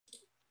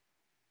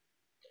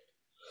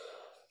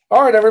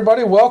All right,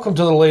 everybody, welcome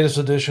to the latest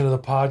edition of the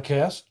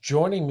podcast.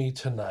 Joining me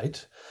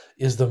tonight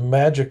is the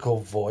magical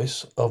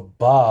voice of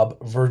Bobb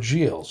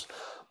Vergiels.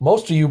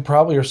 Most of you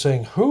probably are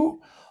saying,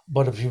 who?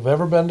 But if you've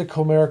ever been to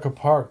Comerica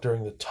Park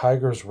during the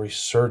Tigers'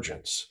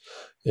 resurgence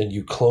and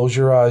you close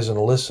your eyes and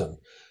listen,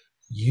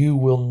 you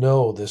will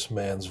know this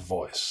man's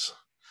voice.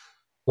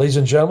 Ladies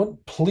and gentlemen,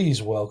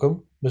 please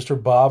welcome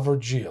Mr. Bobb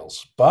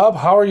Vergiels. Bob,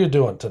 how are you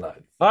doing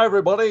tonight? Hi,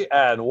 everybody,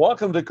 and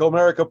welcome to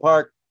Comerica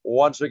Park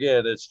once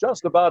again. It's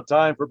just about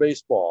time for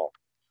baseball.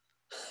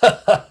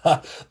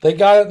 They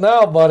got it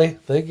now, buddy.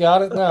 They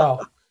got it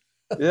now.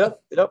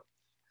 Yep, yep.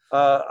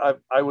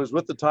 I was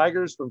with the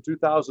Tigers from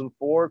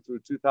 2004 through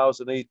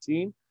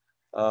 2018.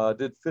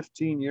 Did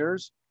 15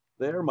 years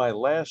there. My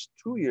last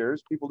 2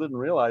 years, people didn't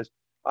realize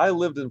I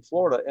lived in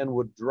Florida and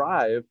would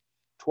drive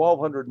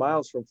 1,200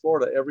 miles from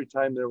Florida every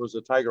time there was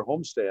a Tiger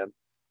homestand,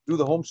 do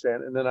the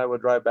homestand, and then I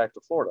would drive back to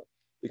Florida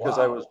because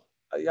Wow.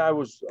 I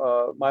was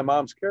my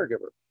mom's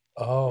caregiver.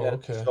 Oh, And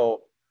okay.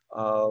 so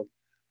uh,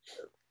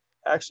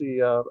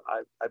 actually,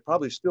 I'd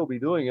probably still be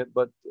doing it,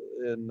 but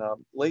in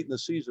late in the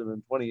season in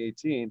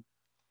 2018,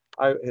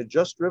 I had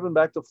just driven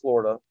back to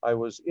Florida. I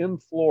was in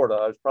Florida.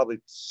 I was probably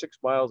 6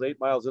 miles, 8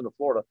 miles into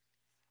Florida,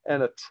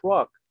 and a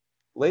truck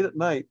late at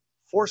night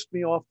forced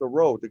me off the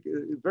road.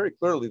 Very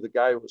clearly, the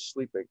guy was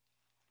sleeping,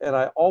 and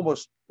I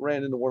almost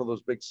ran into one of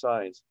those big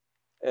signs.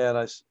 And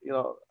I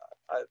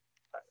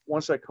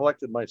once I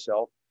collected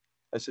myself,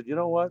 I said, you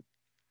know what?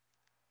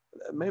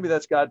 Maybe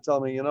that's God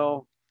telling me,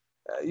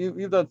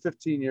 you've done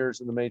 15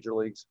 years in the major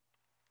leagues.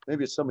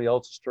 Maybe it's somebody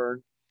else's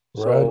turn.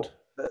 Right.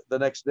 So the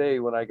next day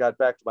when I got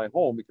back to my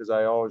home, because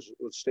I always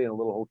would stay in a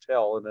little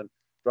hotel and then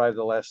drive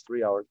the last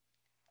 3 hours,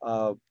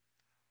 uh,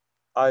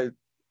 I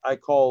I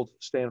called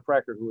Stan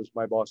Fracker, who was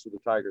my boss with the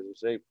Tigers, and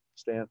said, "Hey,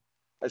 Stan,"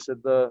 I said,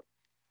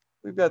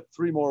 "We've got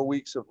 3 more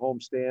weeks of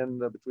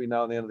homestand between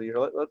now and the end of the year.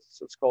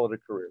 Let's call it a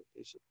career."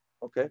 He said,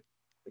 "Okay,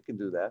 I can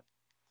do that."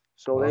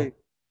 So Wow.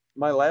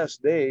 my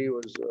last day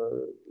was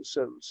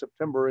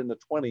September in the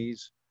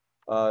 20s,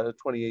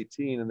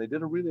 2018, and they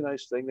did a really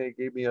nice thing. They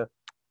gave me a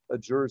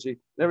jersey.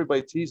 And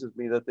everybody teases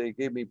me that they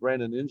gave me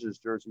Brandon Inge's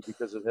jersey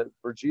because it had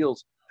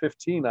Vergils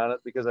 15 on it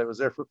because I was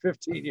there for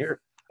 15 years.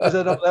 I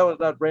said, no, that was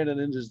not Brandon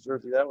Inge's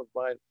jersey. That was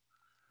mine.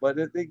 But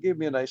they gave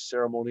me a nice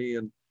ceremony.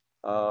 And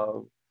uh,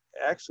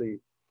 actually,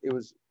 it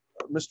was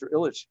Mr.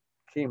 Ilitch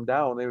came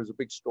down. There was a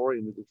big story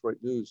in the Detroit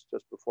News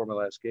just before my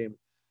last game.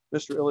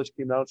 Mr. Ilitch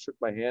came down, shook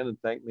my hand, and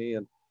thanked me.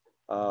 And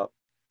uh,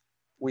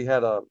 we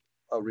had a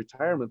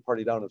retirement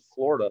party down in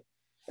Florida.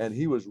 And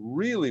he was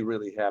really,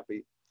 really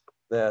happy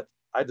that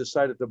I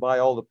decided to buy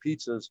all the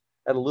pizzas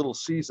at a Little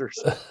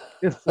Caesars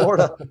in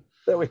Florida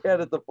that we had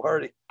at the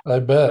party. I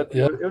But bet. it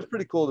Yeah. was, it was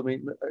pretty cool to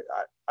meet.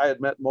 I had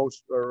met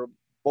most or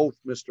both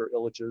Mr.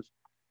 Illiches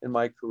in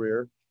my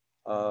career.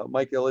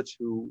 Mike Illich,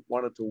 who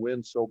wanted to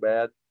win so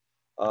bad,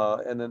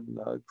 and then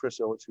Chris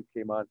Illich, who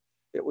came on.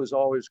 It was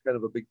always kind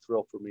of a big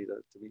thrill for me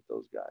to meet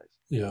those guys.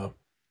 Yeah.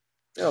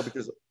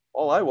 Because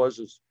all I was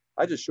is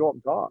I just show up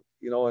and talk,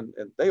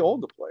 and they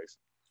owned the place.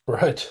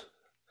 Right.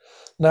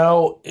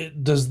 Now,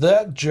 does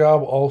that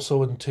job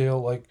also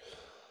entail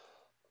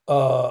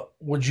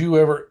would you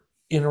ever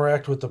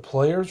interact with the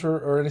players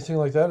or anything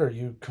like that? Or are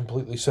you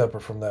completely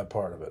separate from that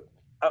part of it?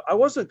 I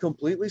wasn't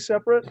completely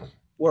separate.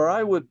 Where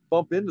I would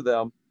bump into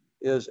them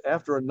is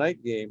after a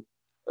night game,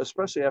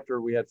 especially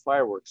after we had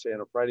fireworks, say on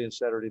a Friday and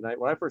Saturday night.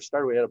 When I first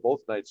started, we had it both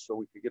nights so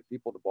we could get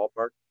people to the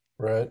ballpark.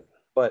 Right.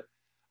 But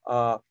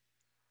uh,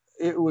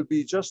 it would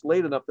be just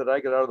late enough that I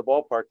get out of the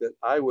ballpark that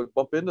I would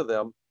bump into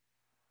them.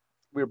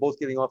 We were both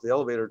getting off the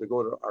elevator to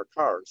go to our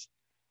cars.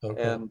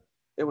 Okay. And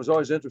it was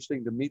always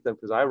interesting to meet them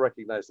because I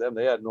recognized them.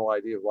 They had no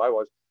idea who I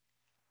was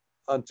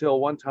until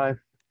one time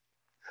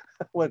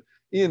when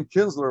Ian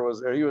Kinsler was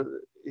there.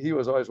 He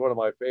was always one of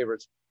my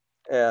favorites.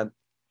 And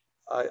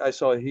I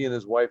saw he and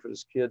his wife and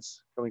his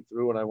kids coming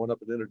through, and I went up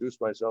and introduced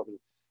myself. And he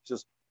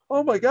says,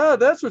 "Oh my God,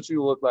 that's what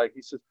you look like."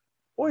 He says,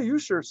 "Boy, you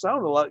sure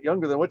sound a lot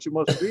younger than what you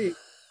must be."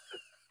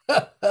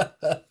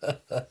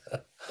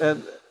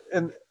 And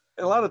and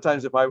a lot of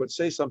times, if I would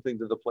say something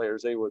to the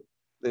players, they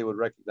would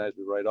recognize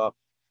me right off.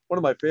 One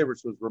of my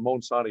favorites was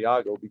Ramon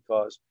Santiago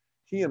because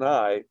he and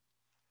I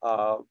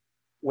uh,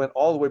 went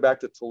all the way back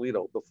to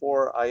Toledo.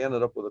 Before I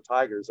ended up with the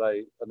Tigers,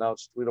 I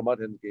announced Toledo Mud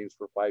Hens games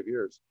for 5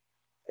 years.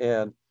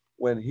 And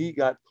when he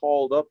got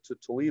called up to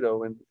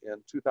Toledo in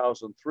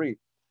 2003,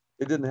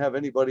 they didn't have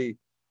anybody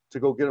to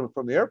go get him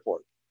from the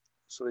airport.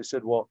 So they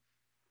said, "Well,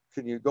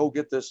 can you go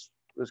get this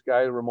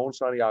guy, Ramon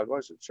Santiago?"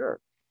 I said,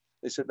 "Sure."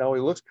 They said, "Now he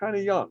looks kind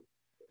of young.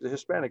 He's a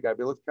Hispanic guy,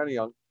 but he looks kind of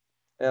young."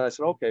 And I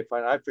said, "Okay,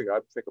 fine." I figured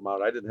I'd pick him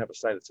out. I didn't have a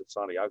sign that said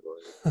Santiago or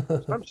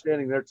anything. So I'm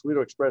standing there at Toledo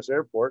Express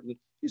Airport, and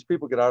these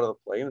people get out of the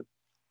plane. And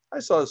I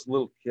saw this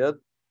little kid,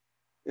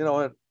 and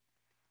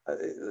a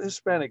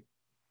Hispanic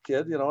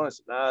kid, and I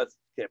said, "Nah, it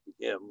can't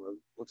be him. It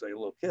looks like a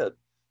little kid."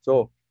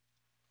 So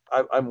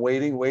I'm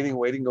waiting, waiting,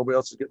 waiting. Nobody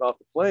else is getting off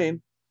the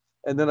plane.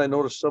 And then I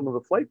noticed some of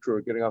the flight crew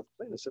are getting off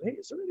the plane. I said, "Hey,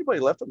 is there anybody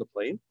left on the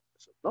plane?" I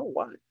said, "No,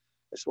 why?"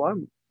 I said, "Well,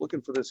 I'm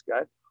looking for this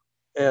guy."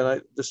 And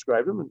I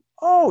described him, and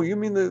oh, you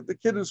mean the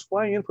kid who's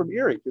flying in from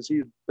Erie because he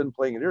had been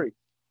playing in Erie?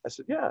 I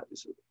said, yeah. He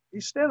said,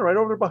 he's standing right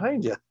over there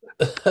behind you.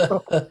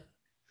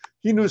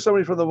 He knew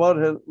somebody from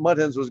the Mud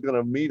Hens was going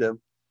to meet him.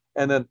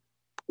 And then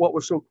what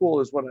was so cool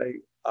is when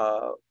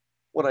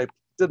I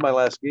did my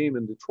last game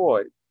in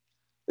Detroit,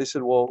 they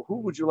said, well, who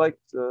would you like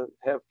to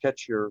have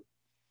catch your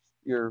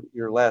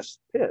last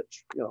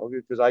pitch? You know,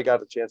 because I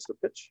got a chance to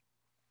pitch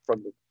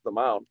from the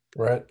mound,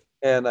 Right.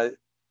 and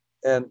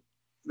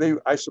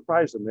I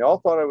surprised them. They all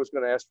thought I was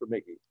going to ask for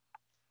Mickey,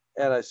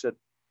 and I said,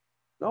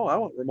 no, I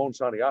want Ramon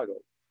Santiago.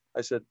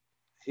 I said,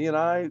 he and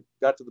I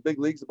got to the big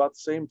leagues about the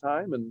same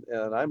time, and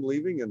I'm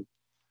leaving. And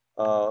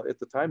at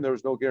the time, there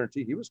was no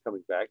guarantee he was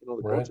coming back. You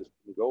know, the Right. coaches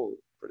can go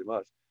pretty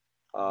much.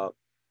 Uh,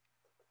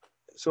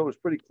 so it was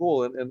pretty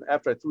cool. And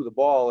after I threw the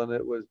ball, and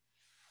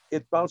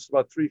it bounced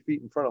about 3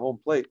 feet in front of home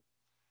plate.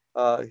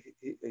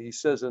 He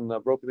says in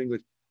broken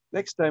English,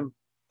 next time,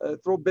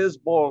 throw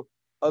baseball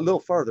a little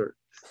farther.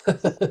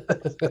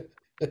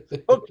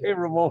 Okay,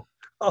 Ramon,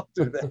 I'll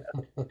do that.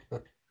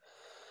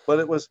 But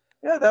it was,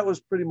 yeah, that was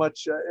pretty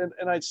much,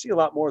 and I'd see a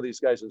lot more of these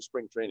guys in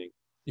spring training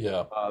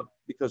Yeah.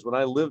 because when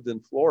I lived in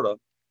Florida,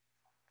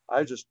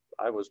 I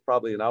was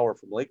probably an hour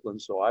from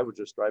Lakeland, so I would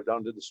just drive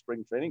down to the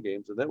spring training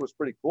games, and that was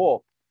pretty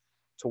cool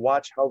to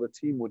watch how the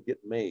team would get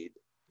made.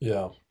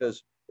 Yeah.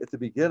 Because at the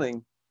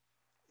beginning,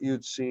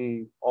 you'd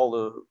see all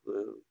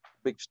the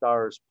big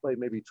stars play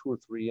maybe 2 or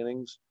 3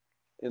 innings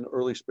in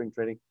early spring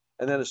training,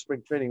 and then as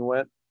spring training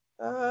went,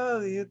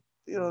 you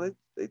know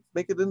they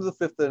make it into the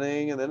fifth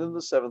inning and then into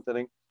the seventh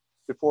inning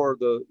before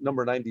the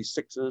number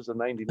 96s and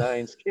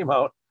 99s came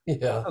out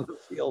Yeah. on the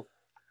field.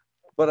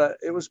 But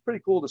it was pretty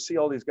cool to see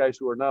all these guys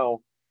who are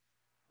now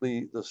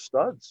the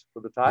studs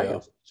for the Yeah.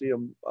 Tigers. See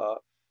them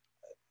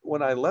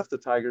when I left the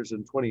Tigers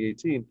in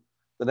 2018.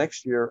 The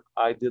next year,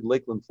 I did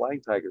Lakeland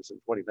Flying Tigers in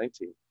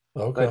 2019.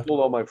 And I Okay. told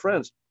all my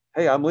friends,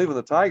 "Hey, I'm leaving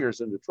the Tigers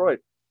in Detroit,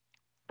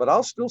 but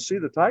I'll still see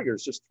the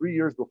Tigers just 3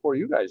 years before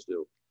you guys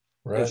do."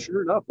 And Right.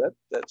 sure enough,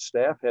 that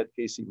staff had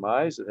Casey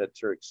Mize, it had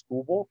Tarek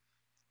Skubal,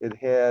 it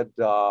had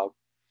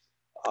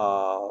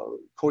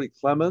Cody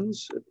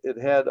Clemens, it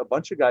had a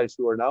bunch of guys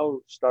who are now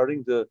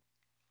starting to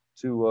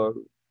uh,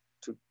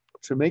 to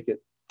to make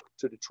it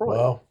to Detroit,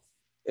 Wow.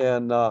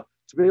 and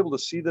to be able to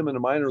see them in the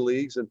minor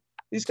leagues. And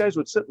these guys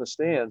would sit in the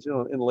stands, you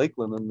know, in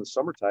Lakeland in the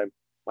summertime.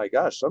 My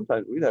gosh,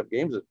 sometimes we'd have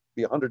games that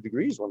be 100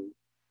 degrees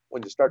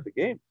when you start the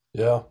game.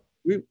 Yeah.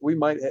 We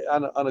might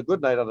on a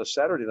good night on a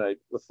Saturday night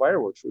with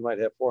fireworks, we might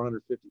have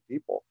 450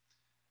 people,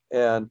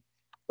 and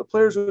the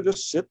players would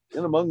just sit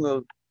in among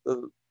the,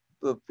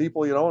 the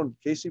people, you know. And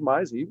Casey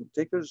Mize, he would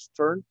take his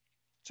turn.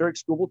 Tarek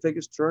Skubal would take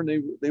his turn.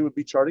 They would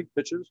be charting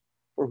pitches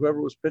for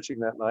whoever was pitching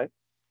that night,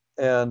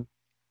 and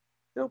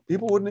you know,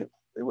 people wouldn't.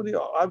 They wouldn't.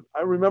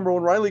 I remember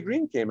when Riley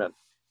Green came in.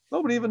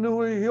 Nobody even knew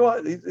who he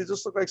was. He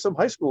just looked like some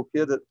high school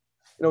kid that,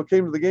 you know,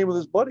 came to the game with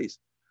his buddies.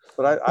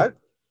 But I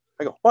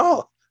go,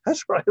 wow,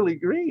 that's Riley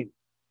Green.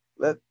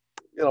 That,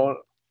 you know,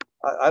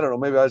 I don't know.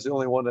 Maybe I was the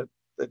only one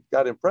that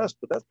got impressed,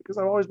 but that's because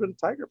I've always been a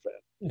Tiger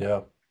fan.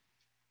 Yeah.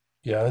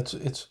 Yeah. It's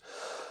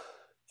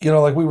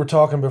like we were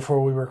talking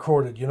before we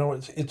recorded,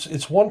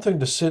 it's one thing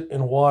to sit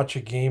and watch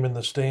a game in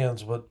the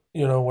stands, but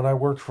when I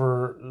worked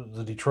for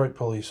the Detroit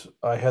Police,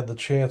 I had the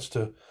chance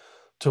to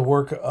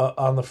work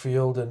on the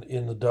field and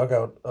in the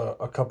dugout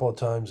a couple of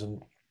times,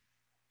 and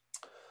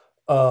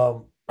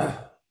um,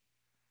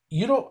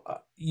 you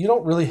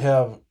don't really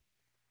have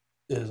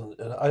and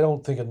I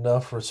don't think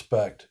enough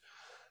respect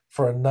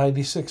for a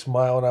 96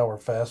 mile an hour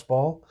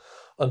fastball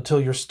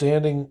until you're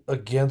standing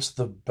against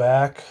the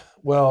back.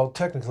 Well,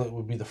 technically, it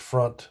would be the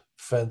front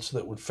fence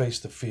that would face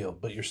the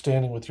field, but you're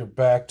standing with your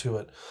back to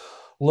it,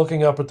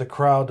 looking up at the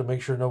crowd to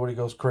make sure nobody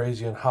goes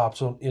crazy and hops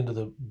into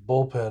the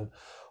bullpen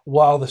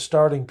while the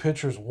starting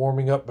pitcher's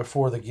warming up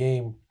before the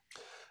game.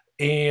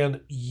 And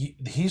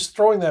he's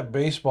throwing that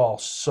baseball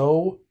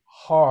so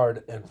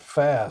hard and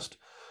fast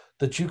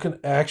that you can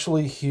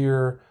actually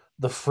hear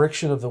the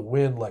friction of the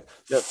wind, like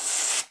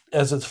Yes,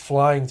 as it's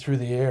flying through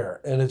the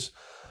air. And it's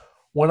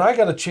when I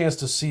got a chance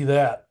to see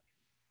that,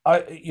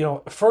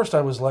 at first I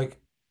was like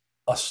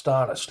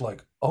astonished,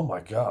 like, oh my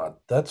God,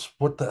 that's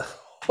what the.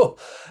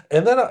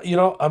 And then,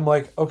 I'm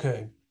like,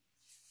 okay,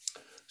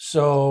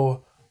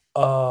 so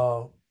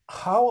how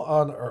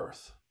on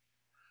earth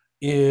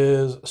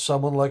is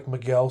someone like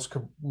Miguel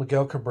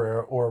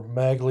Cabrera or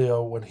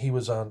Maglio when he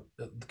was on?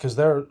 Because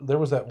there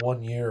was that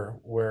one year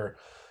where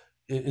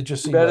it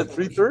just he seemed batted like,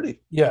 330.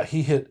 yeah,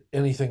 he hit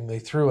anything they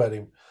threw at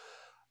him.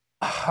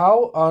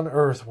 How on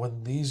earth,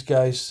 when these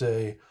guys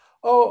say,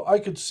 "Oh, I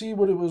could see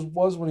what it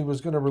was when he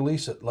was going to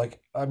release it," like,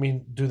 I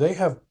mean, do they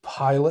have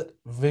pilot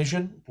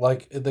vision?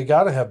 Like, they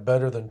got to have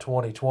better than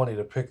 2020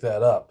 to pick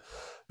that up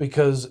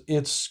because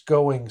it's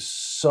going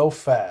so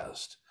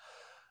fast.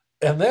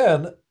 And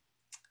then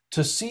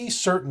to see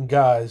certain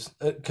guys,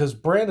 because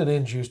Brandon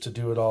Inge used to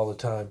do it all the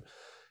time,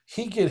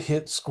 he get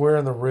hit square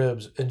in the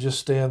ribs and just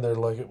stand there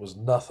like it was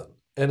nothing.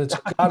 And it's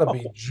I got to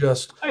be know.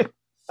 just I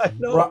right.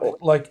 know.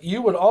 Like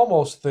you would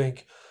almost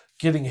think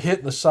getting hit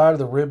in the side of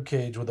the rib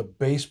cage with a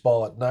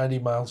baseball at 90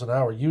 miles an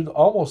hour, you'd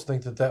almost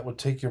think that that would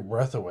take your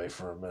breath away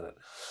for a minute.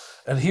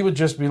 And he would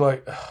just be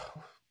like,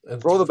 and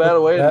Throw the flip bat the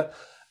away and bat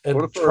go to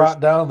and first. trot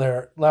down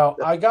there. Now,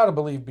 Yeah. I got to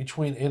believe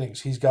between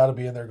innings, he's got to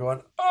be in there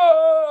going,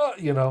 ah,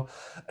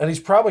 and he's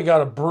probably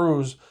got a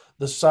bruise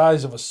the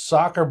size of a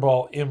soccer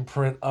ball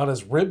imprint on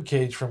his rib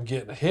cage from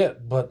getting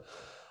hit. But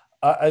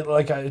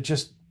I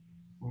just,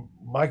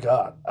 my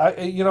God,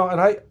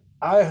 and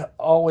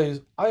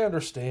I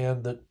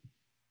understand that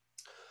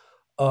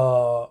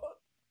uh,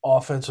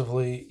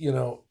 offensively,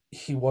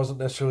 he wasn't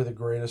necessarily the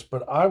greatest,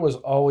 but I was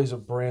always a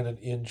Brandon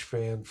Inge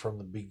fan from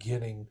the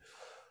beginning.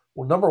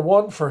 Well, number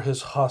one, for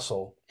his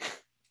hustle,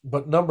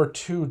 but number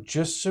two,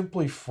 just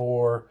simply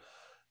for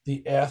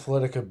the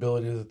athletic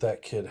ability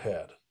that kid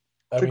had.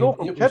 I To go mean,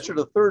 from it was, catcher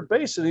to third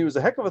base, and he was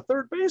a heck of a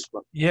third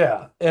baseman.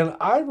 yeah. And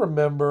I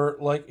remember,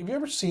 like, have you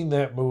ever seen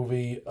that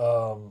movie?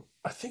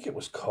 I think it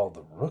was called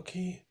The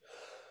Rookie.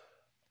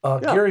 Yeah.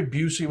 Gary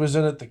Busey was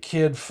in it. The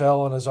kid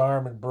fell on his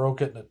arm and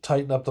broke it, and it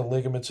tightened up the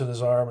ligaments in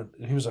his arm.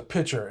 And he was a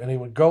pitcher, and he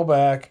would go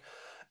back,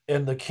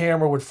 and the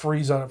camera would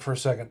freeze on it for a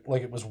second,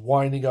 like it was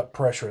winding up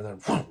pressure, and then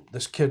whoom,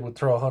 this kid would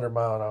throw a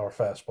 100-mile-an-hour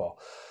fastball.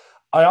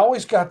 I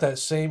always got that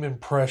same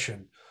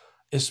impression,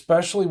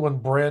 especially when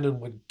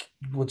Brandon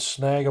would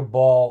snag a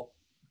ball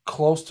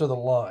close to the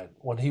line.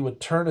 When he would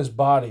turn his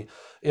body,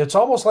 it's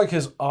almost like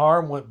his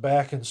arm went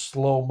back in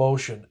slow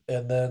motion,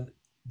 and then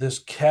this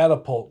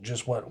catapult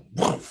just went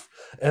woof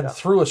and Yeah.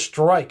 threw a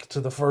strike to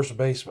the first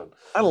baseman.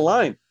 On a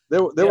line.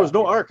 There Yeah, was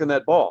no arc in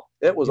that ball.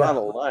 It was on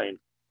yeah, a line.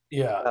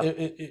 yeah.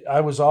 Yeah.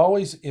 I was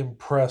always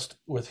impressed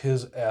with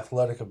his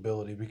athletic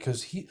ability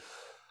because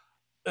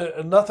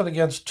nothing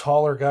against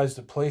taller guys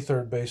that play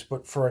third base,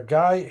 but for a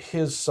guy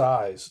his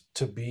size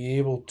to be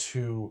able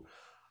to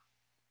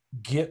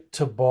get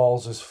to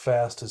balls as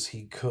fast as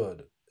he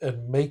could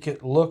and make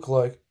it look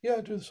like, yeah,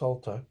 I do this all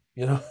the time.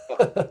 Yeah.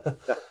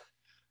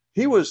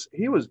 He was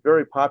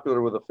very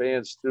popular with the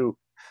fans too.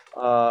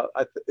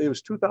 It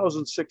was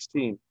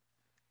 2016,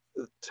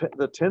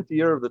 the 10th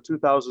year of the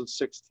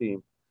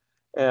 2016,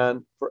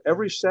 and for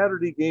every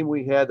Saturday game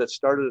we had that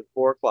started at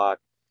 4 o'clock,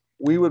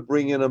 we would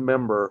bring in a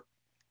member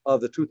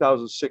of the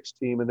 2006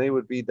 team, and they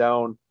would be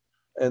down,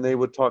 and they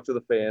would talk to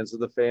the fans,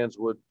 and the fans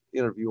would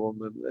interview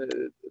them.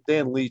 And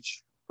Dan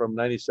Leach from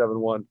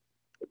 97.1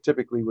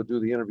 typically would do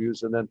the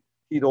interviews, and then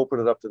he'd open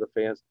it up to the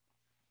fans.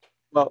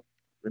 Well,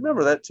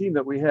 remember that team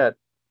that we had?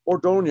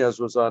 Ordonez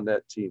was on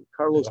that team.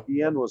 Carlos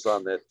Yeah, Guillen was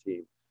on that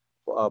team.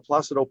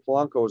 Placido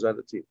Polanco was on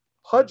the team.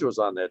 Pudge was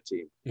on that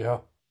team. yeah,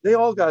 They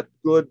all got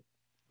good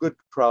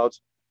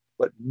crowds,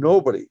 but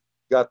nobody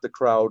got the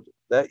crowd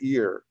that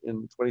year in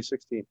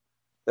 2016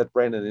 that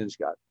Brandon Inge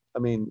got. I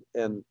mean,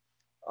 and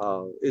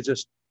it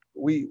just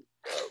we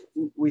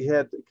we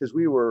had because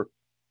we were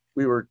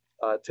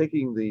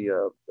taking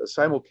the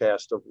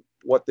simulcast of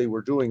what they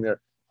were doing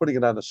there, putting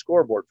it on the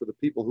scoreboard for the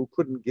people who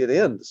couldn't get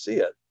in to see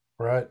it,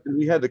 right. and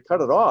we had to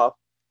cut it off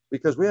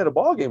because we had a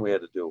ball game we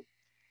had to do.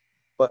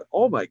 But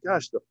oh my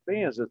gosh, the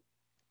fans!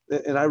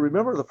 And I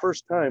remember the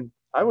first time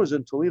I was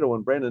in Toledo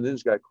when Brandon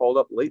Inge got called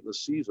up late in the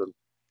season.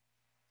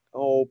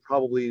 Oh,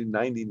 probably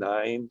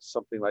 99,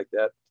 something like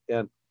that.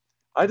 And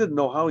I didn't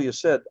know how you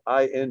said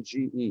INGE.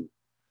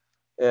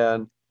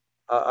 And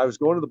I was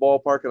going to the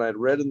ballpark, and I'd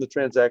read in the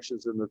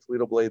transactions in the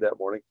Toledo Blade that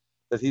morning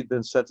that he'd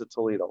been sent to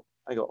Toledo.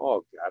 I go,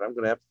 oh God, I'm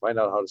going to have to find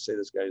out how to say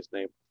this guy's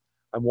name.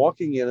 I'm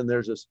walking in, and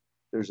there's this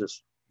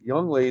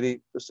young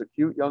lady, just a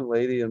cute young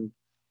lady, and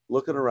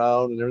looking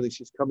around and everything.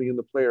 She's coming in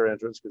the player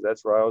entrance because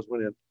that's where I always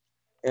went in.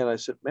 And I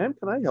said, ma'am,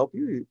 can I help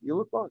you? You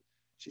look long.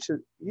 She said,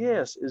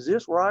 yes. Is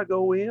this where I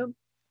go in?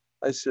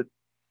 I said,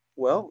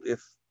 well,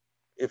 if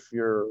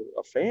you're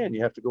a fan,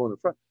 you have to go in the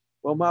front.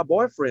 Well, my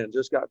boyfriend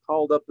just got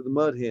called up to the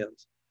Mud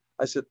Hens.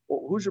 I said,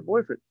 well, who's your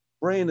boyfriend?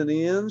 Brandon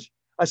Inge.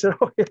 I said,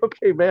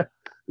 okay, man,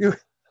 you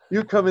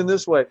you come in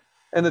this way.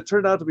 And it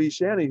turned out to be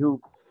Shani, who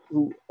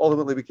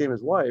ultimately became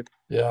his wife.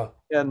 Yeah.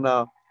 And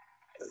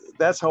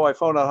that's how I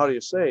found out how do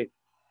you say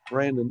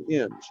Brandon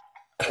Inge.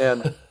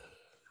 And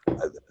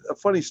a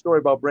funny story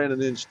about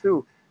Brandon Inge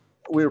too.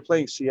 We were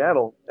playing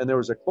Seattle, and there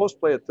was a close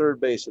play at third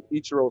base, and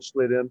Ichiro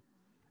slid in,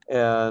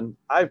 and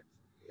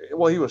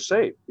he was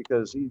safe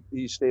because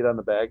he stayed on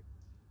the bag.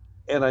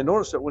 And I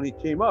noticed that when he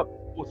came up,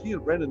 both he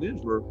and Brandon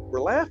Inge were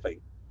laughing.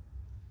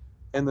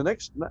 And the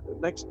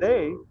next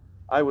day,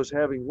 I was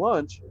having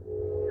lunch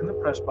in the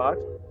press box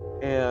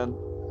and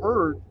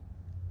heard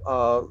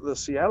the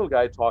Seattle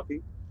guy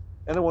talking,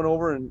 and I went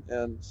over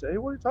and said, "Hey,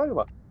 what are you talking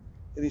about?"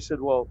 And he said,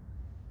 "Well,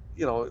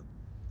 you know,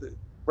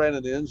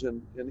 Brandon Inge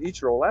and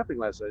Ichiro laughing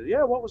last night."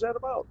 Yeah, what was that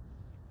about?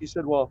 He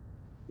said, "Well,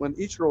 when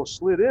Ichiro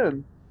slid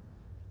in,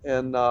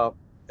 and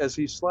as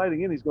he's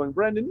sliding in, he's going,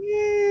 Brandon,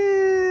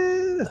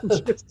 yeah,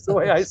 just the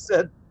way I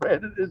said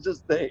Brandon is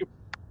his name."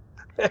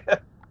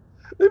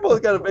 They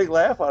both got a big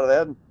laugh out of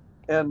that.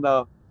 And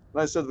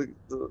I said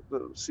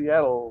the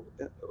Seattle,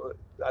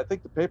 I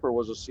think the paper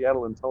was a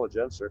Seattle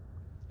Intelligencer,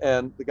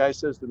 and the guy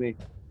says to me,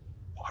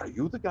 "Are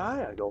you the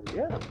guy?" I go,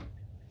 "Yeah."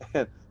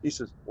 And he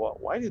says, "Well,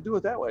 why do you do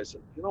it that way?" I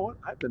said, "You know what?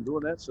 I've been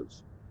doing that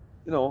since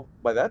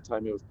by that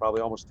time it was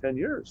probably almost 10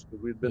 years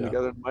because we'd been Yeah.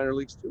 together in the minor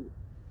leagues too.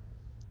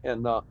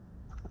 And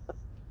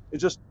it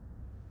just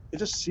it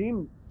just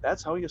seemed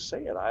that's how you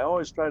say it. I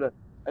always try to.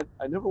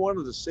 I never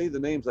wanted to say the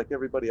names like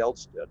everybody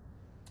else did.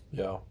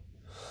 Yeah.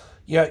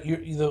 Yeah.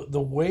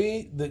 The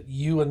way that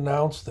you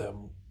announce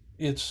them,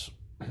 it's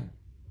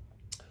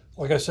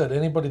like I said,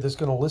 anybody that's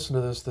going to listen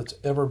to this that's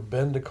ever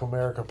been to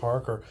Comerica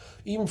Park, or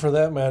even for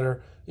that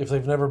matter, if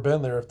they've never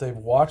been there, if they've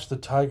watched the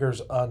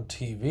Tigers on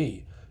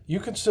TV, you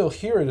can still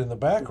hear it in the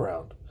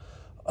background.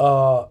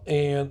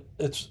 And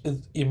it's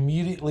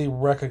immediately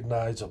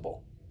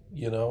recognizable.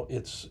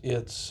 It's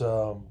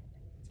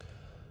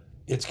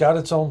got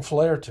its own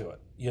flair to it.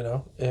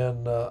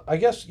 And I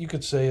guess you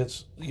could say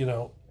it's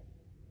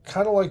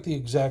kind of like the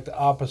exact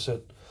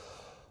opposite,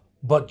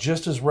 but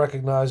just as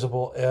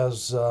recognizable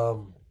as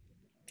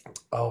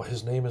oh,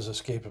 his name is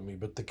escaping me,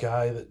 but the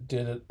guy that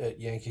did it at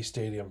Yankee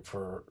Stadium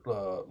for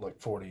like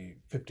 40,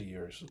 50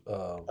 years.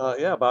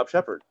 Yeah, Bob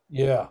Shepard.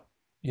 Yeah,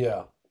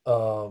 yeah.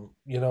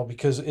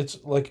 Because it's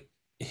like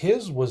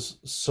his was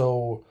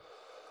so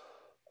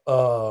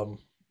um,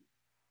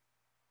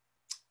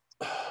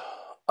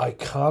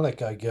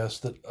 iconic, I guess,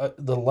 that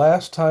the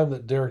last time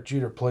that Derek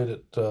Jeter played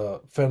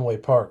at Fenway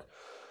Park,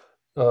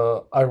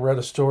 I read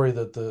a story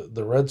that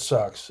the Red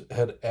Sox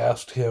had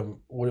asked him,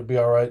 "Would it be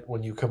all right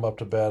when you come up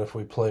to bat if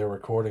we play a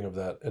recording of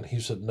that?" And he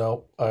said,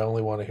 "No, I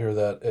only want to hear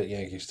that at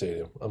Yankee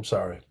Stadium. I'm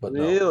sorry, but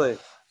no." Really,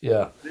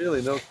 Yeah,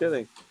 really, no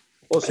kidding.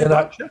 Well, see, and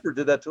Bob Shepard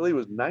did that till he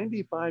was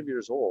 95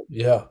 years old,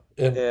 yeah,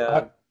 and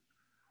I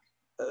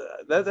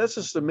and that's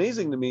just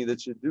amazing to me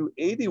that you do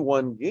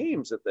 81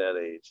 games at that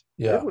age.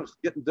 It yeah. was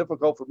getting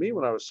difficult for me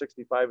when I was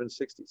 65 and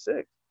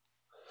 66.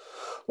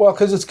 Well,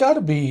 because it's got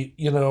to be,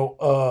 you do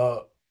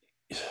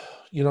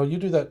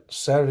that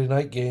Saturday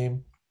night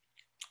game,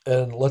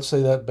 and let's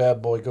say that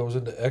bad boy goes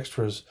into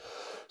extras.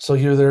 So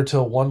you're there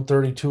till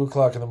 1:30, 2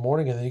 o'clock in the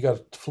morning, and then you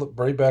got to flip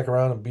right back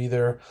around and be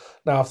there.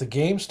 Now, if the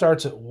game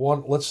starts at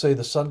 1, let's say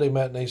the Sunday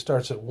matinee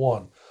starts at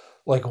 1,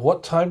 like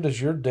what time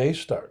does your day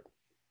start?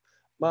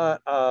 My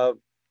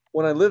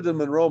When I lived in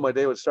Monroe, my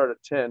day would start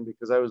at 10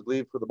 because I would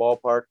leave for the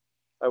ballpark.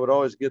 I would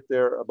always get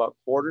there about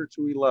quarter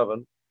to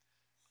 11.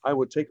 I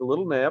would take a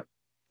little nap.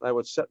 I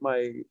would set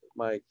my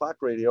clock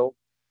radio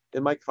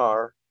in my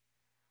car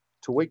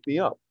to wake me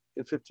up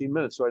in 15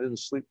 minutes so I didn't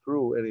sleep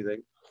through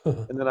anything.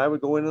 And then I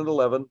would go in at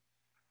 11.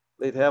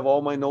 They'd have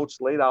all my notes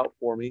laid out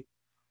for me.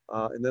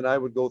 And then I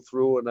would go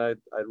through and I'd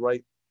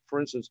write,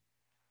 for instance,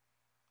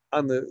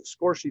 on the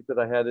score sheet that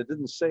I had, it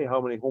didn't say how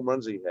many home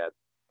runs he had,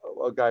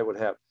 a guy would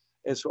have.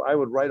 And so I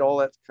would write all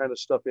that kind of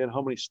stuff in,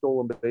 how many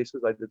stolen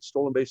bases. I did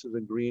stolen bases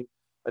in green.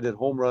 I did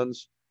home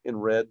runs in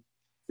red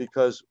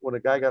because when a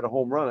guy got a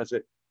home run, I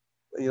say,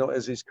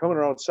 as he's coming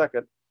around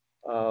second,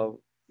 uh,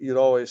 you'd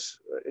always,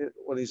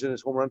 when he's in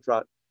his home run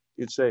trot,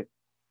 you'd say,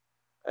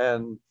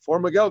 and for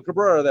Miguel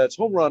Cabrera, that's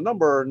home run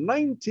number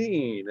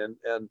 19.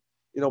 And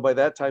by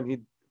that time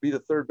he'd be to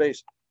third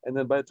base. And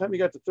then by the time he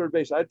got to third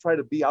base, I'd try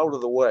to be out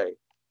of the way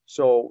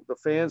so the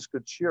fans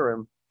could cheer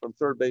him from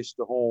third base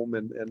to home,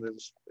 and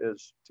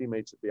his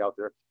teammates would be out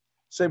there.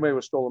 Same way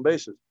with stolen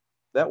bases.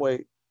 That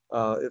way,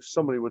 if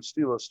somebody would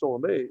steal a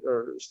stolen base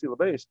or steal a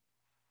base,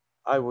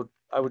 I would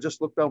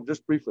just look down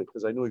just briefly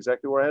because I knew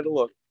exactly where I had to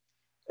look,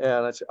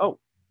 and I'd say, "Oh,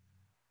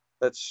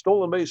 that's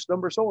stolen base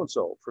number so and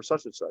so for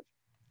such and such,"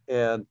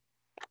 and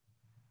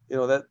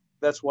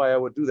that's why I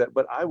would do that.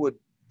 But I would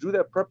do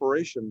that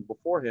preparation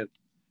beforehand,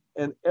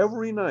 and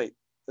every night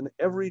and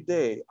every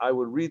day I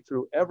would read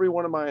through every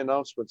one of my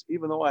announcements,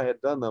 even though I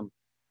had done them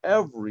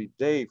every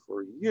day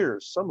for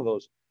years. Some of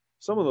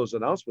those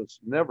announcements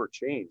never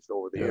changed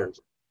over the Yeah, years.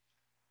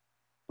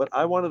 But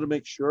I wanted to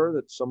make sure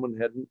that someone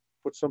hadn't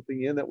put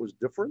something in that was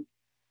different.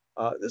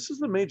 This is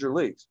the major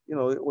leagues.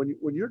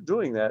 When you're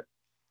doing that,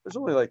 there's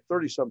only like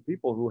 30 some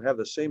people who have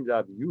the same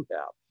job you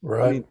have. I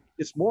right. mean,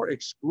 it's more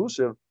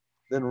exclusive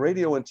than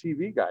radio and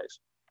TV guys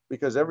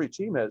because every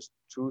team has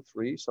two,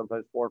 three,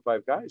 sometimes four and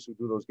five guys who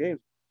do those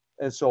games.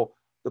 And so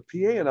the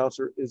PA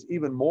announcer is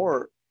even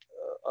more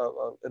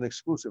an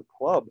exclusive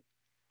club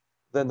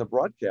than the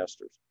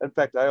broadcasters. In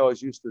fact, I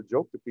always used to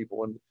joke to people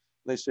when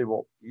they say,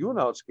 "Well, you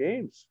announce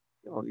games.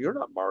 You're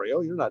not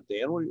Mario. You're not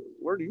Dan.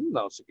 Where do you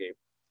announce a game?"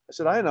 I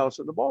said, "I announce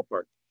it in the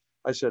ballpark."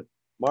 I said,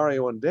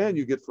 "Mario and Dan,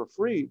 you get for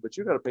free, but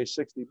you got to pay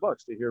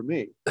 $60 to hear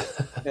me."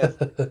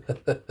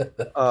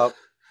 And, uh,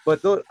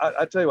 but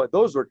I tell you what,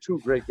 those were two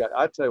great guys.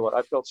 I tell you what,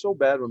 I felt so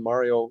bad when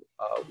Mario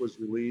was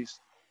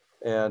released,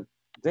 and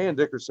Dan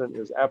Dickerson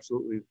is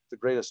absolutely the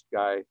greatest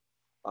guy.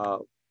 Uh,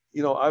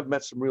 I've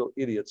met some real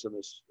idiots in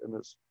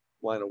this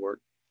line of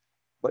work,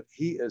 but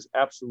he is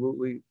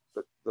absolutely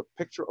the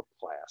picture of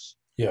class,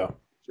 Yeah,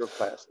 picture of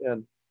class.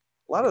 And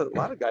a lot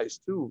of guys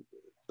too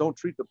don't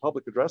treat the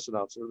public address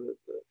announcer.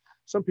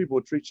 Some people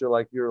would treat you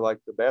like you're like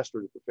the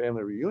bastard at the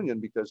family reunion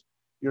because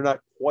you're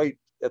not quite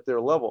at their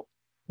level.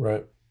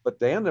 right. But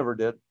Dan never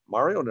did.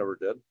 Mario never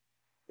did.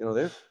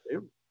 They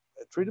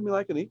treated me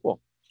like an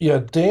equal. Yeah,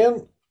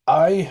 Dan,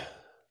 I,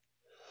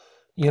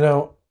 you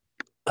know,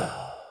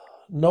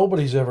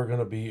 nobody's ever going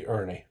to be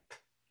Ernie.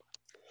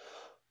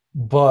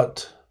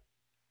 But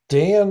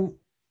Dan,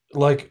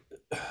 like,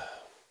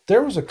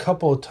 there was a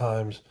couple of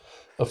times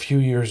a few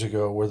years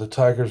ago where the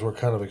Tigers were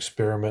kind of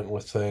experimenting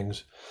with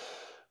things,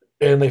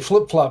 and they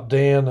flip flopped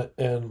Dan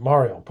and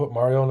Mario, put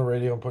Mario on the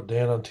radio and put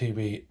Dan on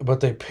TV, but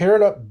they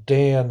paired up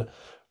Dan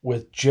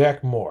with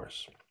Jack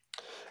Morris.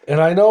 And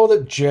I know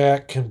that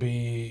Jack can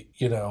be,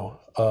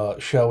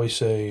 shall we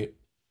say,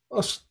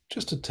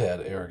 just a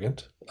tad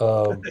arrogant.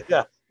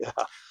 Yeah, yeah.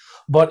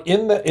 But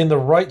in the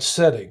right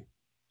setting,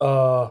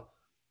 uh,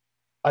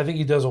 I think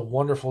he does a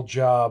wonderful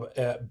job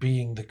at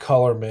being the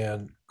color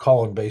man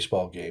calling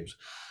baseball games.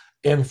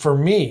 And for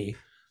me,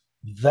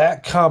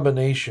 that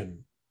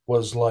combination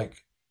was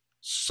like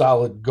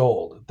solid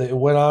gold. It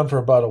went on for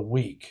about a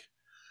week,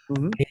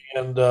 Hmm.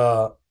 and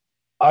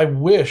I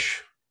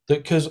wish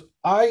that because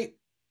I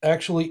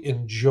actually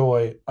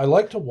enjoy. I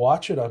like to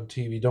watch it on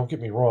TV. Don't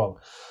get me wrong,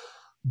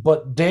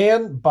 but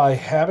Dan, by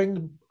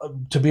having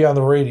to be on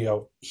the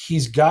radio,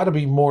 he's got to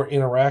be more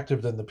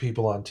interactive than the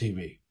people on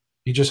TV.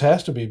 He just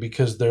has to be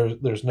because there's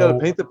Got to no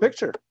paint the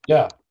picture.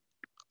 yeah,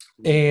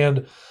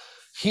 and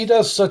he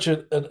does such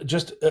a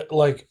just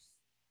like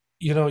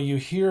you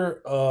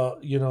hear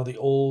the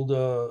old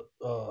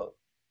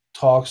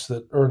talks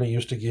that Ernie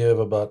used to give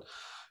about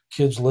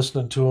kids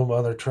listening to him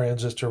on their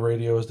transistor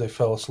radio as they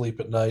fell asleep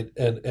at night,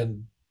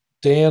 and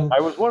Dan,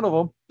 I was one of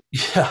them.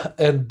 yeah,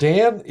 and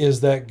Dan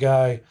is that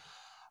guy.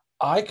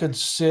 I could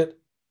sit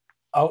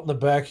out in the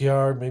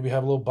backyard, maybe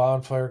have a little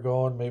bonfire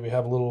going, maybe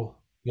have a little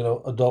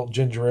adult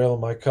ginger ale in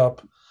my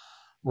cup,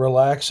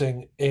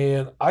 relaxing,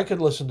 and I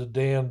could listen to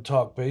Dan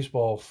talk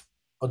baseball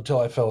until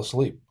I fell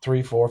asleep,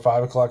 3, 4,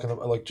 5 o'clock in the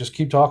like. Just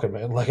keep talking,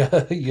 man. Like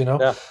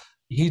Yeah.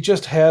 he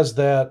just has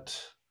that,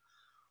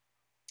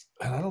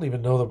 and I don't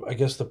even know I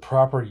guess the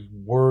proper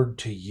word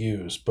to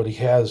use, but he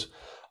has,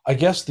 I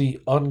guess, the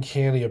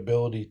uncanny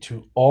ability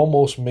to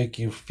almost make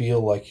you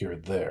feel like you're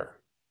there.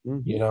 Hmm.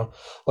 You know,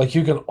 like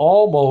you can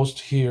almost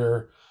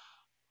hear,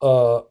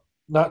 uh,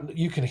 not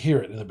you can hear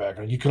it in the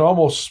background. You can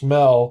almost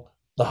smell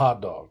the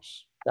hot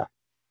dogs Yeah.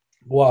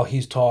 while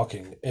he's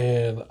talking,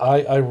 and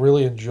I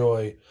really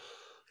enjoy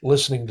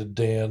listening to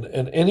Dan.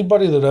 And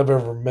anybody that I've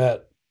ever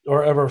met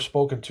or ever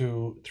spoken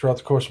to throughout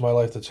the course of my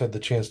life that's had the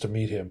chance to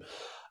meet him,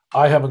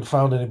 I haven't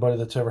found anybody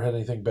that's ever had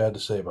anything bad to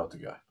say about the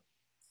guy.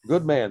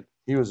 Good man.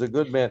 He was a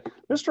good man.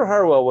 Mr.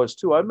 Harwell was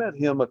too. I met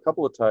him a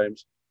couple of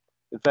times.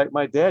 In fact,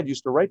 my dad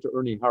used to write to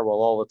Ernie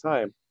Harwell all the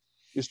time.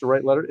 Used to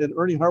write letters, and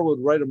Ernie Harwell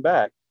would write them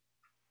back.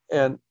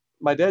 And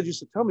my dad used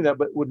to tell me that,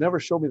 but would never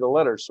show me the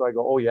letters. So I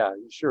go, "Oh yeah,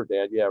 sure,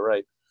 Dad. Yeah,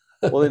 right."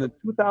 Well, in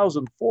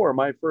 2004,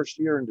 my first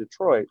year in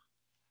Detroit,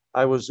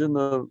 I was in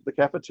the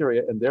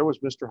cafeteria, and there was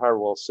Mr.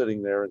 Harwell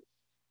sitting there and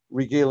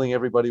regaling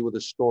everybody with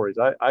his stories.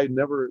 I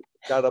never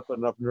got up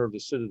enough nerve to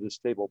sit at his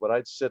table, but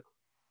I'd sit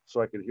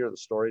so I could hear the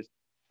stories.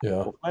 Yeah.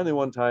 Well, finally,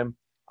 one time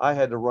I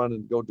had to run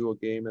and go do a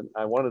game, and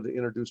I wanted to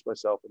introduce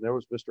myself, and there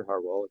was Mr.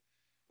 Harwell,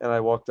 and I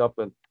walked up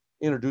and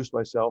introduced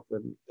myself,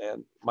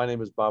 and my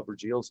name is Bobb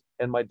Vergiels,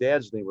 and my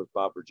dad's name was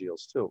Bobb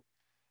Vergiels too,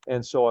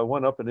 and so I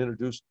went up and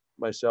introduced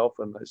myself,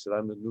 and I said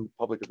I'm the new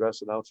public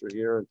address announcer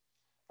here, and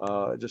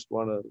I just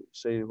want to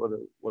say what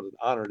an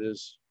honor it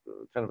is,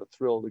 kind of a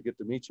thrill to get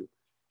to meet you.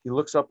 He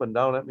looks up and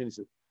down at me and he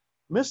said,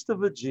 "Mr.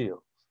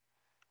 Vergiels,"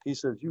 he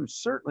says, "you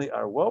certainly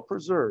are well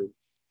preserved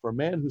for a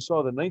man who saw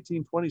the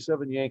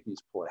 1927 Yankees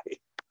play."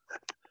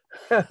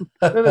 And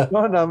then it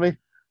dawned on me,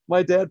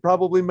 my dad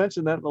probably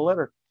mentioned that in the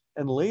letter.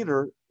 And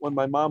later, when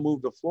my mom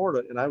moved to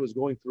Florida and I was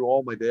going through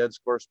all my dad's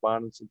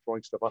correspondence and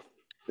throwing stuff out,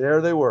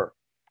 there they were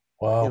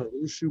in a Wow.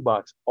 little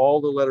shoebox, all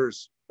the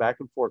letters back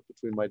and forth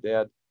between my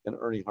dad and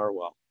Ernie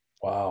Harwell.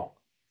 Wow.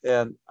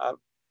 And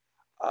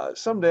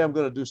someday I'm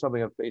going to do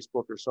something on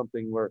Facebook or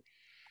something where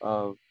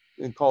uh,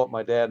 and call it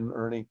my dad and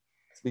Ernie,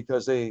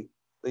 because they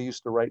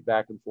used to write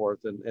back and forth,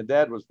 and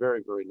Dad was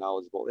very very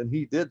knowledgeable, and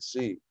he did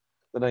see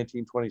the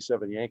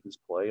 1927 Yankees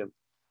play,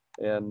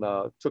 and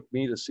took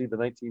me to see the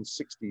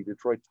 1960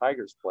 Detroit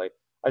Tigers play.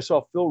 I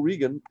saw Phil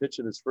Regan pitch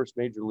in his first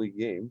major league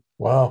game.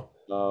 Wow.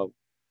 Uh,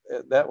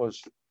 that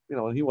was,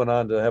 and he went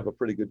on to have a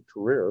pretty good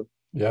career.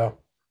 Yeah.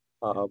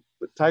 But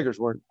Tigers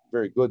weren't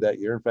very good that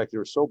year. In fact, they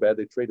were so bad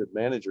they traded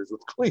managers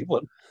with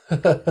Cleveland in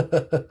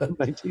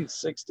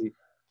 1960.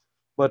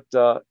 But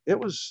it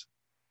was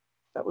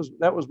that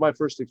was my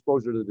first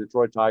exposure to the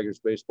Detroit Tigers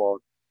baseball.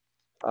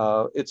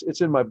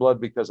 It's in my blood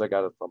because I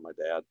got it from my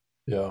dad.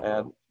 Yeah.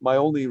 And my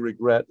only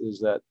regret is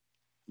that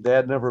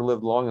Dad never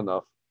lived long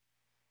enough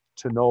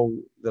to know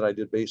that I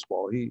did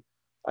baseball.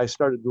 I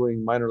started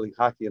doing minor league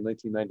hockey in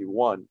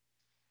 1991,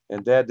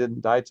 and Dad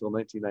didn't die till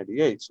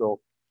 1998. So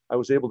I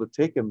was able to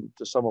take him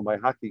to some of my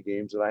hockey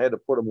games, and I had to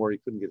put him where he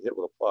couldn't get hit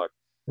with a puck,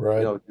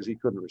 Right. because he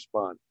couldn't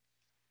respond.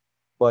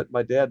 But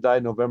my dad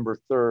died November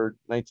 3rd,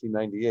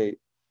 1998,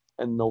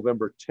 and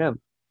November 10th,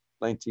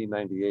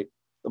 1998,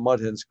 the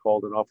Mud Hens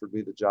called and offered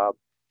me the job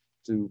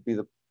to be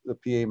the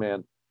PA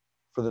man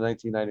for the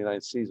 1999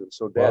 season.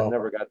 So Dad Wow.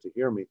 never got to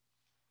hear me.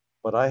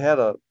 But I had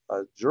a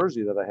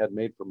jersey that I had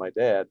made for my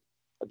dad,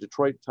 a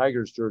Detroit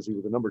Tigers jersey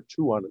with a number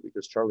 2 on it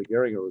because Charlie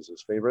Gehringer was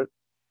his favorite.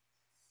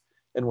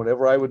 And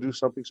whenever I would do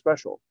something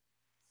special,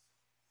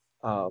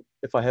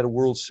 if I had a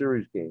World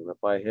Series game,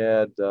 if I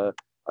had,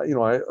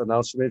 I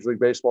announced the Major League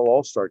Baseball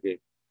All-Star game,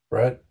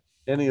 Right.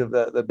 any of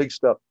that, the big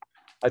stuff.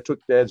 I took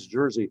Dad's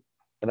jersey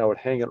and I would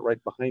hang it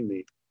right behind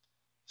me.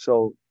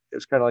 So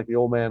it's kind of like the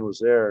old man was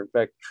there. In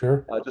fact,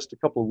 Sure. just a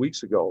couple of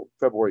weeks ago,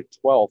 February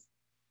 12th,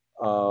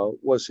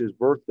 was his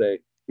birthday.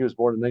 He was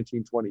born in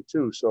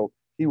 1922, so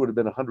he would have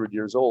been 100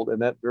 years old.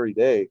 And that very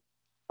day,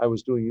 I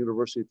was doing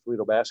University of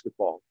Toledo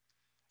basketball.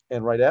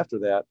 And right after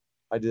that,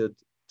 I did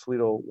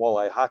Toledo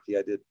walleye hockey.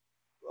 I did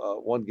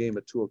one game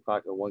at 2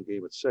 o'clock and one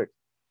game at 6.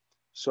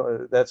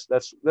 So that's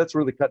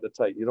really cutting it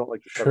tight. You don't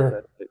like to cut it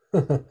Sure.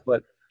 that tight.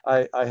 But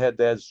I had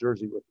Dad's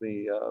jersey with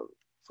me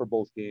for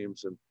both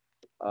games, and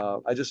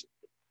I just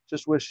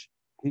wish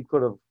he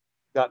could have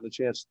gotten a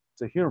chance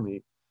to hear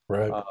me.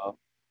 Right. Uh,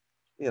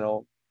 you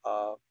know,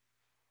 uh,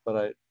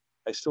 but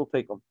I still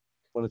take them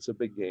when it's a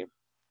big game.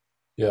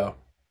 Yeah.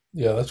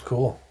 Yeah, that's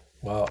cool.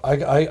 Wow.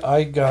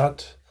 I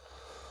got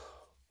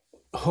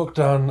hooked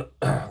on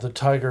the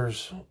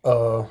Tigers.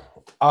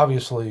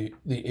 Obviously,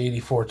 the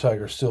 '84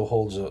 Tigers still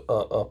holds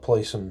a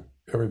place in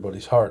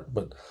everybody's heart.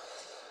 But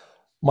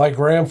my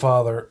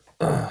grandfather,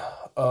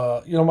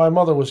 my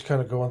mother was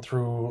kind of going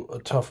through a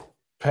tough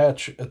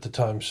patch at the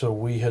time, so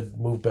we had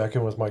moved back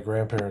in with my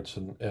grandparents,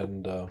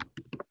 and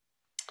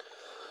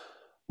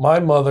my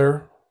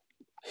mother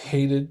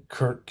hated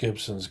Kirk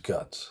Gibson's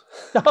guts.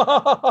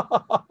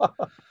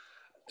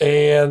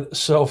 And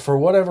so, for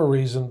whatever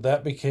reason,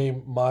 that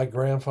became my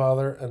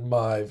grandfather and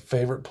my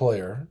favorite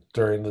player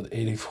during the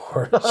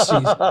 '84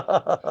 season.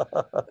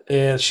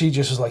 And she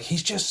just was like,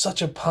 he's just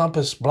such a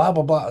pompous, blah,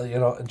 blah, blah,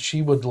 and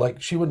she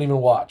wouldn't even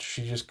watch.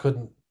 She just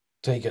couldn't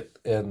take it.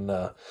 And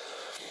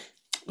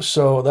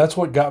so that's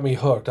what got me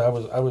hooked. I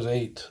was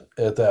 8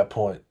 at that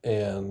point.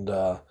 And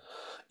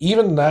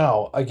even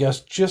now, I guess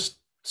just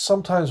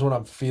sometimes when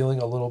I'm feeling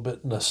a little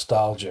bit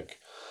nostalgic,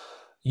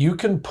 you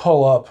can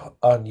pull up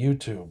on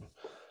YouTube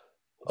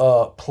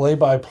play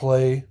by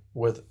play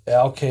with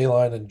Al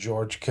Kaline and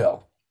George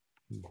Kell.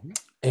 Mhm.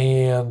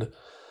 And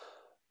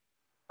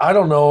I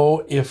don't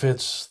know if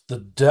it's the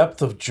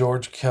depth of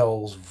George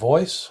Kell's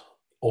voice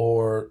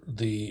or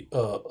the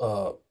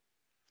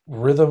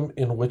rhythm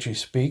in which he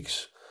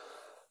speaks,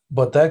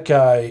 but that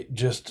guy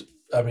just,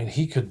 I mean,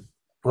 he could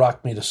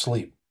rock me to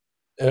sleep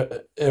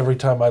every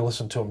time I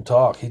listen to him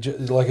talk. He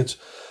just like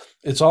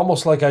it's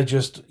almost like I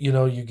just, you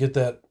get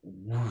that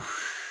whoosh,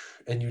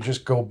 and you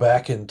just go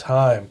back in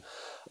time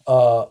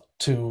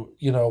to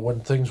when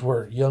things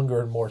were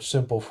younger and more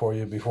simple for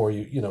you before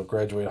you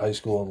graduate high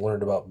school and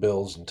learned about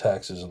bills and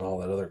taxes and all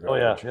that other Oh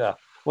yeah, garbage. yeah.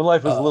 When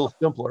life is a Uh, little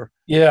simpler.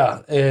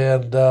 yeah,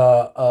 and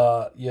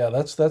yeah,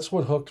 that's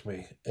what hooked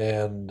me.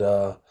 And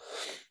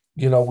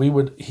we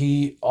would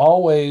he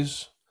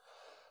always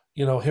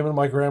him and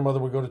my grandmother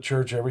would go to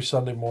church every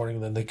Sunday morning,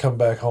 and then they come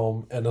back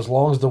home, and as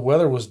long as the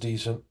weather was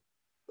decent,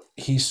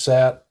 he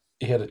had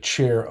a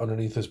chair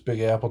underneath this big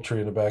apple tree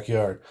in the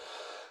backyard,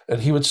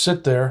 and he would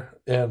sit there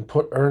and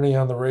put Ernie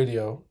on the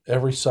radio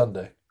every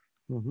Sunday.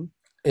 Hmm.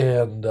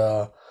 And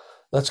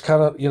that's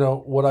kind of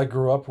what I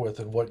grew up with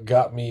and what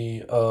got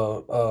me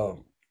I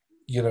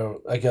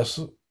guess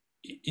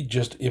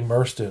just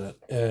immersed in it.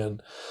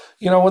 And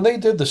when they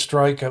did the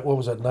strike at what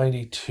was it,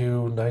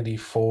 92,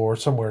 94,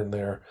 somewhere in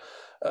there,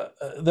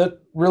 that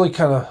really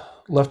kind of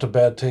left a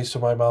bad taste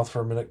in my mouth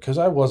for a minute because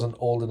I wasn't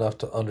old enough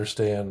to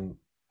understand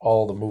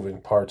all the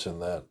moving parts in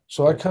that.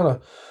 So I Right. kind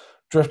of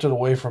drifted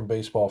away from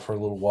baseball for a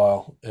little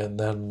while, and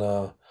then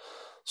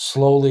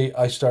slowly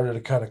I started to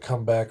kind of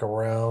come back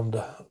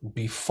around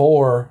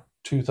before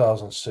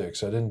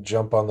 2006. I didn't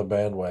jump on the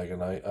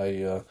bandwagon.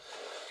 I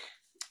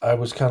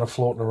was kind of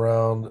floating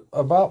around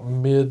about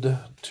mid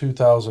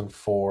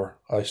 2004.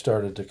 I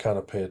started to kind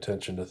of pay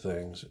attention to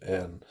things,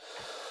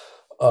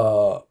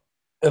 uh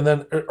and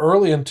then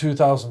early in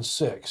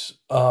 2006,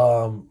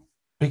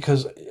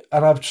 because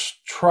and I've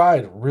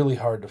tried really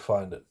hard to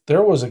find it.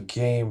 There was a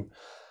game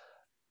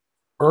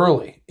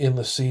early in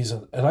the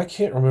season, and I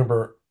can't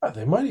remember.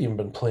 They might have even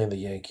been playing the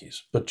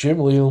Yankees, but Jim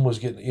Leland was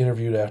getting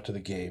interviewed after the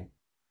game,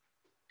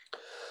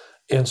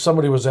 and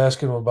somebody was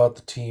asking him about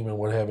the team and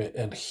what have you,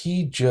 and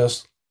he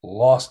just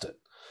lost it.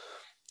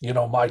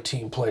 My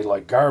team played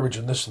like garbage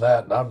and this and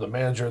that, and I'm the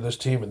manager of this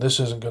team, and this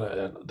isn't gonna.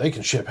 And they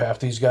can ship half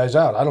these guys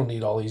out. I don't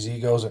need all these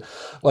egos, and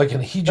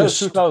he That was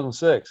just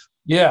 2006.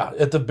 yeah,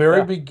 at the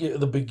Yeah.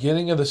 the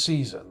beginning of the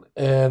season,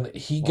 and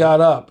he Wow.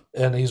 got up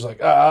and he's like,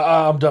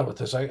 I'm done with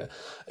this.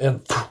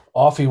 And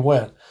off he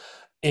went.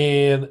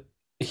 And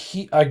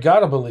I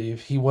gotta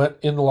believe he went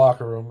in the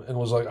locker room and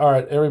was like, all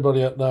right,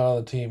 everybody not on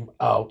the team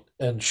out,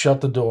 and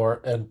shut the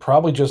door and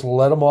probably just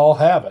let them all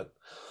have it.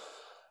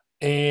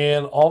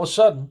 And all of a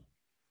sudden,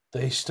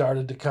 they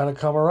started to kind of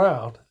come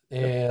around.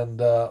 Yep. And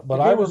The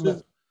but I game was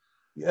remember,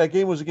 that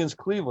game was against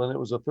Cleveland. It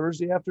was a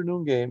Thursday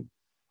afternoon game,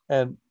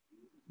 and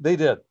they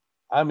did.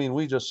 I mean,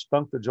 we just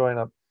stunk the joint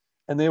up,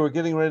 and they were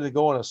getting ready to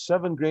go on a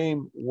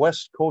 7-game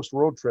West Coast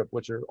road trip,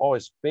 which are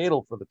always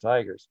fatal for the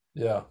Tigers.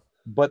 yeah,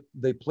 But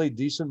they played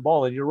decent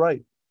ball, and you're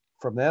right.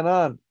 From then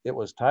on, it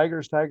was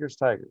Tigers, Tigers,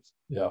 Tigers.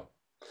 yeah.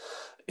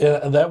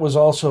 And that was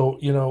also,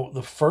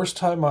 the first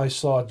time I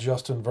saw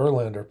Justin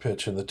Verlander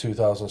pitch in the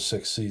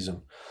 2006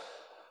 season.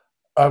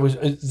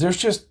 There's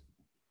just,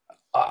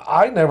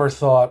 I never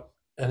thought,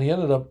 and he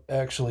ended up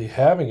actually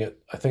having it,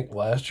 I think,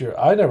 last year.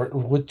 I never,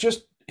 with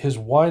just his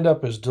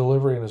windup, his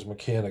delivery, and his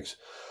mechanics,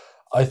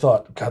 I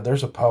thought, God,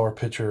 there's a power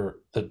pitcher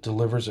that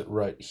delivers it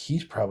right.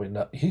 He's probably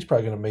not, he's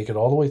probably going to make it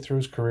all the way through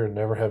his career and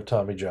never have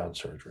Tommy John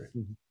surgery.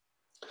 Mhm.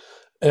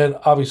 And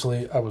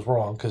obviously, I was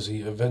wrong because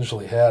he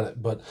eventually had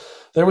it. But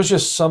there was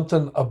just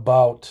something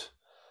about,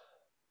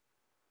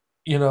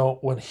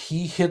 when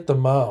he hit the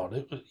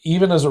mound,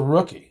 even as a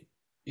rookie,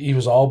 he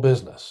was all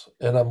business.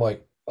 And I'm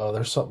like, oh,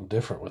 there's something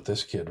different with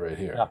this kid right Yeah.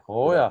 here.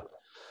 Oh yeah.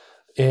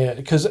 And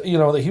because,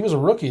 he was a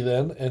rookie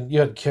then, and you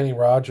had Kenny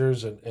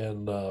Rogers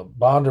and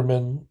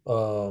Bonderman,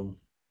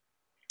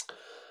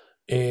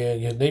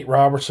 and you had Nate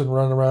Robertson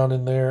running around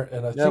in there.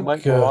 And I Yeah.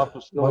 Mike think Maroff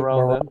was still Mike around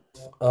Morrow,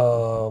 then.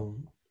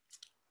 um,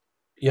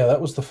 yeah,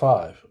 that was the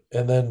five.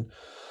 And then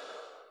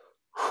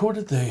who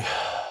did they,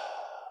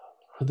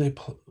 who they,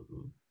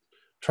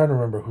 trying to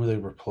remember who they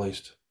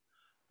replaced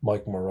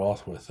Mike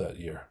Maroth with that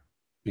year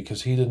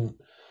because he didn't.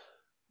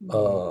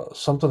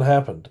 Something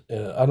happened. I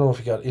don't know if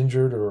he got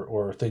injured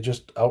or if they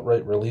just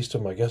outright released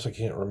him. I guess I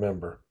can't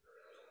remember.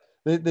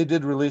 They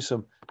did release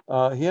him.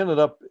 He ended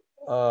up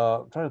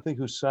I'm trying to think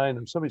who signed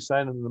him. Somebody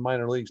signed him in the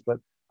minor leagues, but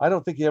I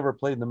don't think he ever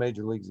played in the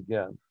major leagues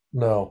again.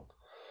 No.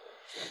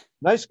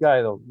 Nice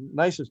guy though,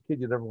 nicest kid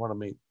you'd ever want to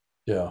meet.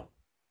 Yeah.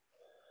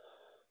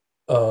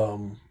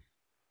 Um,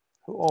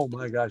 Oh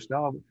my gosh,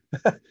 now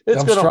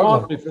it's I'm going to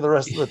haunt struggling. me for the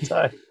rest of the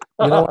time.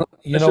 You know what? I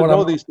You know should what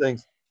know I'm. these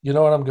things. You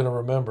know what I'm going to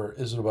remember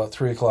is at about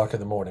 3 o'clock in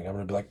the morning. I'm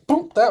going to be like,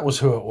 boom, that was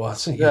who it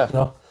was. You Yeah,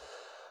 know.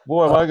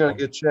 boy, am I going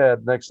to Um, get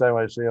Chad next time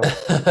I see him.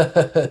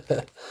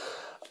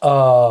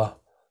 uh,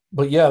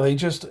 but yeah, they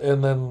just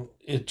and then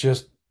it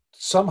just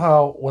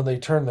somehow when they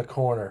turned the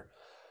corner,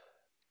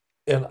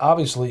 and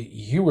obviously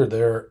you were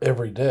there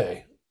every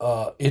day.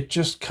 It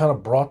just kind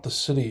of brought the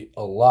city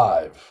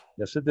alive,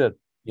 Yes, it did.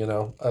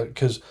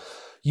 because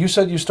you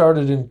said you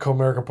started in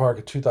Comerica Park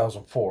in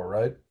 2004,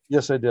 right?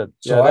 Yes, I did.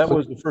 So Yeah, I that would,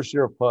 was the first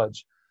year of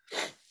Pudge.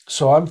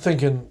 so I'm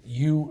thinking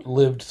you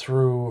lived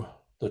through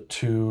the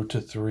 2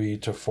 to 3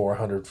 to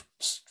 400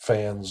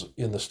 fans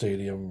in the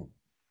stadium,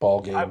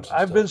 ball games and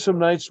I've been stuff. some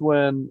nights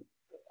when,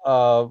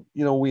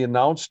 we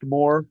announced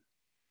more,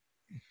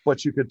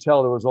 but you could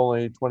tell there was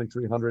only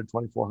 2,300,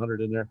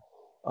 2,400 in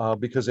there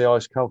because they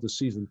always count the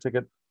season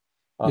ticket.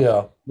 Uh,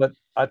 Yeah, but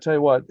I tell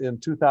you what, in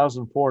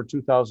 2004,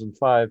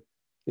 2005,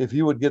 if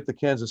you would get the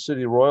Kansas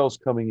City Royals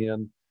coming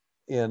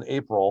in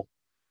April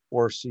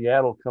or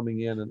Seattle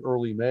coming in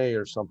early May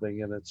or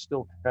something, and it's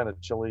still kind of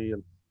chilly,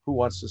 and who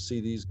wants to see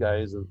these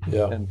guys?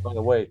 yeah, And by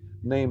the way,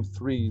 name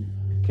three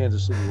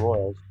Kansas City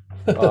Royals.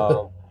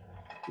 Uh,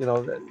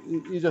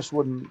 you just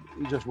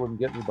wouldn't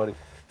get anybody.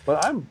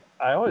 But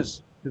I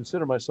always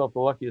consider myself the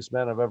luckiest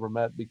man I've ever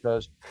met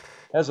because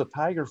as a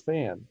Tiger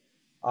fan,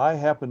 I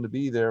happened to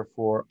be there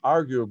for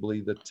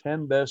arguably the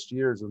 10 best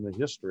years in the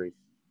history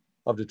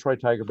of Detroit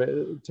Tiger,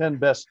 10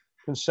 best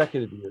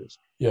consecutive years.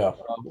 yeah,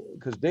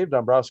 Because Dave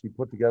Dombrowski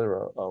put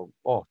together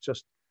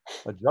just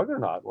a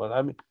juggernaut. Well,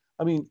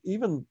 I mean,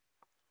 even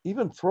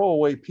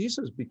throwaway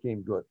pieces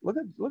became good. Look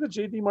at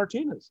JD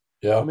Martinez.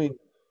 I yeah, mean,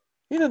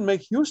 he didn't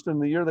make Houston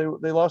the year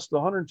they lost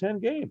 110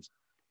 games,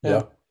 and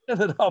yeah,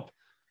 ended up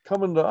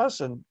coming to us.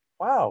 And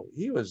wow,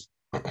 he was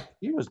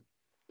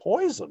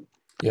poison.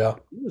 yeah,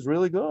 He was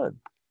really good.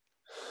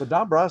 But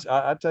Dombrowski,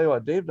 I tell you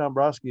what, Dave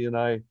Dombrowski and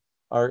I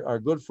are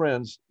good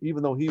friends,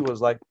 even though he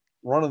was like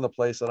running the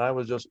place and I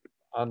was just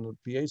on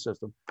the PA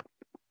system.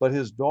 But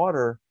his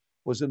daughter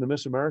was in the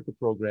Miss America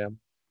program,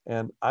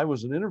 and I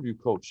was an interview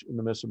coach in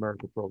the Miss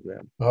America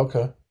program.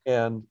 okay,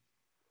 And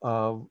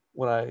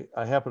when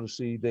I happened to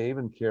see Dave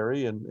and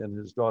Carrie and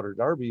his daughter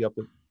Darby up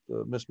at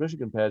the Miss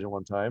Michigan pageant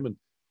one time, and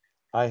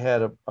I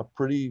had a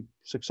pretty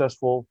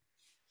successful,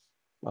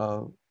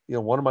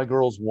 one of my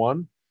girls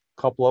won,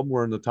 a couple of them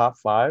were in the top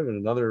five,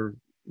 and the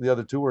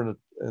other two were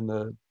in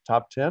the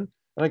top 10,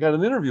 and I got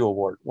an interview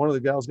award. One of the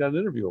gals got an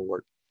interview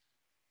award.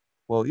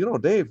 Well,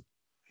 Dave,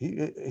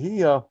 he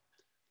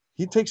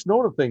he takes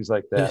note of things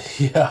like that.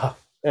 yeah.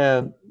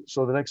 And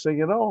so the next thing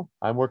you know,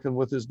 I'm working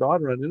with his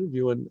daughter on an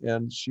interview,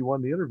 and she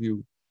won the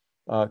interview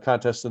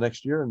contest the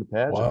next year in the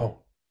pageant. Wow,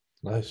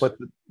 nice. But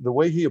the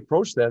way he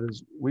approached that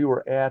is we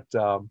were at,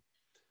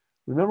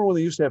 remember when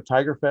they used to have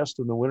Tiger Fest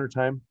in the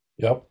wintertime?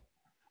 Yep.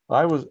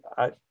 I was,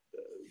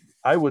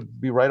 I would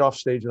be right off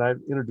stage and I'd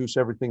introduce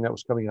everything that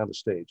was coming on the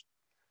stage.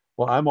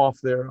 Well, I'm off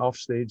there, off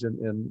stage,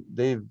 and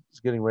Dave's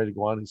getting ready to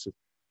go on. He said,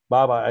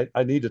 Bob,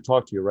 I need to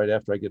talk to you right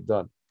after I get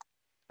done.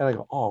 And I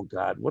go, oh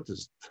God, what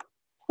does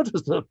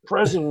the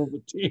president of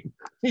the team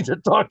need to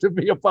talk to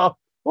me about?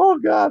 Oh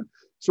God.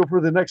 So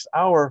for the next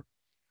hour,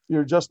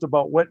 you're just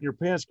about wetting your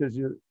pants because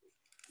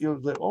you're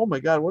like, oh my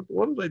God, what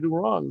did I do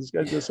wrong? This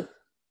guy just,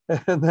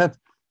 and then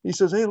he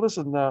says, hey,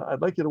 listen, I'd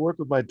like you to work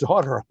with my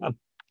daughter on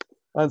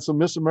on some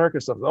Miss America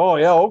stuff. Oh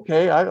yeah,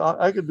 okay,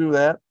 I could do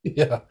that.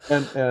 Yeah.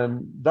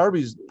 And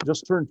Darby's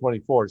just turned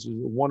 24. She's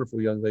a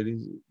wonderful young lady.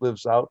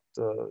 Lives out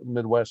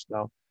Midwest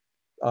now.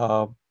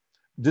 Uh,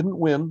 didn't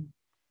win,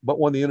 but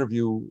won the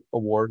interview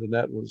award, and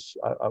that was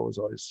I was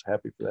always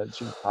happy for that.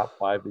 She was top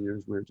five the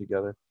years we were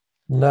together.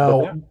 But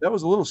Now, that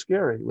was a little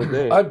scary with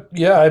Dave.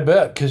 I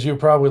bet because you're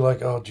probably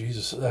like, oh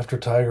Jesus, after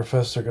Tiger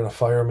Fest they're gonna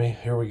fire me.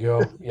 Here we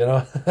go. You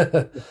know.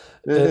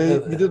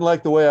 He didn't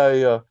like the way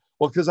I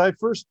well, because I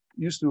first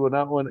used to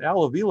when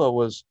Al Avila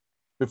was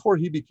before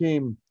he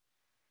became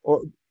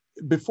or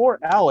before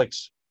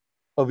Alex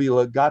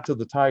Avila got to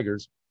the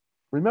Tigers.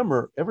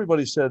 Remember,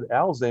 everybody said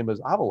Al's name is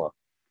Avila.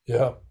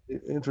 Yeah.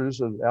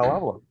 Introduced as Al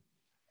Avila,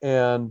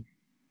 and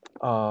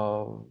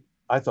uh,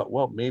 I thought,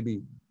 well,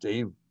 maybe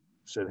Dave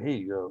said,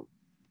 hey,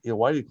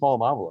 why do you call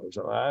him Avila?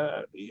 So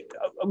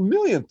a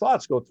million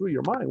thoughts go through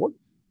your mind.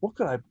 What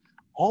could I?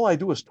 All I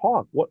do is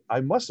talk. What I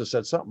must have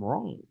said something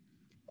wrong,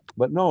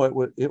 but no,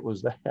 it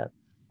was that.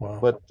 Wow.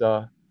 But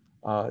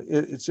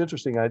it's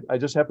interesting. I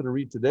just happened to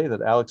read today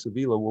that Alex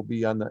Avila will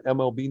be on the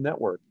MLB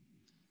Network,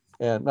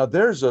 and now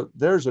there's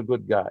a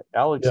good guy.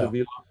 Alex Yeah.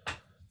 Avila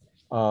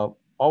uh,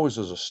 always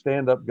was a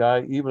stand-up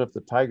guy. Even if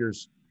the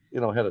Tigers,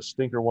 had a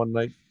stinker one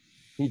night,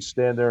 he'd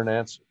stand there and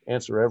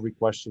answer every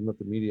question that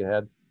the media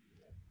had.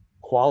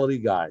 Quality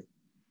guy,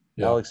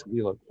 Yeah. Alex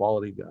Avila,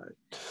 quality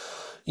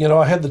guy.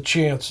 I had the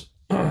chance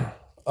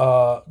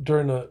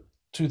during the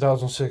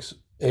 2006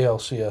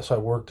 ALCS. I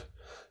worked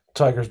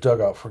Tigers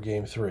dugout for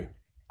Game 3.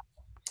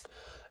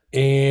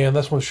 And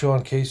that's when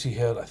Sean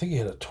Casey I think he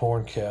had a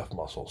torn calf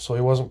muscle, so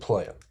he wasn't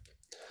playing.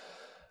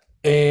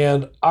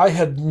 And I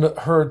had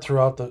heard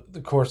throughout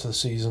the course of the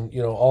season,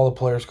 all the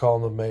players call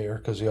him the mayor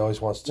because he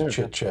always wants to Yeah,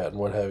 chit chat and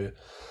what have you.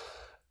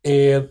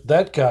 And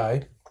that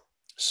guy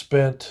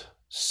spent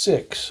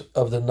 6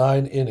 of the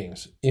 9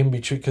 innings in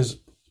between,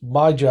 because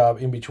my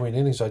job in between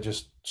innings, I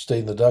just stayed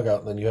in the dugout,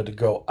 and then you had to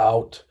go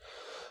out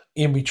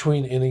in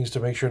between innings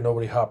to make sure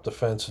nobody hopped the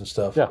fence and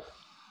stuff. yeah.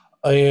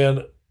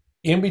 And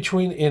in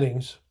between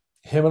innings,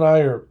 him and I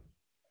are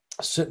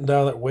sitting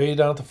down that way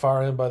down at the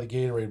far end by the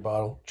Gatorade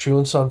bottle,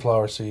 chewing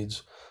sunflower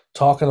seeds,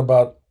 talking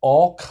about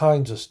all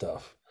kinds of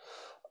stuff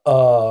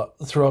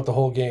throughout the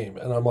whole game.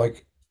 And I'm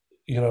like,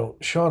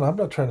 Sean, I'm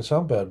not trying to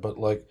sound bad, but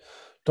like,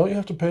 don't you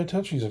have to pay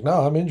attention? He's like,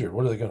 no, I'm injured.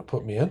 What are they going to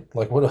put me in?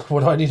 Like, what do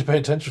I need to pay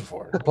attention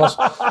for? And plus,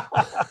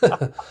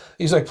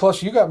 he's like,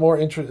 plus you got more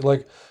interest.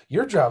 Like,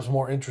 your job's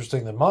more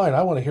interesting than mine.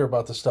 I want to hear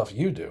about the stuff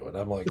you do. And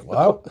I'm like,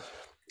 well,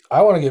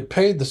 I want to get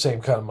paid the same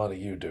kind of money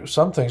you do.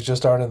 Some things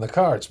just aren't in the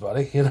cards,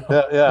 buddy. Yeah,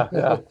 yeah,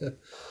 yeah.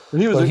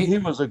 He was But he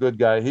was a good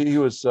guy. He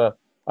was.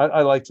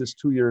 I liked his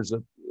 2 years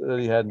that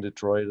he had in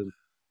Detroit,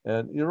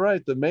 and you're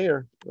right, the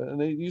mayor. And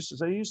they used to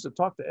say he used to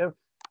talk to.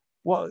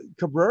 Well,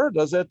 Cabrera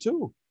does that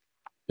too.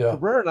 yeah,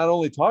 Cabrera not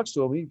only talks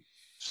to him, he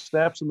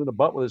snaps them in the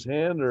butt with his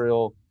hand, or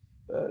he'll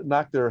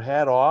knock their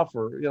hat off,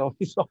 or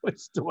he's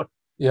always doing.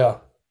 yeah,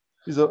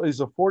 He's a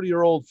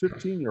 40-year-old,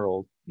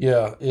 15-year-old.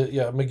 yeah,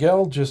 yeah.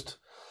 Miguel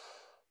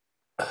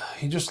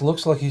he just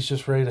looks like he's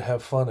just ready to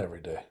have fun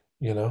every day,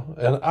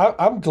 And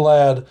I'm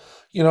glad,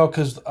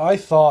 because I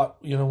thought,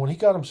 when he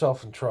got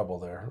himself in trouble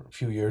there a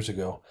few years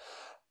ago,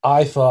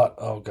 I thought,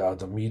 oh God,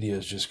 the media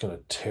is just going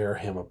to tear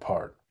him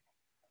apart.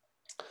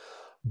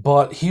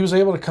 But he was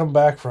able to come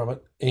back from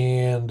it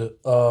and,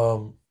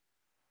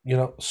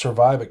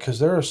 survive it, because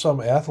there are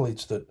some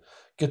athletes that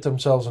get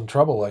themselves in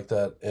trouble like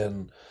that,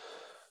 and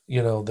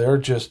they're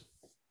just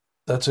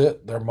that's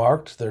it. They're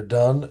marked, they're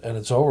done, and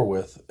it's over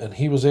with. And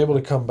he was able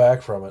to come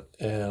back from it.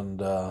 And,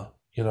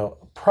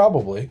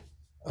 probably,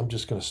 I'm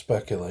just going to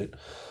speculate,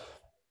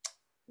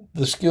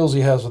 the skills he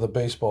has with a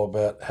baseball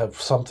bat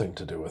have something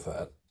to do with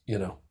that.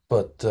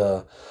 But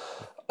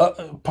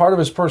part of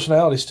his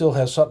personality still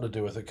has something to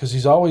do with it, because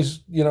he's always,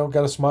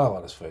 got a smile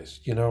on his face.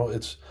 And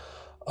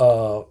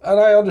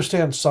I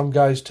understand some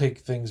guys take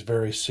things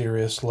very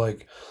serious.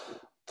 Like,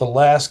 the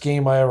last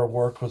game I ever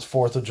worked was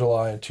 4th of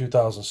July in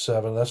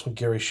 2007. That's when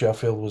Gary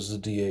Sheffield was the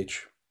DH.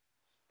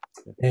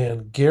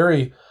 And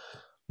Gary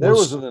There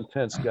was was, an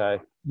intense guy.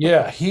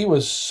 yeah, he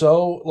was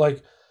so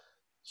I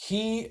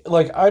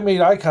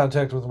made eye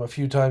contact with him a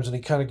few times, and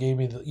he kind of gave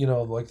me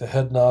like the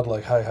head nod,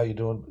 like, hi, how you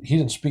doing? He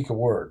didn't speak a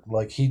word.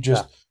 Like,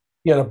 Yeah.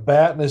 he had a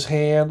bat in his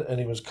hand, and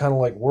he was kind of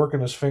like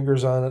working his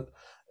fingers on it.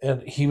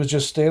 And he was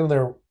just standing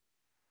there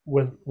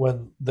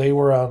when they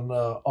were on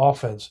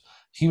offense.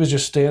 He was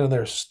just standing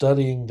there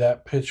studying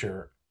that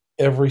pitcher,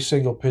 every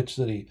single pitch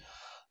that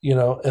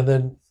and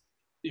then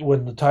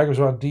when the Tigers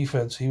were on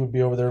defense, he would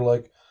be over there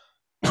like,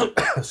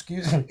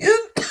 excuse me,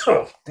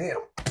 damn,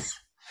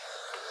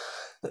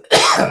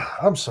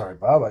 I'm sorry,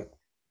 Bob,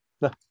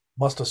 I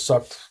must have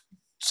sucked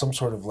some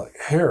sort of like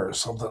hair or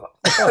something.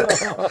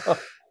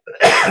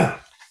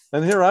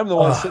 And here I'm the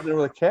one sitting there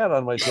with a cat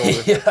on my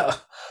shoulder. Yeah,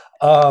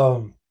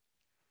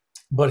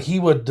 but he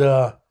would,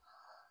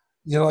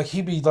 like,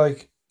 he'd be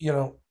like,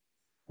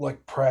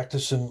 like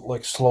practicing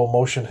like slow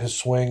motion his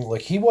swing.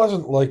 Like, he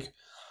wasn't like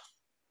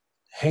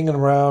hanging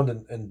around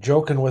and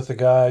joking with the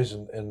guys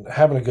and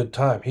having a good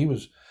time. He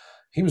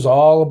was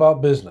all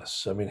about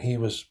business. I mean, he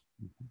was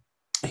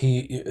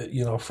He,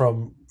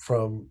 from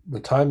the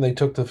time they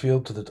took the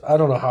field to I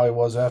don't know how he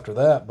was after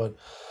that, but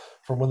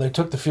from when they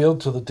took the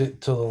field to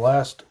the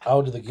last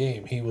out of the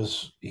game, he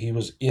was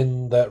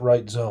in that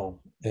right zone.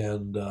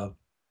 And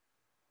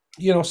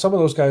some of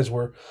those guys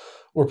were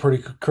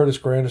pretty. Curtis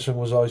Granderson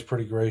was always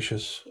pretty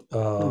gracious.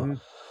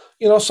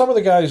 Mm-hmm. Some of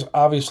the guys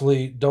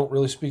obviously don't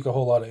really speak a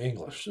whole lot of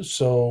English,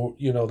 so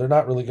they're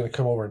not really going to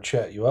come over and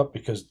chat you up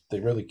because they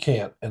really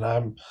can't.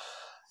 And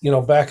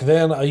back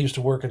then I used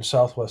to work in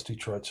Southwest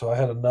Detroit, so I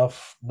had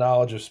enough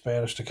knowledge of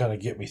Spanish to kind of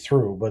get me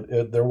through.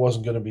 But there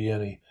wasn't going to be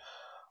any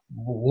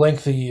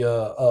lengthy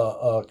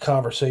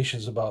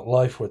conversations about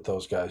life with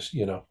those guys.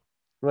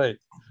 Right.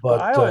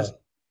 Well, I But always,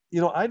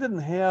 I didn't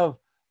have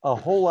a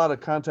whole lot of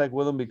contact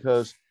with them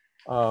because,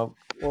 well,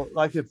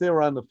 like if they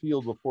were on the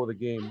field before the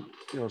game,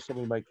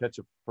 somebody might catch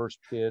a first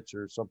pitch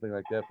or something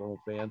like that from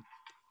a fan.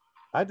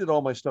 I did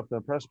all my stuff in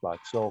the press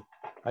box, so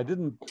I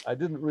didn't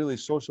really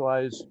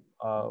socialize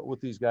with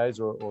these guys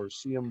or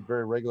see them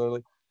very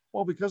regularly.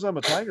 Well, because I'm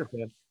a Tiger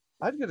fan,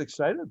 I'd get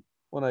excited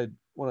when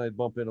I'd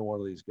bump into one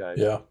of these guys.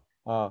 yeah,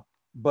 Uh,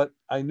 but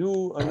I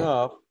knew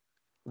enough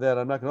that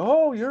I'm not going to,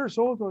 oh, you're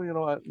so,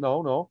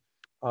 no,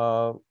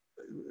 no.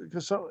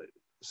 Because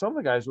some of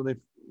the guys,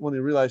 when they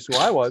realized who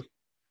I was,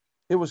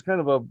 it was kind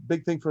of a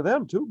big thing for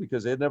them too,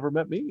 because they had never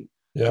met me,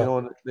 yeah,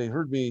 and they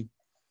heard me.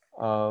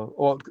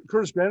 Well,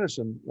 Curtis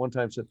Granderson one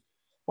time said,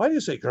 why do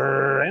you say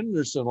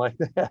Granderson like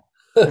that?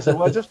 I said,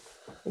 well,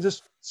 it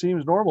just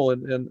seems normal.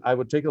 And I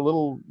would take a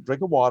little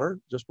drink of water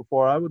just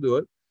before I would do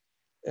it.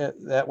 And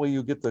that way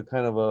you get the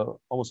kind of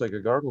almost like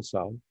a gargle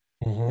sound.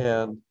 hmm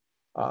And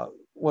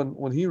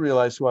when he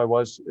realized who I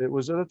was, it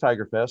was at a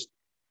Tiger Fest.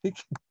 He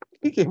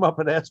he came up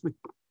and asked me,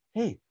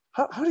 "Hey,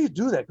 how do you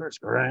do that Chris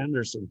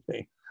Granderson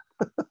thing?"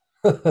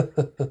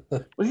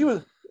 But he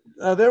was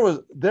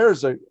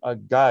there's a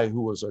guy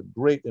who was a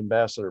great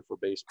ambassador for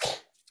baseball,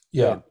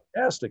 yeah,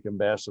 fantastic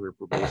ambassador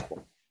for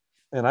baseball,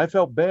 and I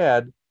felt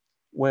bad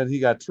when he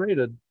got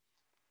traded.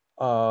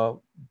 Uh,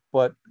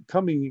 but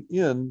coming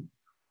in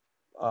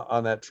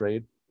on that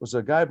trade was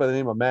a guy by the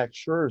name of Max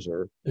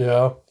Scherzer,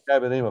 yeah, a guy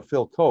by the name of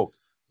Phil Koch,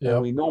 and yeah,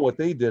 we know what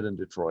they did in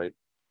Detroit.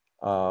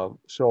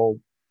 So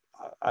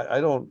I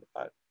don't,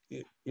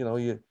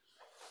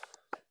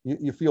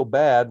 you feel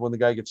bad when the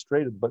guy gets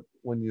traded, but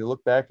when you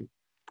look back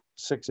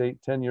 6,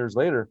 8, 10 years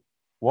later,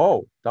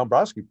 whoa,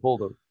 Dombrowski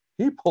pulled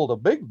a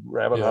big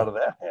rabbit yeah. out of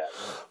that hat.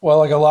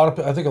 Well, I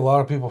think a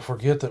lot of people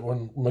forget that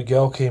when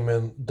Miguel came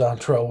in,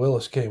 Dontrell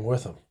Willis came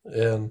with him,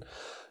 and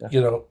Yeah.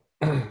 you know,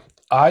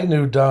 I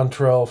knew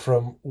Dontrell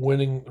from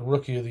winning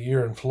Rookie of the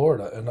Year in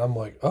Florida, and I'm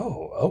like,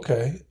 oh,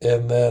 okay.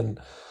 And then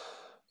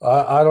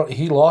I don't.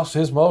 He lost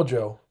his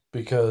mojo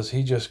because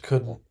he just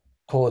couldn't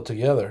pull it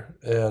together,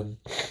 and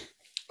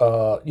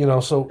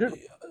so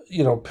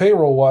Here-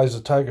 payroll wise,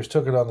 the Tigers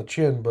took it on the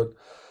chin, but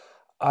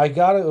I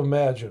got to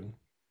imagine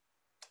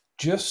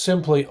just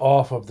simply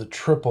off of the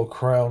Triple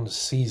Crown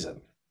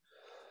season,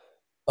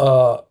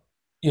 uh,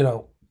 you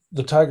know,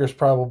 the Tigers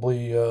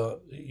probably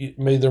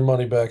made their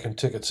money back in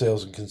ticket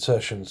sales and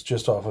concessions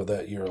just off of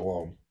that year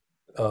alone.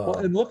 Well,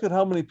 Uh, and look at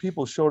how many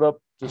people showed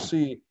up to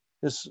see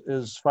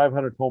his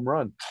 500 home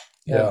run,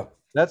 and yeah,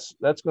 that's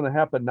going to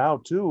happen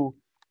now too.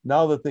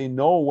 Now that they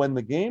know when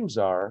the games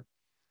are,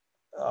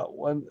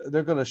 when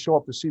they're going to show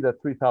up to see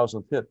that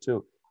 3,000th hit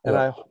too. And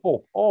yeah, I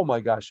hope, oh my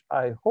gosh,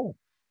 I hope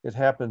it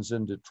happens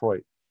in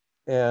Detroit.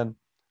 And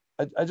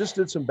I just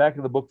did some back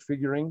of the book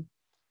figuring,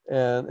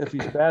 and if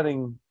he's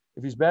batting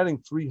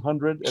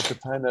 300 at the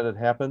time that it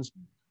happens,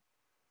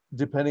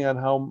 depending on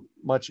how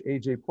much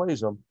AJ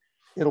plays them,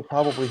 it'll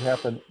probably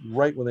happen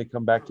right when they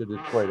come back to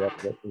Detroit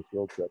after that first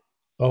road trip,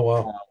 oh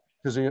wow,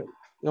 because he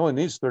only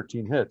needs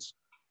 13 hits.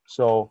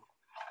 So,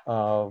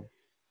 uh,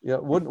 yeah,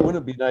 wouldn't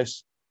it be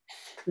nice,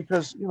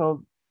 because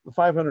the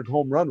 500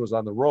 home run was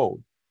on the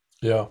road,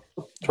 yeah,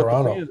 but the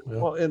Toronto, fans, yeah,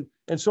 well,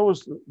 and so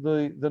was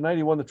the night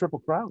he won the Triple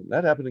Crown.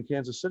 That happened in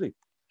Kansas City.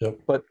 yep,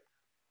 But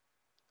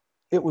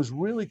it was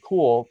really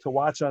cool to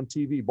watch on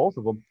TV, both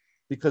of them,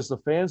 because the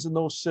fans in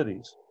those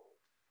cities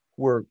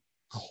were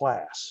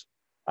class.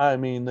 I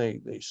mean,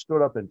 they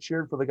stood up and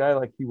cheered for the guy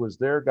like he was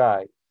their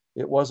guy.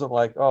 It wasn't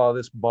like, oh,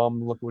 this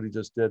bum, look what he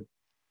just did.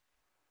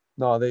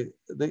 No,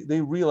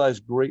 they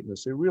realized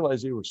greatness. They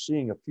realized they were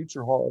seeing a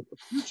future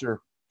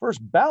first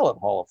ballot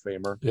Hall of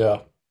Famer, yeah,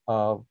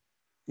 uh,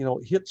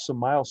 hit some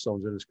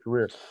milestones in his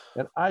career.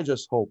 And I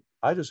just hope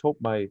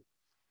my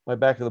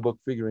back of the book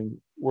figuring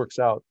works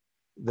out,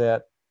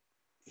 that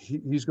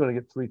he's going to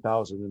get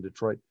 3,000 in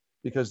Detroit,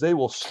 because they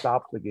will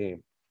stop the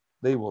game.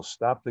 They will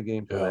stop the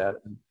game for yeah, that.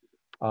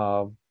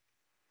 And,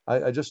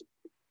 I just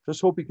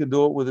hope he can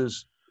do it with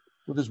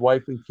his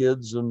wife and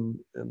kids and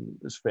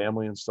his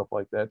family and stuff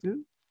like that.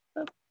 Dude,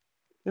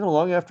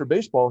 long after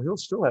baseball, he'll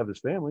still have his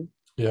family.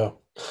 yeah.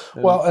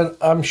 And Well, and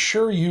I'm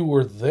sure you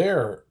were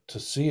there to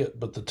see it,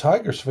 but the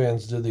Tigers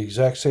fans did the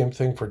exact same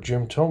thing for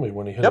Jim Thome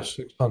when he hit his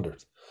yep.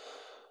 600th.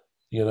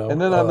 You And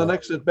know, then on the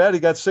next at bat, he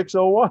got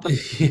 601.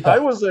 I yeah,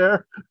 was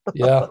there.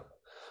 yeah. And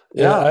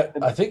Yeah.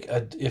 I think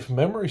if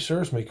memory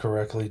serves me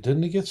correctly,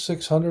 didn't he get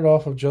 600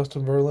 off of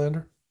Justin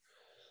Verlander?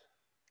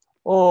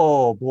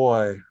 Oh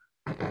boy,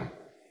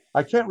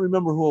 I can't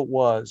remember who it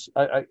was.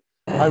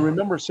 I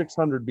remember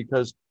 600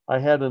 because I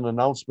had an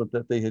announcement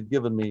that they had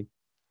given me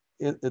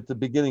at the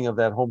beginning of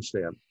that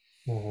homestand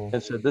Hmm.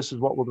 and said, "This is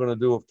what we're going to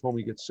do if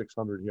Tommy gets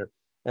 600 here."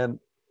 And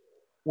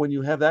when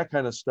you have that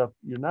kind of stuff,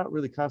 you're not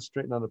really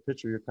concentrating on the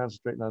pitcher. You're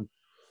concentrating on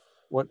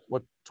what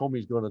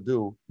Tommy's going to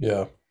do.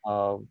 Yeah.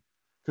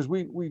 Because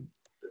we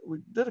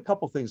did a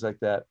couple things like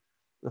that.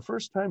 The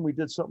first time we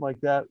did something like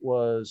that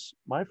was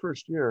my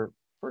first year,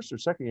 first or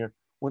second year,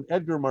 when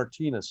Edgar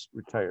Martinez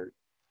retired.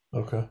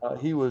 Okay.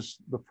 He was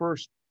the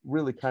first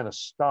really kind of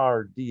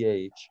star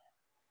DH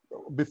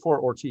before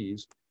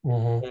Ortiz,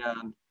 Hmm.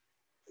 and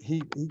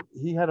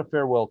he had a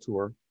farewell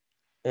tour,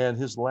 and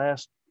his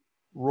last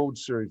road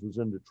series was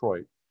in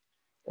Detroit.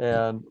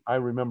 And I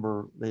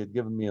remember they had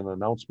given me an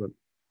announcement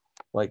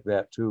like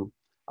that too.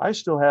 I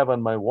still have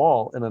on my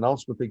wall an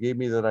announcement they gave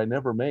me that I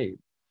never made,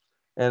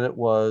 and it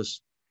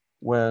was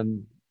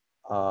when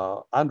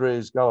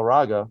Andres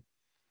Galarraga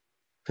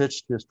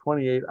pitched his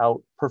 28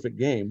 out perfect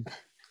game,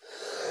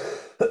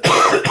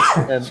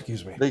 and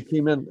Excuse me. they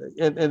came in,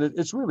 and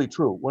it's really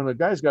true. When a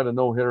guy's got a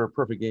no hitter, a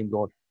perfect game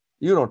going,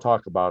 you don't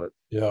talk about it.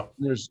 Yeah.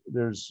 There's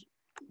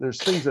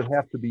things that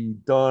have to be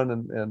done,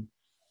 and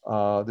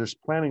there's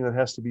planning that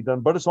has to be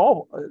done, but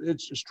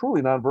it's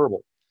truly nonverbal.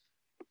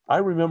 I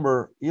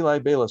remember Eli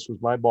Bayless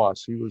was my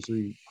boss. He was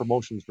the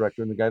promotions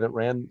director and the guy that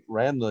ran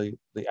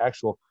the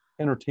actual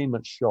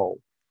entertainment show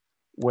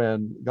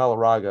when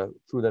Galarraga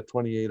threw that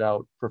 28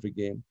 out perfect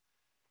game.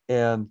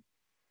 And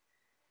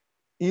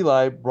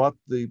Eli brought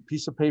the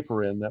piece of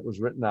paper in that was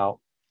written out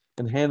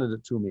and handed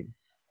it to me.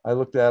 I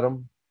looked at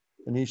him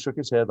and he shook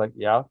his head like,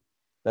 yeah,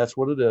 that's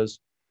what it is.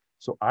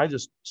 So I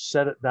just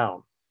set it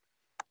down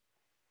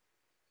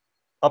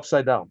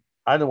upside down.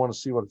 I didn't want to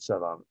see what it said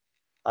on it.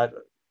 I,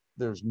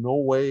 there's no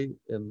way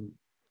in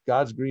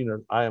God's green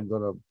earth I am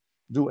going to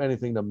do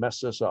anything to mess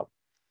this up.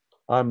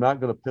 I'm not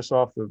going to piss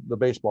off the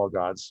baseball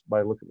gods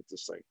by looking at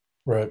this thing.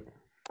 Right.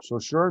 So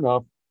sure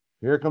enough,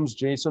 here comes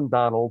Jason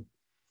Donald.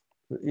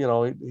 You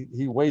know,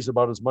 he weighs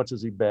about as much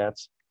as he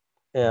bats,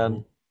 Hmm.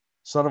 and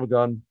son of a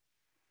gun,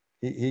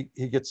 he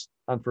gets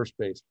on first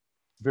base.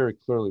 Very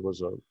clearly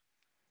was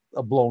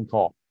a blown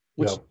call,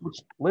 Yeah. which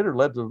later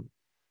led to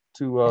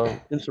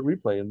instant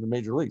replay in the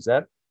major leagues.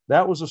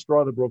 That was a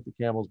straw that broke the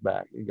camel's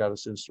back. He got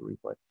us instant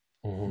replay.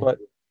 Hmm. But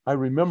I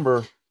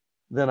remember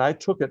then I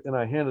took it and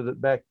I handed it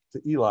back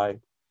to Eli,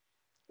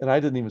 and I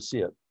didn't even see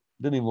it,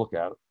 didn't even look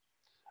at it.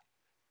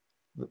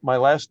 My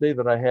last day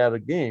that I had a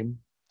game,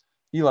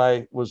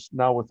 Eli was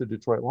now with the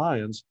Detroit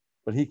Lions,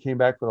 but he came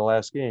back for the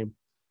last game,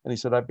 and he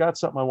said, "I've got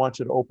something I want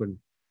you to open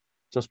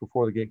just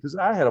before the game because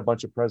I had a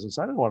bunch of presents.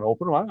 I didn't want to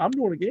open them. I'm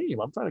doing a game.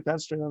 I'm trying to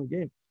concentrate on the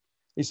game."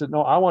 He said,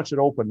 "No, I want you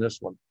to open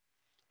this one."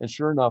 And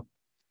sure enough,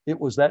 it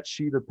was that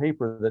sheet of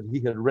paper that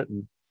he had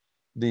written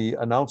the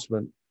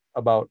announcement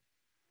about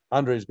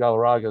Andres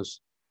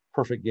Galarraga's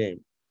perfect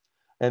game.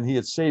 And he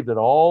had saved it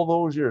all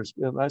those years.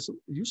 And I said,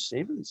 "You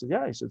saved it?" He said,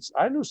 "Yeah." He said,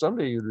 "I knew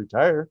someday you'd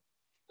retire."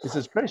 He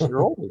says, "Chris,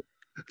 you're old."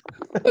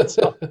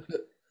 So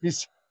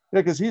he's,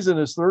 yeah, because he's in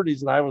his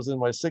 30s and I was in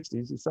my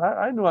 60s. He said,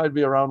 I knew I'd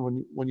be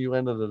around when you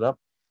ended it up.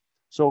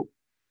 So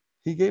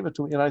he gave it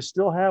to me, and I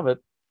still have it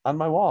on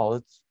my wall.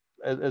 It's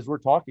as we're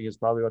talking, it's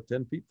probably about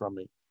 10 feet from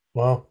me.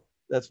 Wow.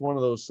 That's one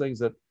of those things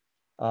that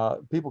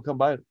people come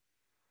by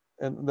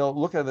and they'll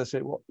look at it and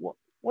say, well,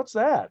 what's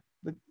that?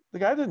 The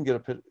guy didn't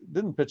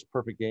pitch a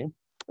perfect game.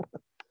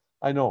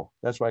 I know.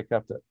 That's why I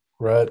kept it.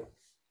 Right.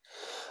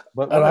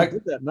 But And what I I,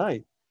 did that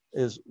night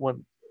is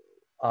when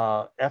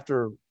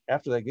after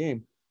that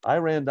game, I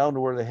ran down to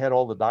where they had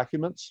all the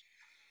documents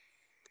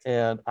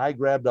and I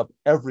grabbed up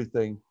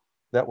everything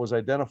that was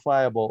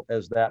identifiable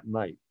as that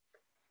night.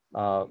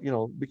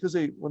 Because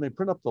they when they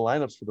print up the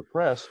lineups for the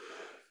press,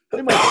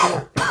 they might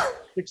print up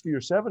 60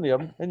 or 70 of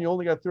them, and you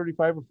only got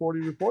 35 or 40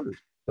 reporters.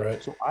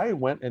 right. So I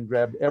went and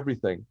grabbed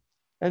everything.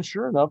 And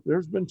sure enough,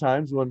 there's been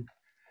times when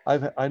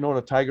I know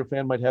a Tiger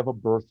fan might have a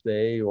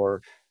birthday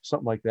or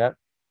something like that.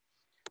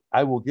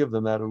 I will give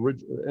them that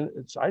original.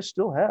 And I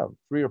still have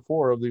 3 or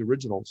 4 of the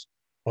originals.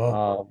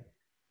 Well, Uh,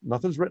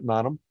 Nothing's written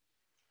on them,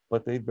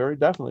 but they very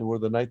definitely were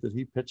the night that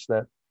he pitched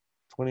that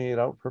 28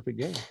 out perfect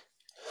game.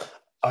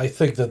 I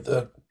think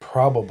that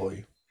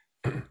probably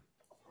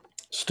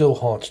still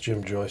haunts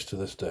Jim Joyce to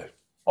this day.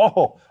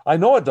 Oh, I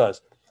know it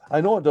does. I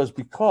know it does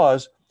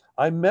because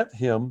I met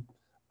him.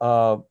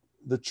 Uh,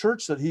 the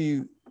church that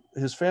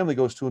his family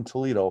goes to in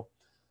Toledo.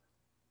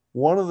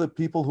 One of the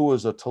people who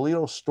was a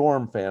Toledo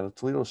Storm fan.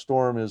 Toledo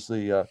Storm is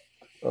an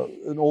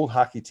old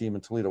hockey team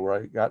in Toledo where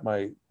I got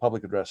my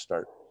public address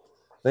start.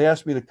 They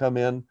asked me to come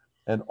in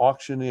and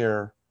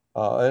auctioneer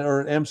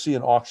or MC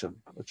an auction,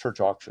 a church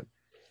auction.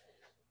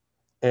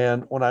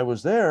 And when I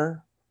was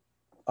there,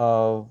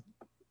 uh,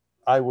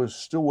 I was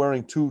still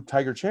wearing 2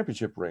 Tiger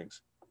Championship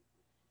rings.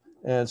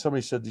 And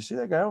somebody said, "Do you see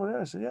that guy over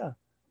there?" I said, "Yeah."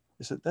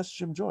 He said, "That's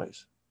Jim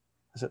Joyce."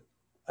 I said,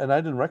 and I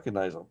didn't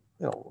recognize him.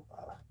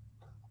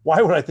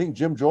 Why would I think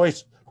Jim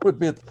Joyce would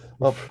be at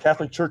a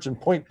Catholic church in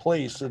Point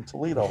Place in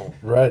Toledo?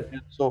 Right.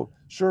 And so,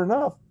 sure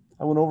enough,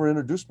 I went over and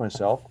introduced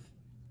myself,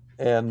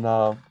 and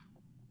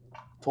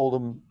told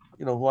him,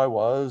 who I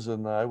was,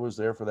 and I was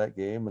there for that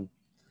game. And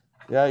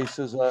yeah, he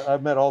says,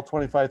 I've met all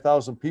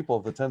 25,000 people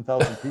of the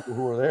 10,000 people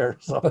who were there.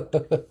 So,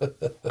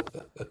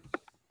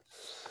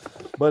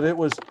 but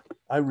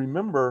I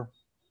remember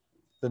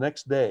the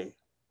next day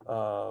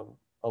uh,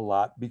 a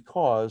lot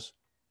because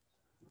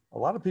a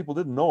lot of people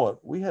didn't know it.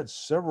 We had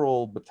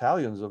several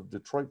battalions of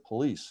Detroit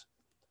police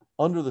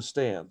under the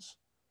stands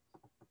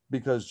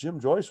because Jim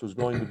Joyce was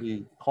going to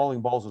be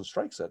calling balls and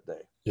strikes that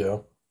day. Yeah.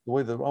 The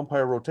way the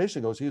umpire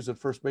rotation goes, he was at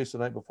first base the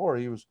night before.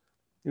 He was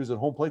at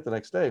home plate the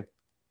next day.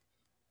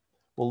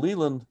 Well,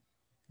 Leland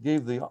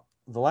gave the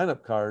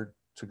lineup card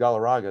to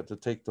Galarraga to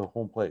take the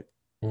home plate,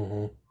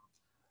 Mm-hmm.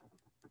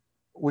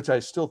 which I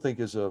still think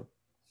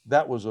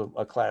that was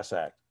a class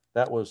act.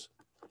 That was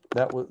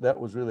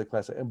really a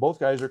class act. And both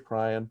guys are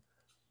crying.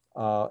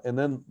 And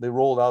then they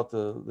rolled out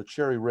the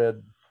cherry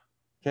red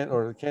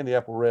or the candy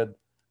apple red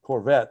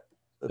Corvette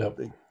that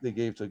Yep. they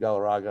gave to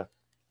Galarraga,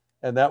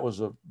 and that was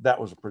a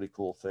pretty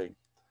cool thing.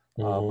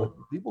 But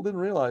Mm-hmm. people didn't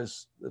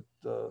realize that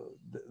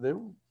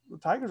the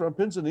Tigers were on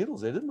pins and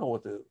needles. They didn't know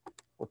what the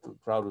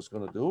crowd was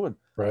going to do, and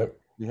Right.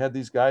 we had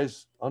these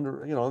guys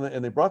under,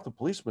 and they brought the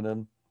policemen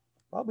in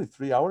probably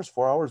 3 hours,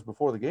 4 hours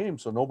before the game,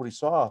 so nobody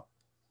saw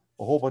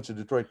a whole bunch of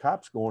Detroit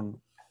cops going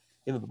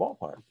into the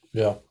ballpark.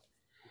 Yeah.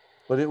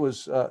 But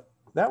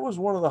that was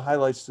one of the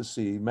highlights to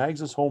see.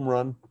 Mags's home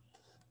run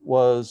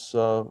was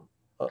a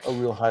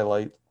real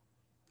highlight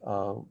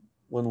uh,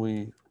 when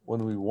we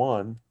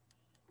won,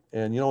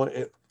 and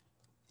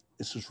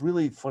it's just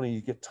really funny.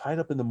 You get tied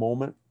up in the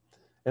moment,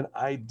 and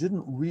I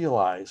didn't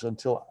realize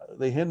until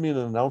they handed me an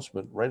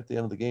announcement right at the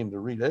end of the game to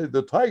read, "Hey,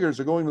 the Tigers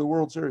are going to the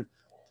World Series,"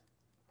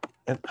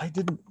 and I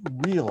didn't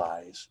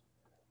realize.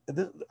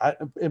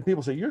 And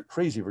people say, "You're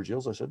crazy,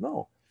 Vergiels." I said,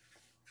 "No,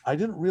 I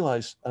didn't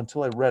realize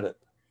until I read it.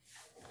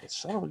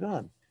 Son of a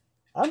gun,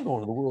 I'm going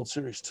to the World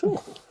Series too."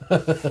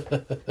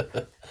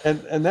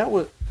 And that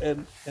was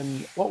and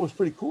what was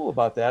pretty cool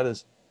about that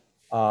is,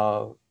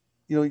 uh,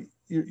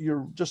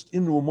 you're just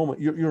into a moment.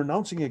 You're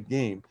announcing a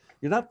game.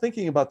 You're not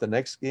thinking about the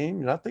next game.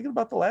 You're not thinking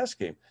about the last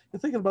game. You're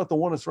thinking about the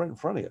one that's right in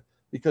front of you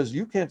because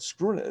you can't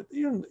screw it.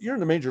 You're in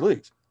the major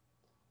leagues.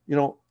 You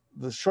know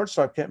the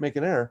shortstop can't make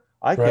an error.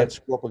 I can't Right.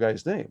 screw up a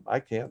guy's name. I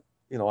can't.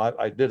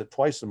 I did it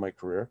twice in my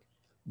career,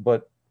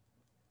 but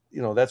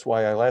that's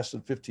why I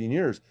lasted 15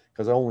 years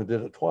because I only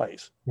did it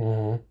twice.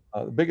 Mm-hmm.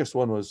 The biggest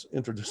one was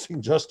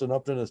introducing Justin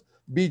Upton as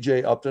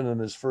BJ Upton in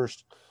his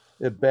first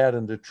at bat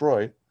in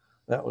Detroit.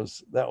 That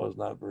was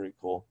not very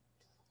cool,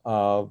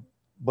 uh,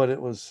 but it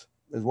was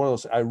one of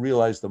those. I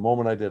realized the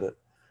moment I did it,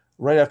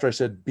 right after I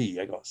said B,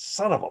 I go,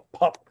 "Son of a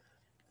pup!"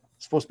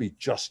 It's supposed to be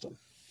Justin,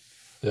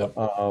 Yep.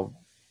 uh,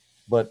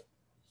 but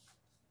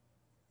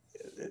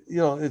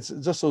it's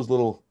just those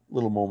little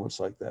moments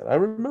like that. I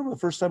remember the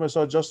first time I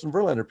saw Justin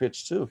Verlander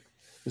pitch too.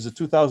 It was a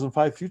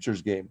 2005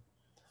 Futures game,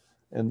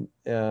 and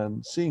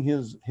seeing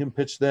him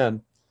pitch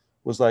then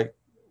was like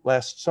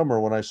last summer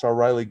when I saw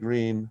Riley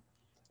Green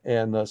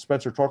and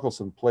Spencer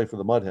Torkelson play for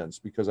the Mud Hens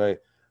because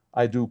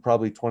I do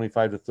probably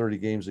 25 to 30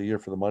 games a year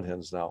for the Mud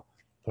Hens now.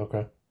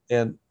 Okay.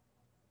 And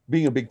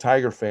being a big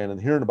Tiger fan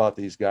and hearing about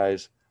these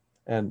guys,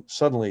 and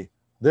suddenly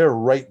they're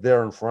right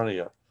there in front of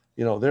you.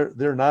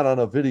 They're not on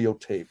a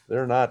videotape.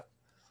 They're not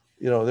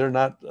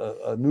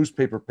a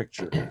newspaper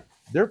picture.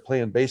 They're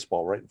playing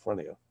baseball right in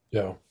front of you.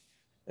 Yeah.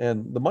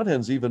 And the Mud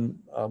Hens even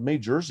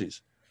made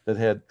jerseys that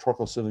had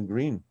Torkelson and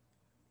Green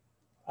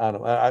on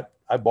them.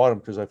 I bought them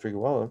because I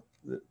figured, well,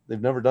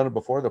 they've never done it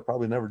before. They'll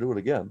probably never do it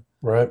again.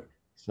 Right.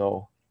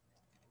 So,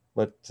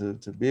 but to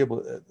be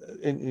able,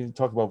 and you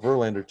talk about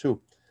Verlander too.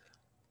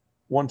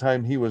 One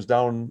time he was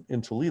down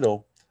in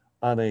Toledo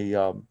on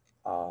a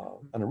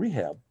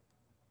rehab.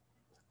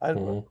 I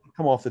Mm-hmm.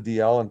 come off the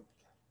DL and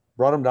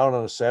brought him down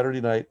on a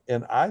Saturday night,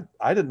 and I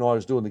didn't know I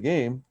was doing the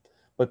game,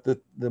 but the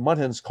Mud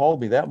Hens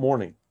called me that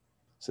morning,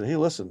 said, "Hey,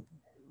 listen,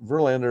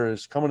 Verlander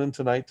is coming in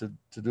tonight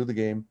to do the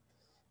game.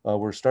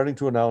 We're starting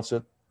to announce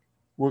it.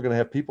 We're going to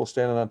have people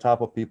standing on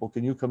top of people.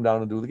 Can you come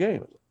down and do the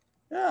game?" I said,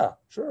 "Yeah,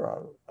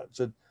 sure." I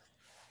said,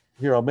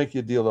 "Here, I'll make you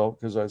a deal though,"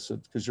 because I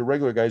said, "Because your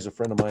regular guy's a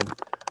friend of mine."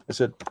 I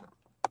said,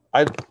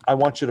 I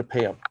want you to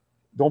pay him.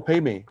 Don't pay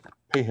me,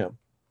 pay him,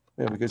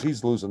 because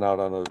he's losing out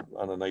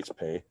on a night's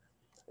pay."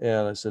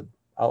 And I said,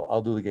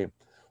 I'll do the game.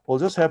 Well,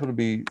 it just happened to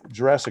be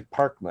Jurassic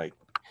Park night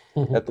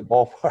at the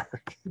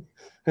ballpark,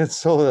 and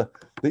so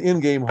the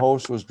in-game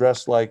host was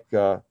dressed like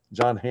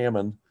John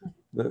Hammond,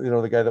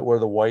 the guy that wore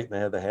the white and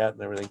had the hat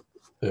and everything.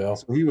 Yeah.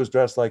 So he was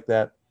dressed like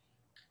that.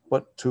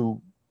 But to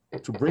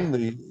bring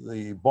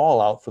the ball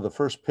out for the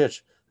first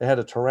pitch, they had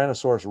a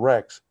Tyrannosaurus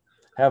Rex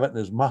have it in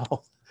his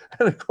mouth,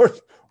 and of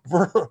course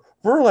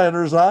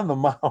Verlander's on the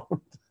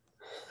mound,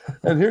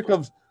 and here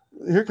comes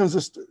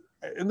this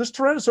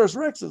Tyrannosaurus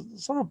Rex.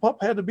 Son of a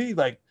pup had to be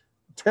like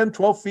 10,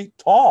 12 feet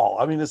tall.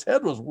 I mean, his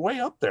head was way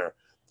up there,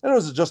 and it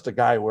was just a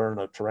guy wearing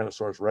a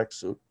Tyrannosaurus Rex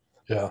suit.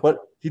 Yeah. But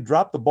he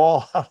dropped the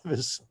ball out of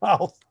his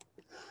mouth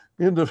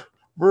into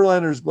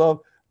Verlander's glove,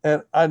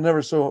 and I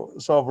never saw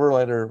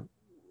Verlander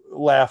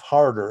laugh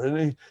harder.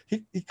 And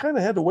he kind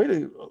of had to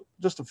wait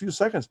just a few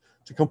seconds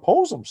to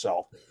compose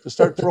himself to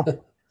start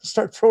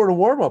throwing a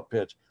warm up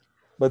pitch.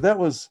 But that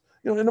was,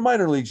 in the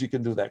minor leagues you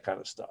can do that kind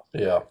of stuff.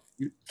 Yeah.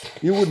 You,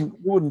 you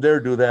wouldn't dare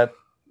do that.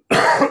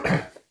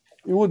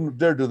 You wouldn't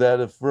dare do that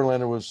if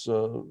Verlander was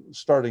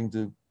starting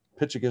to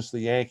pitch against the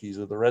Yankees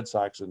or the Red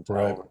Sox in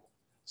Right. town, or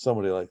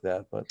somebody like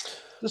that. But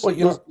just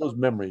Well, those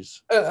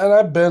memories. and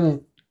I've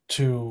been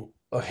to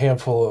a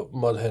handful of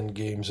Mud Hen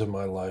games in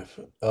my life,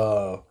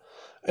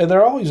 and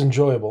they're always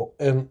enjoyable.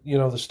 And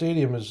the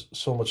stadium is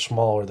so much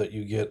smaller that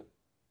you get,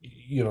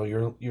 you're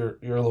a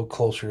little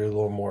closer, you're a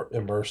little more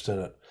immersed in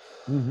it.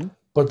 Mm-hmm.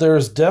 But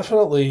there's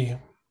definitely,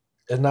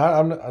 and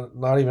I'm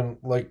not even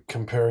like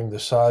comparing the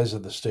size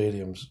of the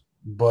stadiums,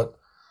 but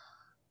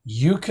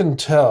you can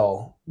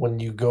tell when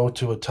you go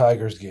to a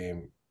Tigers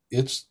game,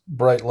 it's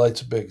bright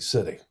lights, big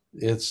city.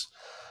 It's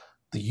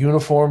the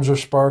uniforms are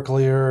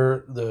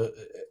sparklier, the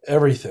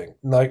everything.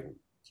 Like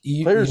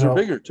you Players are know,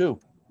 bigger too.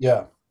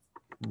 yeah.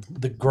 Mm-hmm.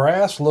 The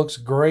grass looks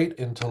great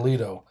in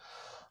Toledo,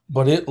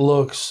 but it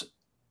looks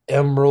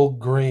emerald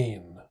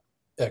green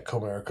at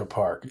Comerica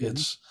Park. Mm-hmm.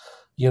 It's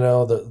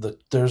the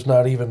there's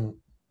not even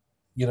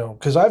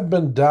because I've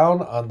been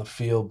down on the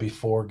field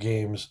before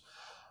games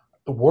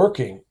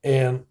working,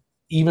 and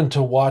even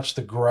to watch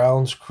the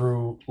grounds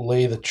crew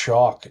lay the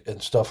chalk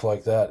and stuff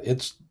like that,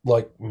 it's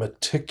like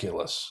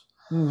meticulous.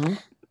 Mm-hmm.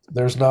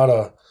 There's not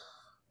a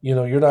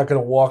you're not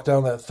going to walk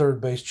down that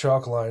third base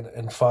chalk line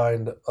and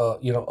find a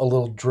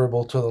little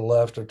dribble to the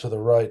left or to the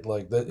right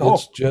like that. It's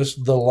Oh.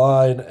 just the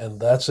line and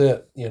that's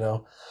it.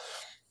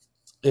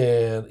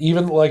 And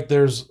even like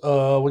there's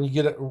when you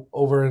get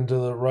over into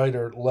the right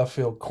or left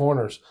field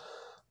corners,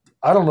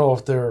 I don't know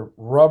if they're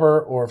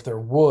rubber or if they're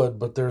wood,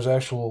 but there's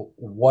actual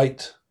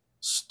white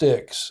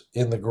sticks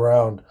in the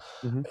ground.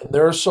 Mm-hmm. And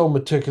they're so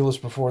meticulous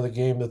before the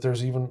game that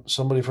there's even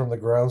somebody from the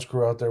grounds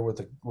crew out there with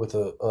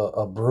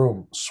a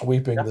broom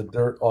sweeping Yeah. the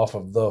dirt off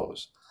of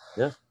those.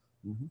 Yes.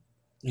 Mm-hmm.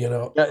 You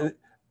know, Yeah.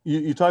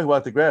 You talk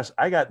about the grass.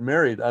 I got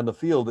married on the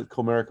field at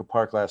Comerica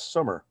Park last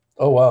summer,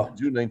 oh wow,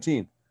 June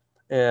 19th,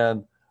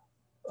 and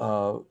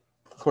of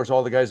course,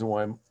 all the guys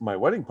in my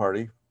wedding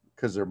party,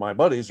 because they're my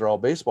buddies, are all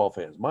baseball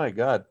fans. My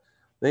God,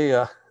 they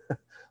I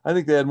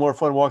think they had more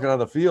fun walking on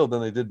the field than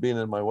they did being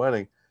in my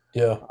wedding.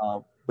 yeah,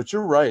 But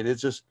you're right.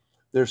 It's just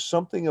there's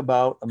something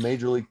about a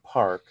major league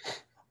park.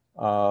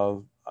 Uh,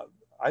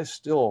 I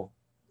still,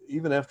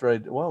 even after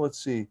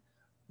let's see,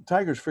 the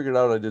Tigers figured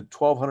out I did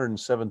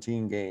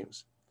 1,217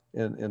 games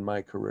in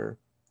my career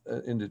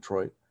in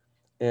Detroit,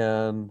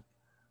 and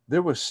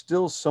there was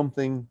still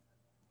something.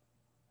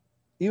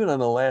 Even on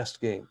the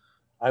last game,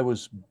 I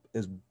was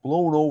as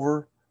blown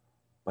over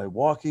by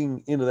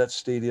walking into that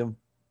stadium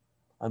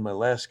on my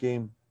last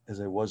game as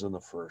I was on the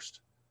first.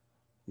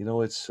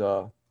 It's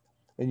and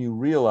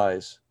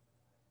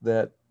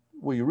that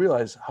you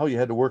realize how you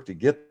had to work to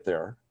get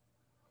there,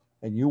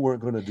 and you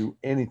weren't going to do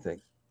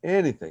anything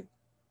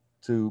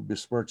to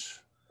besmirch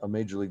a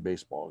Major League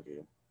Baseball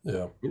game.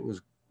 yeah. It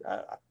was,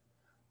 uh,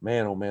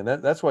 man, oh man,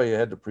 that's why you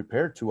had to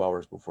prepare 2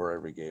 hours before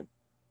every game.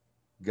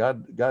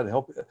 God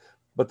help.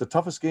 But the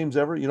toughest games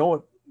ever, you know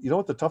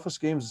what the toughest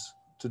games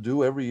to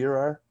do every year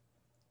are?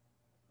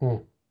 Hmm.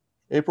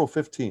 April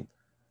 15th.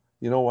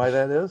 You know why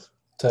that is?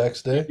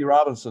 Tax day. Jackie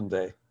Robinson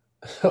Day.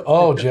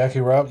 Oh, Jackie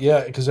Rob,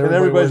 yeah, because And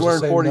everybody everybody's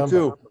wears the wearing same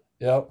number. 42.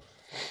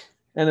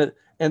 Yep.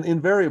 And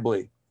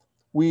invariably,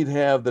 we'd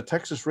have the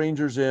Texas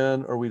Rangers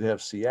in, or we'd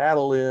have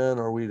Seattle in,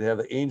 or we'd have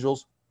the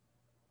Angels.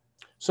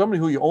 Somebody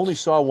who you only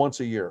saw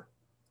once a year.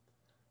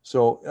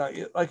 So,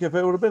 like if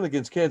it would have been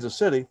against Kansas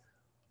City,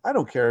 I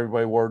don't care.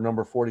 Everybody wore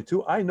number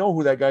 42. I know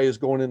who that guy is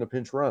going in a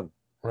pinch run.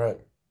 Right.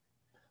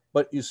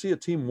 But you see a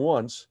team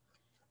once,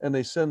 and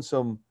they send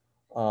some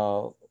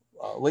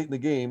late in the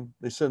game.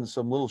 They send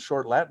some little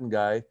short Latin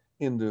guy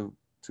into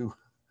to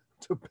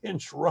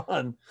pinch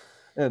run,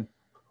 and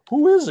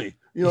who is he?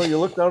 You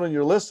look down on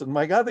your list, and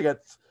my God, they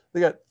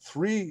got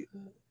three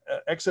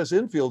excess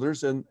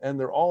infielders, and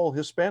they're all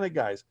Hispanic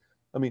guys.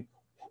 I mean,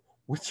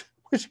 which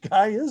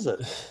guy is it?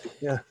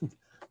 Yeah,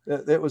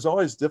 it was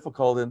always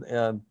difficult,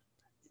 and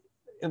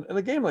in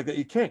a game like that,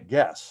 you can't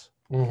guess.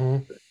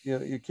 Mm-hmm.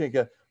 You can't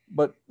get.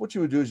 But what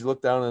you would do is you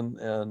look down,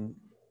 and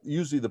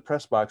usually the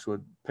press box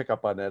would pick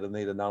up on that, and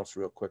they'd announce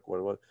real quick what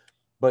it was.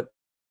 But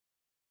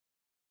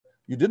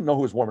you didn't know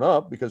who was warming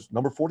up because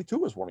number 42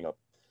 was warming up.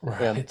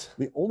 And Right.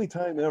 the only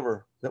time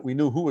ever that we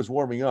knew who was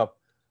warming up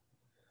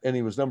and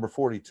he was number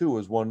 42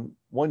 was one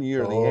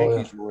year the Oh yeah.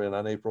 Yankees were in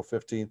on April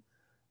 15th,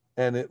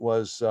 and it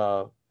was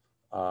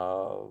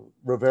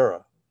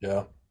Rivera.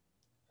 Yeah.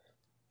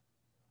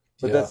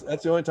 But Yeah.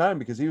 that's the only time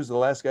because he was the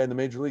last guy in the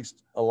major leagues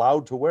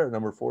allowed to wear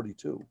number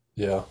 42.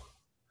 Yeah.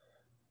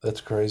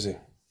 That's crazy.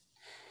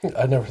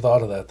 I never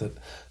thought of that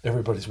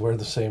everybody's wearing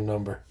the same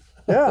number.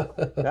 Yeah,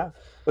 yeah.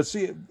 But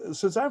see,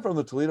 since I'm from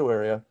the Toledo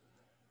area,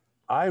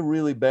 I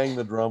really banged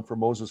the drum for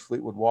Moses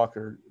Fleetwood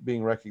Walker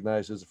being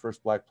recognized as the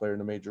first black player in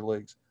the major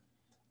leagues.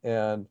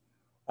 And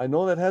I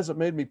know that hasn't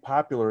made me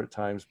popular at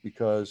times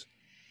because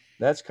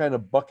that's kind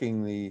of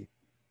bucking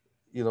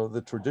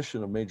the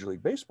tradition of Major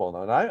League Baseball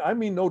now. And I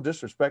mean no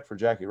disrespect for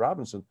Jackie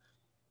Robinson,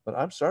 but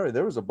I'm sorry,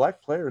 there was a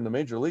black player in the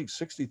major league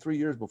 63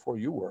 years before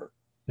you were.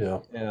 Yeah.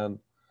 And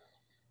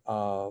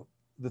uh,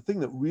 the thing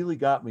that really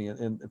got me,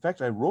 and in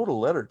fact, I wrote a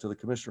letter to the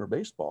commissioner of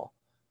baseball,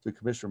 to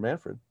Commissioner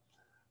Manfred.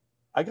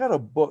 I got a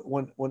book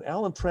when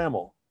Alan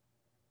Trammell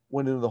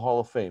went into the Hall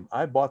of Fame.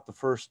 I bought the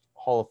first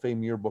Hall of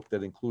Fame yearbook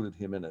that included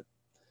him in it.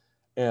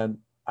 And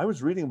I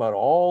was reading about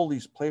all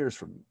these players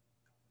from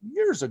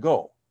years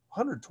ago,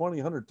 120,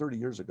 130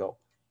 years ago.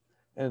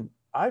 And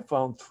I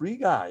found three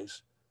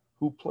guys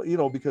who play,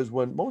 because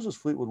when Moses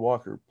Fleetwood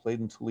Walker played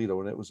in Toledo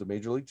and it was a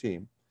major league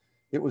team,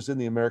 it was in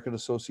the American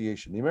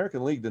Association. The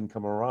American League didn't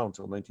come around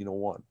until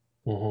 1901.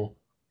 Mm-hmm.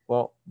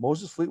 Well,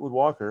 Moses Fleetwood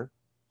Walker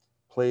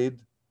played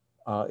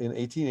in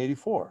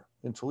 1884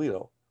 in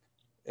Toledo.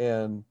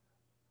 And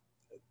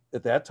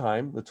at that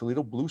time, the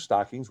Toledo Blue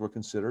Stockings were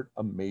considered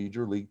a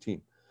major league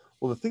team.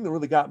 Well, the thing that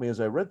really got me as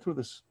I read through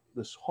this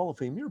Hall of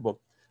Fame yearbook,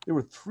 there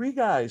were three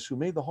guys who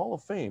made the Hall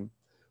of Fame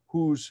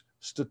whose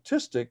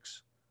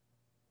statistics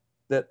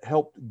that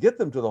helped get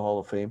them to the Hall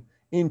of Fame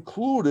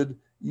included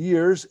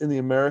years in the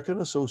American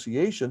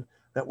Association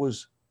that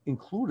was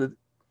included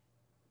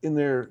in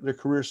their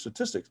career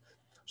statistics.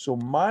 So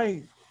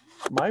my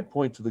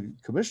point to the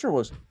commissioner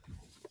was,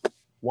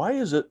 why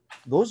is it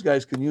those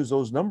guys can use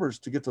those numbers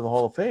to get to the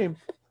Hall of Fame,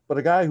 but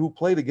a guy who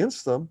played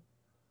against them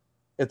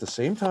at the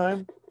same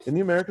time in the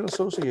American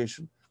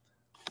Association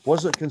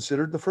wasn't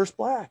considered the first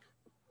black?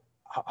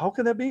 How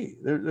can that be?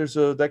 There's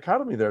a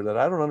dichotomy there that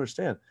I don't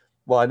understand.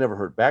 Well, I never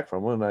heard back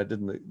from him, and I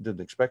didn't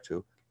expect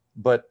to.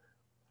 But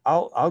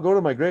I'll go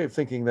to my grave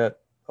thinking that,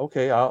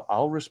 okay,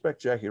 I'll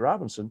respect Jackie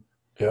Robinson,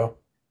 Yeah.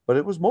 but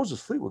it was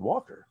Moses Fleetwood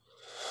Walker.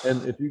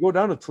 And if you go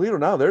down to Toledo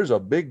now, there's a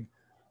big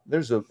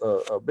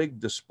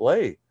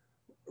display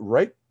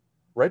right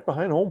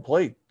behind home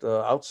plate,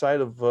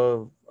 outside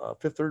of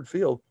Fifth Third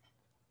Field,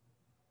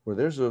 where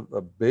there's a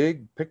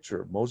big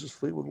picture of Moses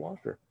Fleetwood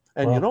Walker.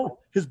 And Well,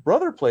 his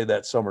brother played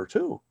that summer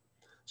too.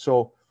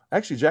 So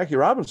actually, Jackie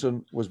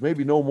Robinson was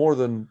maybe no more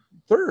than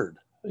third.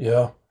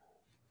 yeah.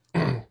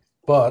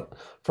 But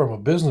from a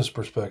business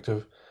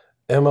perspective,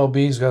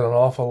 MLB's got an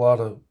awful lot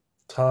of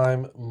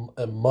time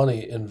and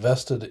money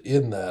invested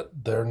in that.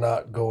 They're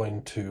not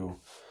going to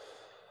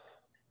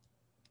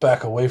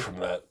back away from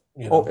that,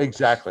 you Oh, know.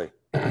 exactly.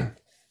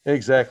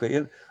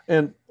 Exactly.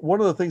 And one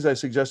of the things I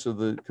suggested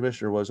to the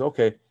commissioner was,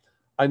 okay,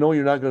 I know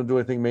you're not going to do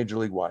anything major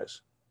league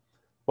wise,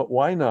 but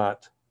why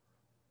not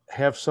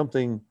have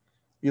something,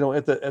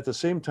 at the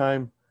same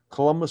time,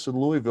 Columbus and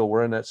Louisville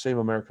were in that same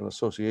American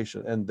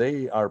Association, and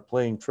they are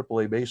playing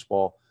AAA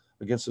baseball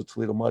against the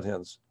Toledo Mud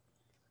Hens.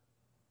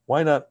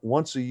 Why not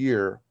once a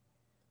year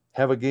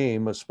have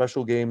a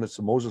special game that's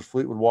the Moses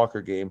Fleetwood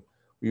Walker game,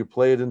 where you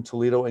play it in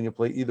Toledo and you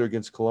play either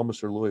against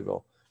Columbus or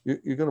Louisville?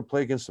 You're going to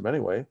play against them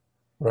anyway.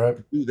 Right.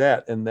 Do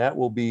that, and that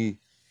will be,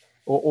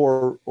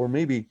 or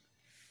maybe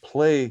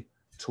play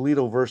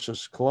Toledo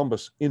versus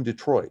Columbus in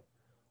Detroit,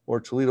 or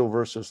Toledo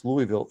versus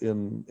Louisville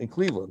in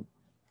Cleveland,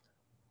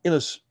 in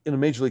a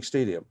major league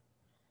stadium,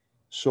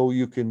 so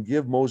you can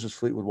give Moses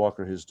Fleetwood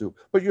Walker his due.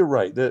 But you're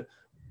right that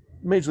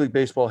Major League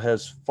Baseball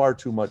has far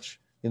too much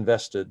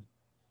invested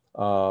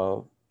uh,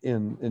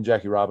 in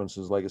Jackie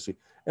Robinson's legacy.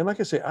 And like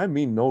I say, I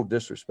mean no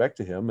disrespect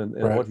to him, and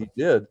Right. what he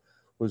did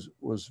was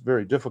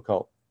very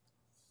difficult,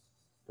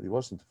 but he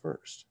wasn't the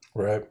first.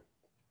 Right.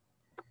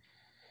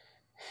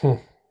 Hmm.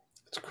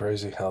 It's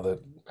crazy how that,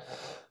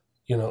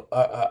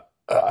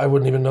 I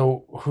wouldn't even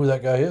know who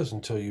that guy is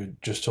until you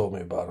just told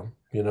me about him.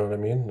 You know what I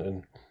mean?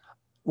 And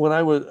When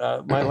I was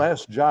my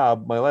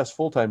last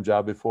full time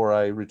job before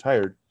I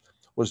retired,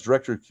 was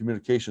director of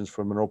communications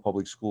for Monroe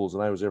Public Schools,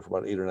 and I was there for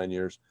about 8 or 9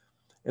 years.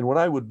 And what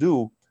I would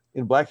do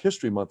in Black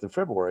History Month in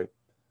February,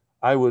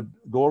 I would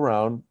go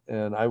around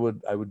and I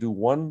would do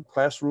one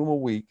classroom a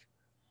week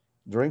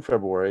during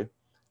February,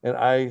 and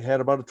I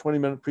had about a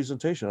 20-minute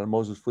presentation on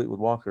Moses Fleetwood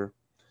Walker,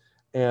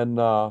 and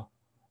uh,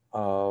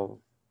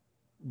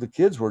 the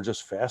kids were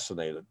just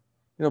fascinated,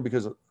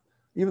 because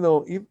even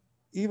though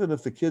even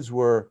if the kids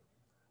were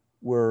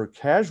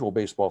casual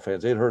baseball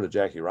fans, they'd heard of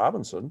Jackie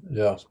Robinson,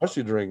 yeah.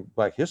 especially during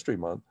Black History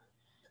Month,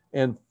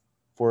 and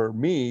for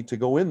me to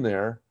go in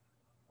there,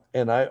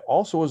 and I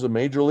also was a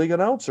major league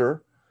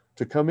announcer,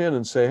 to come in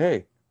and say,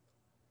 hey,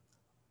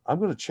 I'm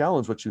going to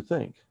challenge what you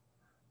think.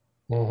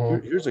 Hmm.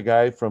 Here's a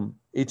guy from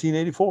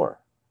 1884.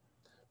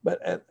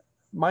 But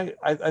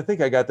I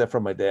think I got that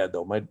from my dad,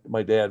 though.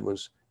 My dad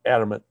was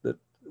adamant that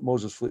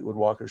Moses Fleetwood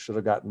Walker should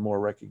have gotten more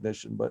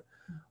recognition, but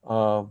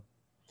uh,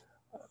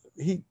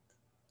 he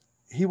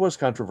he was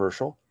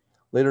controversial.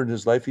 Later in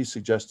his life, he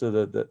suggested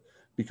that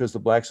because the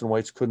blacks and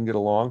whites couldn't get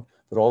along,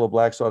 that all the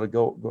blacks ought to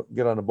go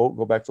get on a boat and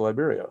go back to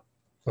Liberia.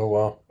 Oh,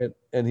 wow.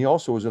 And he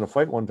also was in a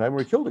fight one time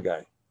where he killed a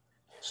guy.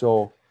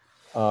 So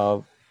uh,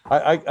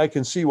 I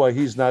can see why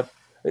he's not.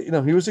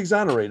 He was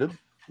exonerated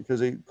because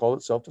they called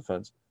it self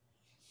defense.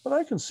 But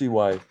I can see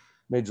why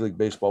Major League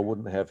Baseball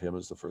wouldn't have him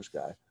as the first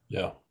guy.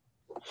 Yeah.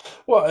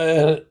 Well,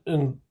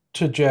 and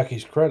to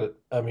Jackie's credit,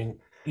 I mean,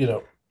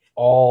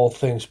 all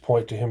things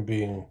point to him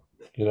being,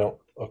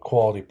 a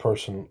quality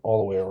person all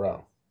the way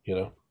around, you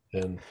know.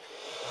 And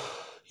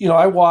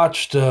I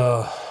watched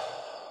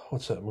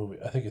what's that movie?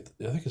 I think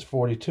it's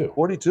 42.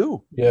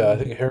 42. Yeah, I Yeah.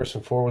 think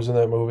Harrison Ford was in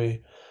that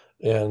movie,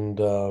 and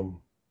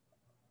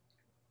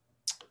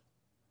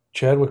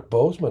Chadwick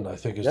Boseman, I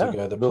think, is the Yeah.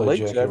 guy that The played late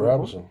Jackie Chadwick Boseman.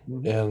 Robinson.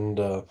 Hmm. And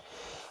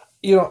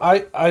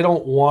I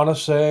don't want to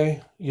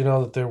say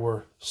that there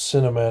were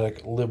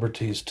cinematic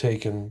liberties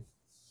taken,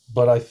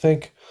 but I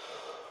think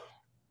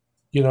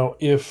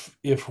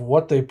if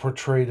what they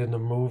portrayed in the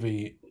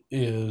movie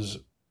is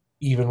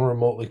even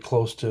remotely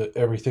close to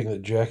everything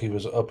that Jackie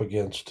was up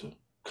against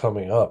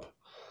coming up,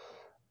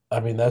 I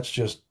mean that's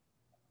just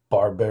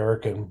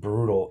barbaric and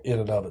brutal in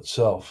and of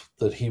itself.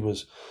 That he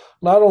was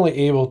not only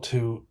able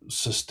to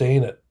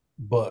sustain it,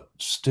 but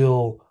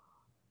still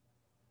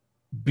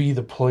be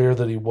the player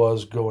that he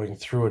was going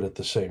through it at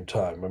the same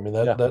time. I mean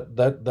Yeah.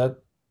 that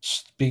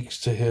speaks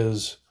to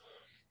his,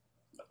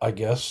 I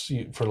guess,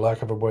 for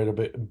lack of a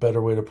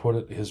better way to put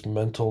it, his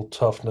mental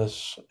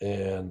toughness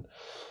and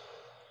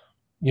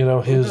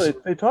Well, his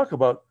they talk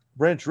about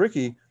Branch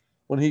Rickey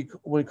when he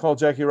called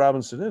Jackie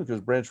Robinson in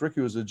because Branch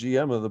Rickey was the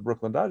GM of the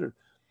Brooklyn Dodgers.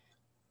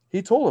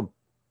 He told him,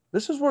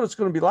 "This is what it's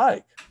going to be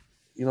like,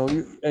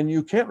 and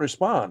you can't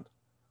respond,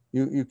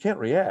 you can't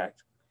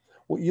react."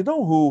 Well, you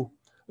know who?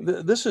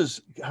 This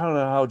is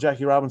how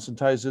Jackie Robinson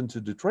ties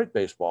into Detroit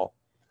baseball.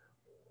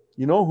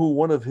 You know who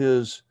one of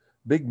his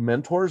big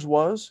mentors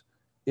was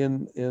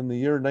in the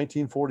year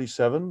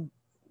 1947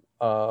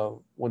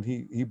 when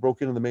he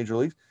broke into the major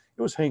leagues?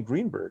 It was Hank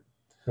Greenberg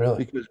really.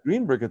 because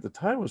Greenberg at the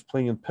time was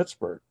playing in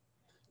Pittsburgh.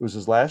 It was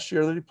his last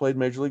year that he played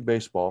Major League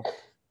Baseball.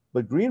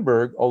 But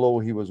Greenberg, although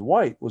he was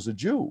white, was a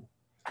Jew.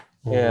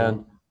 Hmm.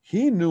 And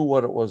he knew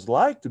what it was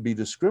like to be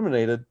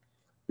discriminated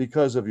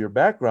because of your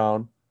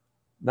background,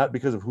 not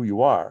because of who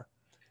you are.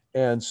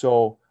 And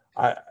so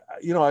I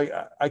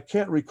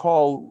can't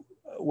recall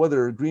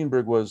whether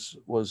Greenberg was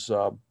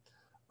uh,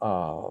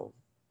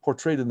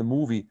 portrayed in the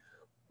movie,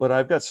 but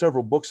I've got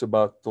several books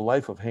about the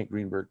life of Hank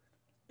Greenberg,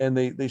 and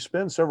they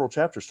spend several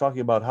chapters talking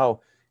about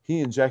how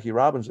he and Jackie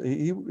Robinson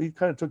he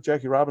kind of took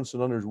Jackie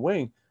Robinson under his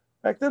wing.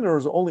 Back then there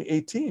was only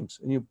 8 teams,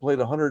 and you played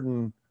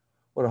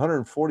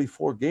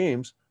 144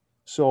 games,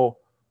 so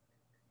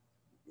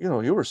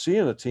you were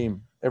seeing a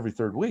team every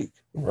third week,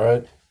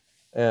 Right.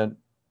 and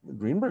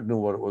Greenberg knew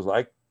what it was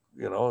like,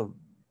 you know,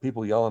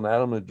 people yelling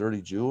at him, a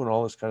dirty Jew, and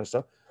all this kind of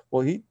stuff.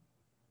 Well, he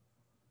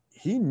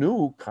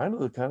knew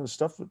the kind of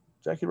stuff that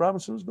Jackie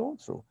Robinson was going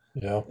through,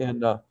 Yeah.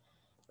 and uh,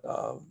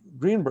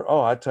 Greenberg.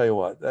 Oh, I tell you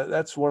what,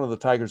 that's one of the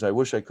Tigers I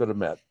wish I could have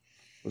met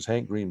was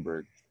Hank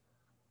Greenberg.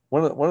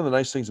 One of the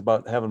nice things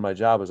about having my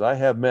job is I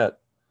have met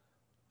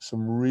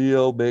some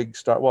real big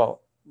star.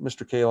 Well,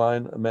 Mr.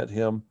 Kaline, I met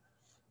him.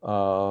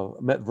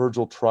 Met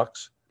Virgil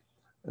Trucks.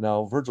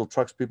 Now, Virgil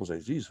Trucks, people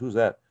say, geez, who's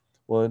that?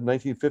 Well, in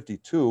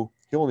 1952,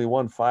 he only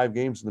won 5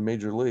 games in the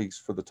major leagues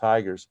for the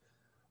Tigers.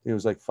 He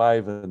was like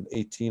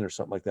 5-18 or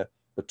something like that.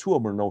 But 2 of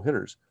them were no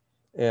hitters.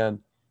 And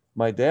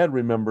my dad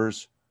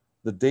remembers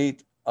the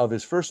date of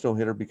his first no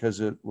hitter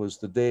because it was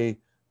the day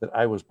that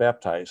I was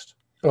baptized.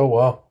 Oh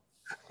wow.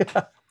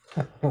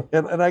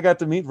 And I got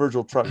to meet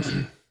Virgil Trucks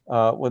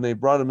when they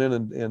brought him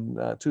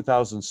in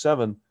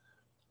 2007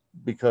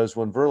 because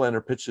when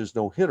Verlander pitched his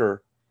no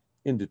hitter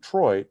in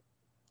Detroit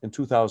in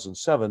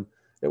 2007,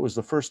 it was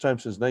the first time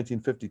since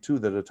 1952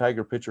 that a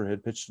Tiger pitcher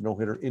had pitched a no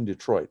hitter in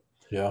Detroit.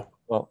 Yeah.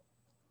 Well,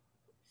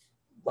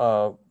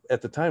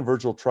 at the time,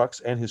 Virgil Trucks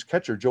and his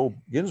catcher, Joe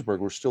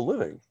Ginsberg, were still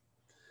living.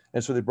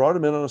 And so they brought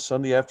him in on a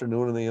Sunday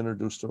afternoon and they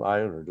introduced him.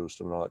 I introduced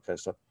him and all that kind of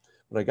stuff.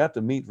 But I got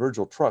to meet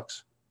Virgil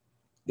Trucks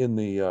in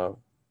the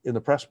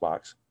press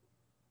box.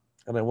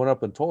 And I went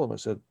up and told him, I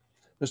said,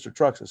 Mr.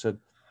 Trucks, I said,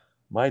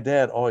 my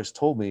dad always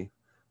told me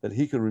that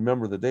he could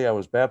remember the day I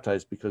was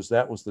baptized because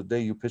that was the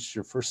day you pitched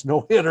your first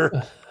no hitter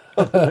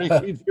of the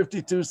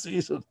 1952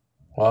 season.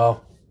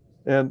 Wow.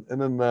 And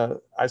then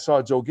I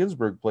saw Joe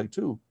Ginsberg play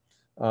too.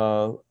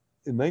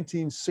 In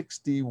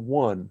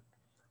 1961,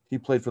 he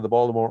played for the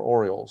Baltimore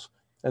Orioles,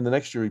 and the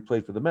next year he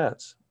played for the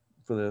Mets,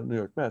 for the New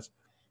York Mets.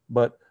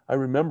 But I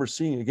remember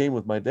seeing a game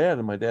with my dad,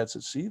 and my dad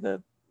said, "See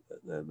that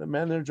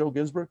man there, Joe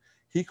Ginsberg?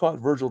 He caught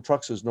Virgil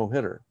Trucks' no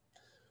hitter."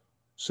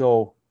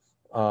 So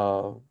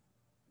uh,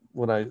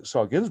 when I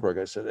saw Ginsberg,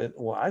 I said,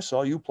 "Well, I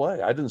saw you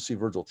play. I didn't see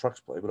Virgil Trucks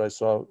play, but I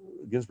saw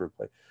Ginsberg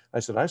play." I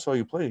said, "I saw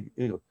you play." And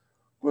he goes,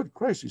 "Good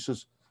Christ!" He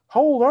says,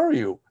 "How old are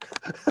you?"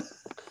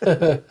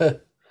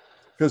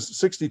 Because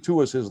 62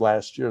 was his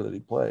last year that he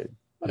played.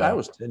 But I Yeah.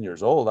 was 10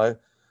 years old. I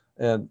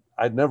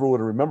never would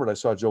have remembered I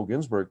saw Joe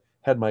Ginsberg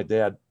had my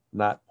dad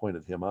not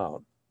pointed him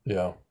out.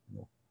 Yeah.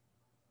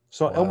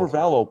 So Elmer Wow.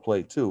 Vallow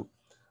played too,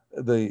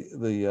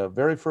 the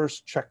very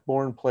first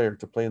Czech-born player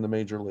to play in the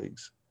major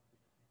leagues.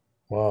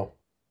 Wow.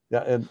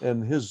 Yeah,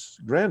 and his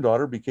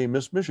granddaughter became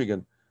Miss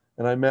Michigan,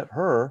 and I met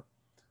her.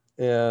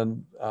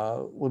 And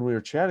when we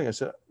were chatting, I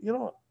said,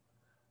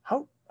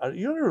 how are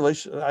you in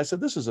relation? I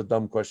said, this is a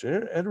dumb question. Are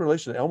you in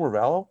relation to Elmer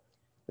Vallow?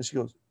 And she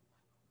goes,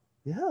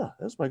 yeah,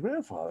 that's my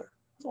grandfather.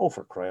 Oh,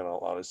 for crying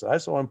out loud! I said, I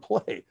saw him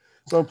play.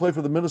 So I played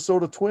for the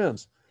Minnesota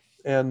Twins,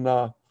 and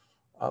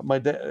My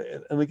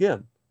dad, and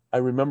again, I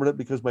remembered it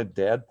because my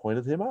dad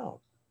pointed him out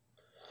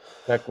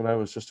back when I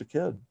was just a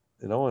kid,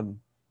 and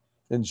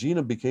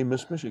Gina became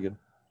Miss Michigan.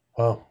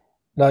 Wow.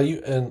 Now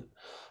and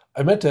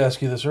I meant to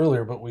ask you this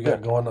earlier, but we Yeah,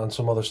 got going on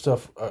some other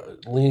stuff,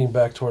 leaning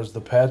back towards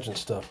the pageant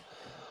stuff.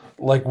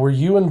 Like, were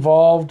you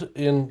involved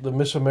in the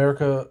Miss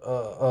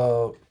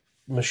America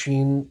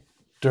machine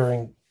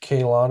during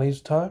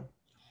Kaylani's time?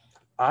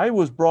 I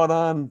was brought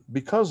on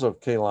because of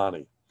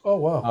Kaylani, Oh,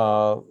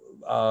 wow.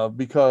 uh,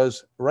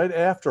 because right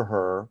after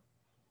her,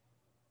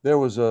 there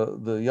was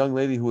the young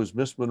lady who was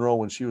Miss Monroe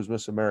when she was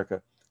Miss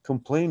America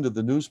complained to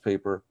the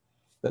newspaper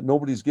that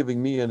nobody's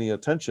giving me any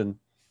attention.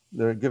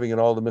 They're giving it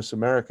all to Miss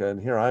America,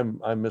 and here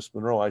I'm Miss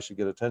Monroe. I should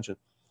get attention.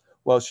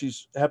 Well,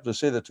 she's happened to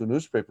say that to a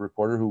newspaper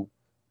reporter who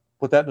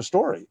put that in a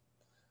story,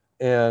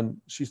 and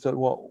she said,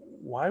 "Well,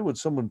 why would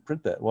someone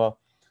print that?" Well,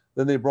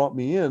 then they brought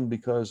me in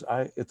because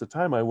at the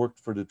time I worked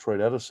for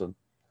Detroit Edison,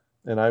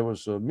 and I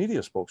was a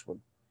media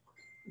spokesman.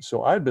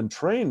 So I'd been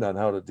trained on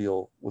how to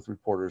deal with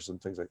reporters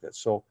and things like that.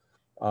 So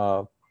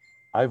uh,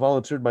 I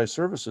volunteered my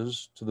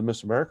services to the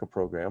Miss America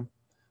program,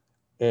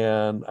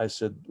 and I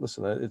said,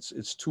 "Listen,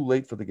 it's too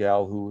late for the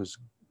gal who was,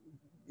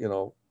 you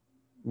know,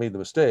 made the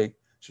mistake.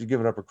 She's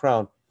given up her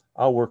crown.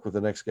 I'll work with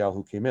the next gal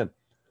who came in."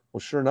 Well,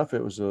 sure enough,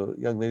 it was a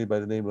young lady by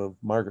the name of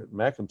Margaret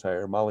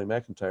McIntyre, Molly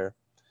McIntyre,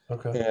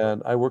 Okay.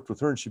 and I worked with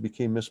her, and she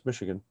became Miss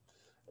Michigan,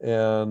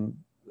 and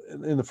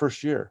in the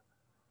first year.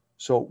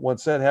 So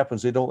once that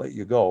happens, they don't let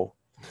you go.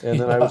 And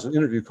then I Yeah. was an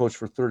interview coach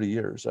for 30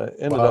 years. I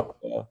ended up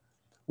Wow.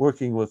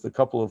 working with a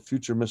couple of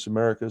future Miss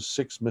Americas,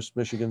 6 Miss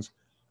Michigans,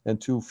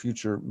 and 2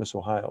 future Miss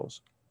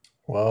Ohio's.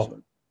 Wow.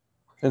 So,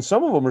 and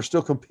some of them are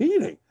still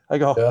competing. I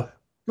go, Yeah.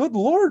 good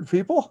Lord,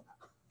 people.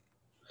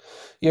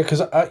 Yeah,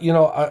 because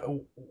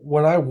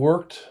when I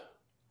worked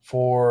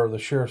for the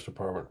sheriff's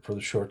department for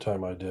the short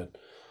time I did,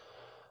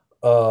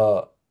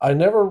 I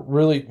never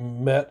really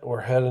met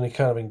or had any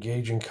kind of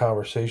engaging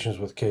conversations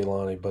with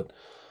Kaylani, but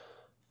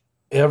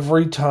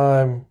every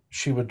time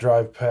she would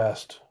drive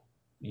past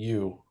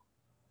you,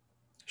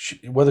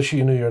 whether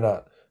she knew you or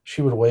not,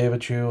 she would wave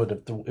at you, and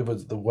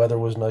if the weather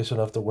was nice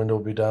enough, the window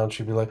would be down.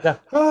 She'd be like, Yeah,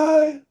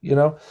 "Hi," you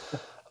know.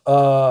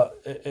 So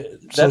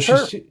that's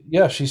her.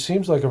 yeah, she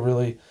seems like a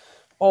really,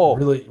 Oh,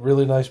 really,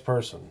 really nice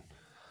person.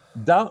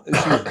 down.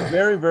 She's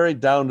very, very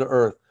down to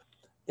earth.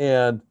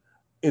 And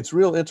it's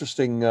real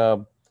interesting.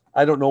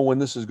 I don't know when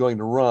this is going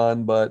to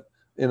run, but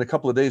in a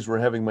couple of days, we're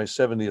having my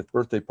 70th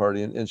birthday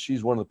party, and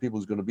she's one of the people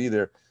who's going to be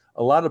there.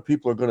 A lot of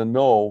people are going to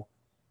know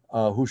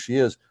who she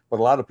is, but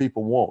a lot of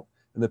people won't.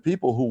 And the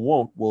people who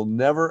won't will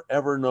never,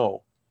 ever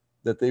know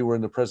that they were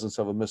in the presence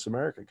of a Miss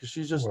America because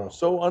she's just Well,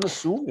 so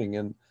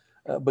unassuming.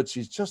 But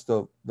she's just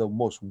the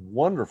most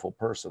wonderful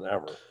person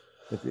ever.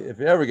 If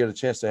you ever get a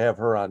chance to have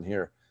her on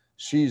here,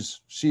 she's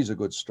a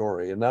good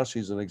story. And now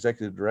she's an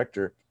executive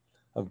director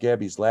of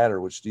Gabby's Ladder,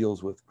 which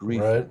deals with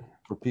grief right.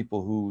 for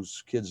people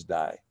whose kids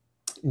die.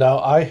 Now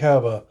I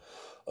have a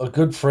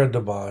good friend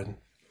of mine.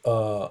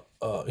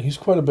 He's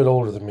quite a bit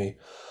older than me,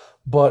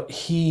 but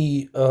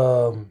he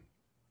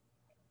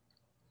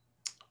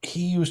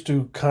used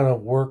to kind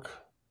of work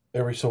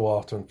every so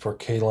often for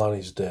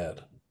Kaylani's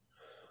dad,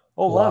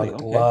 Oh, Lonnie,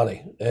 okay.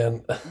 Lonnie,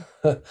 and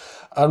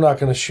I'm not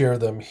going to share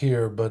them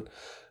here, but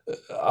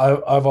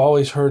I've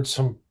always heard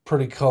some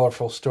pretty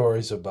colorful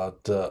stories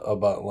about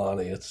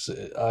Lonnie.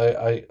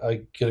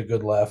 I get a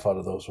good laugh out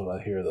of those when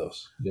I hear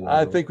those.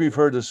 I think we've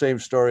heard the same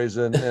stories,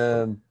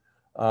 and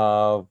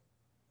uh,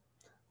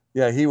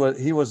 yeah, he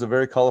was a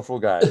very colorful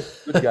guy,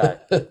 good guy.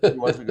 He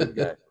was a good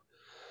guy,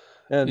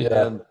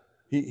 Yeah, and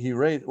he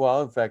raised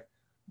well. In fact,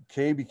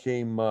 Kay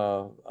became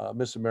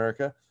Miss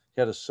America. He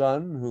had a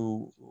son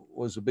who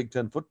was a Big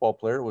Ten football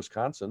player at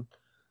Wisconsin.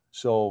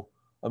 So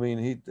I mean,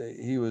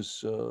 he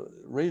was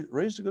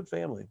raised a good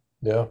family,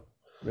 yeah,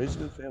 raised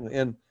a good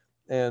family,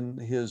 and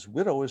his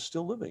widow is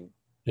still living.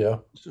 yeah.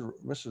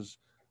 Mrs.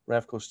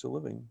 Rafco's still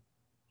living.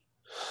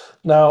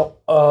 Now,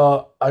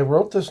 I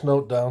wrote this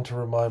note down to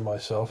remind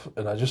myself,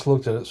 and I just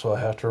looked at it, so I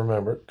have to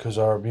remember it because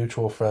our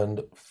mutual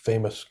friend,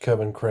 famous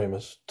Kevin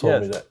Kramus,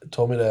 Yes.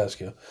 told me to ask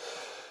you.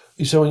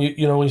 He said when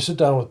you sit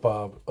down with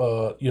Bob,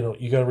 you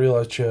got to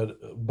realize, Chad,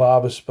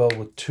 Bob is spelled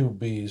with two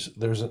B's.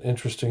 There's an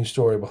interesting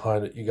story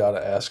behind it. You got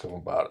to ask him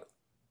about it.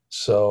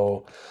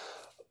 So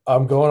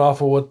I'm going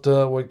off of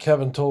what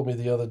Kevin told me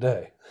the other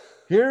day.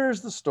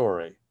 Here's the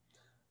story.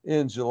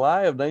 In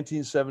July of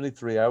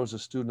 1973, I was a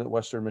student at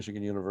Western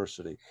Michigan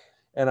University,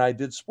 and I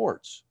did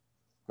sports.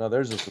 Now,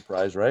 there's a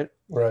surprise, right?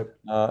 Right.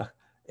 Uh,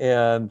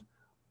 and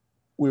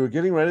we were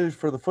getting ready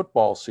for the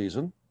football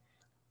season,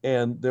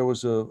 and there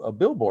was a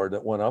billboard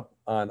that went up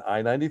on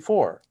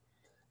I-94,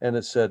 and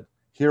it said,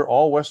 "Hear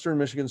all Western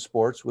Michigan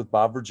sports with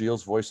Bobb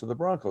Vergiels, voice of the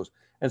Broncos."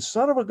 And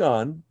son of a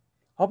gun,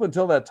 up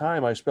until that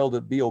time, I spelled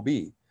it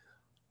B-O-B.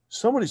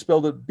 Somebody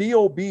spelled it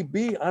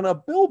B-O-B-B on a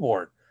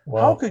billboard.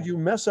 How Wow. could you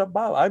mess up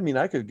Bob? I mean,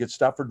 I could get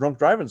stopped for drunk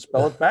driving and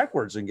spell it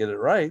backwards and get it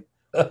right,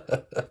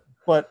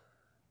 but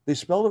they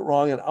spelled it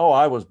wrong. And oh,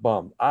 I was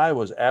bummed. I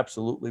was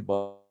absolutely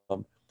bummed.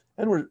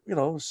 And we're,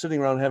 sitting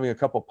around having a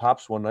couple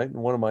pops one night, and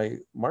one of my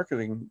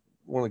marketing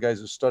one of the guys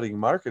who's studying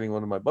marketing,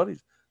 one of my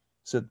buddies,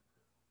 said,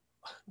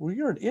 "Well,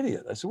 you're an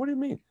idiot." I said, "What do you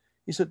mean?"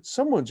 He said,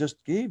 "Someone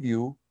just gave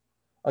you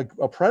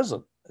a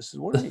present." I said,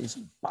 "What do you mean?" He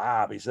said,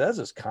 "Bob." He said, "That's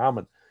just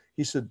common."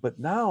 He said, "But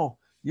now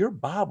you're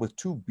Bob with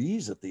two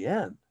B's at the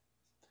end."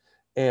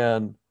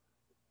 And,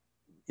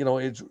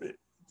 it's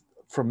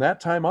from that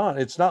time on,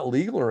 it's not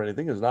legal or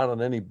anything. It's not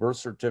on any birth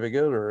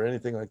certificate or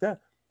anything like that.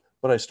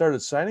 But I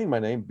started signing my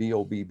name,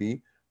 Bobb.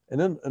 And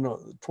then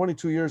in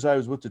 22 years I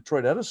was with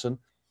Detroit Edison,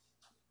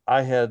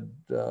 I had,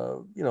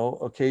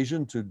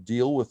 occasion to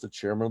deal with the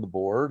chairman of the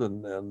board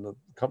and the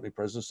company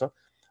president stuff.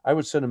 I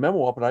would send a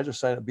memo up and I just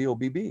sign it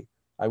Bobb.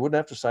 I wouldn't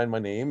have to sign my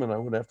name and I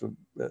wouldn't have to,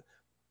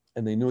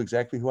 and they knew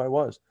exactly who I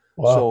was.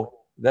 Wow. So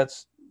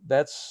that's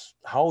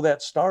how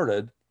that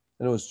started.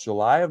 And it was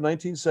July of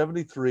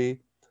 1973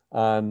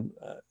 on,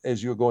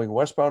 as you were going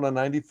westbound on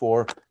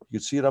 94, you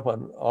could see it up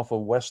on off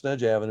of West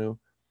Edge Avenue.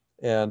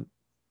 And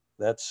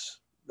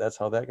that's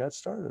how that got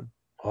started.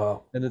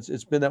 Wow. And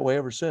it's been that way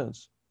ever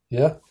since.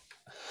 Yeah.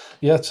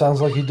 Yeah. It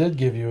sounds like he did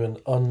give you an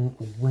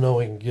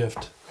unknowing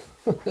gift.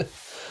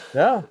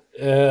 Yeah.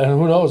 And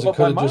who knows? It But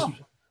could have just,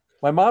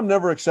 my mom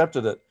never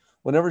accepted it.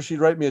 Whenever she'd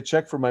write me a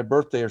check for my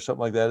birthday or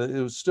something like that,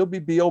 it would still be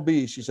Bob.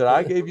 She said,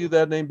 "I gave you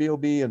that name,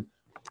 Bob, and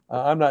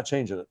I'm not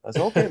changing it." I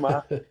said, "Okay,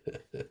 ma."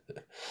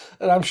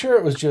 and I'm sure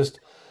it was just,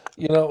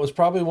 it was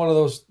probably one of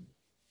those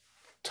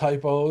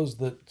typos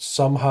that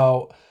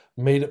somehow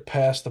made it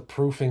past the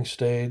proofing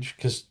stage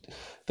because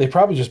they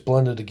probably just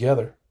blended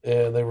together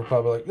and they were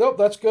probably like, nope,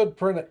 that's good,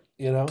 print it,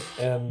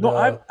 and No,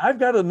 I've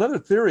got another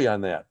theory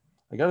on that.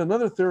 I got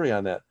another theory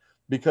on that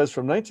because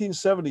from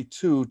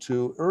 1972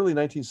 to early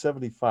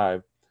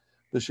 1975,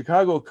 the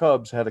Chicago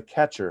Cubs had a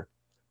catcher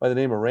by the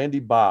name of Randy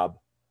Bobb,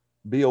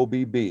 Bobb,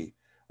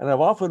 and I've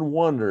often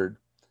wondered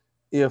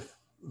if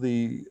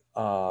the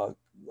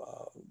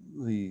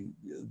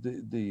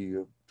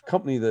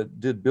company that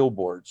did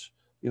billboards,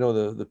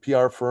 the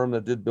PR firm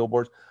that did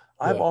billboards,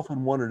 I've yeah,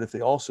 often wondered if they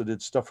also did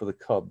stuff for the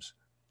Cubs,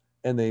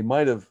 and they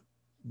might have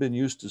been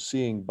used to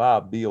seeing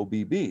Bob Bobb,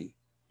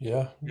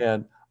 yeah.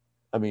 and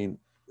I mean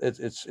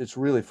it's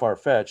really far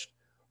fetched.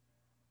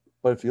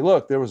 But if you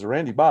look, there was a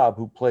Randy Bobb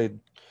who played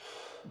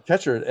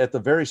catcher at the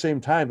very same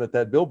time that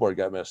that billboard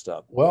got messed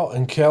up. Well,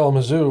 and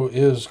Kalamazoo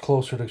is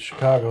closer to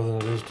Chicago than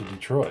it is to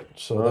Detroit,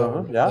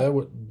 so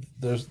Yeah.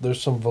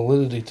 there's some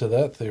validity to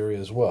that theory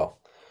as well.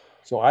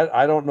 So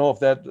I don't know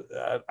if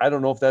I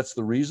don't know if that's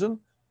the reason,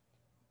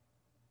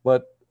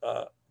 but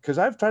because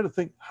I've tried to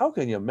think, how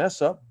can you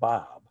mess up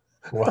Bob?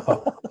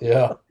 Wow,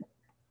 yeah.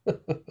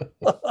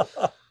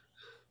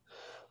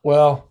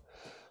 Well,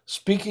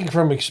 speaking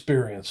from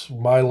experience,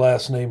 my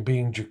last name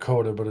being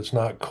Jakota, but it's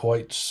not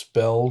quite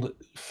spelled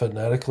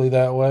phonetically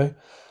that way.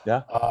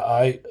 Yeah.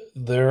 I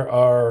there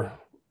are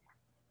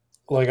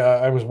like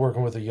I was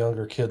working with a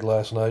younger kid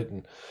last night,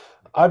 and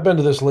I've been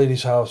to this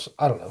lady's house,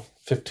 I don't know,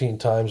 15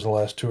 times in the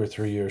last 2 or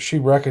 3 years. She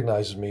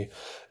recognizes me,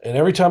 and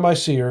every time I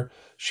see her,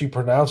 she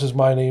pronounces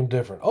my name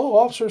different. Oh,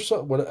 officer,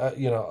 so what?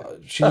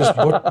 She just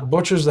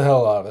butchers the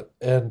hell out of it,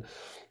 and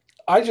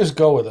I just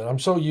go with it. I'm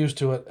so used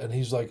to it. And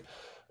he's like,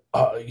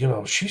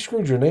 she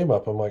screwed your name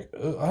up. I'm like,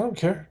 I don't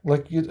care.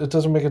 Like, it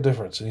doesn't make a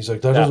difference. And he's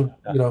like, that Yeah.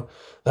 doesn't,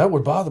 that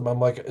would bother me. I'm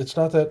like, it's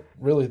not that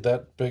really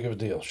that big of a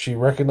deal. She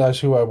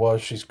recognized who I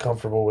was. She's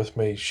comfortable with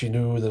me. She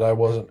knew that I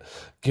wasn't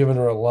giving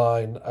her a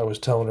line. I was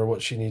telling her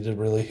what she needed to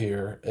really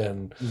hear.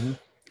 And Hmm.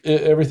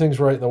 everything's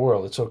right in the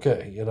world. It's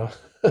okay. Yeah.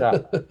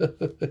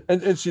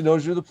 And she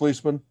knows you're the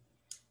policeman.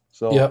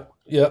 So Yep,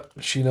 yep.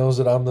 She knows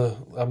that I'm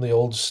the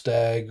old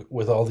stag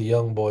with all the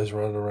young boys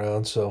running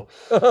around. So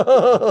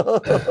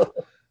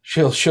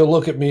she'll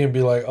look at me and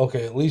be like,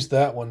 okay, at least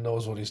that one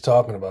knows what he's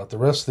talking about. The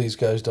rest of these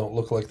guys don't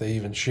look like they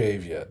even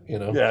shave yet.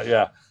 yeah,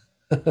 yeah.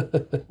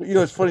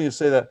 It's funny you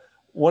say that.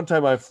 One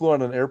time I flew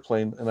on an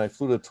airplane and I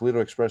flew to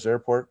Toledo Express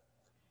Airport,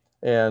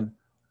 and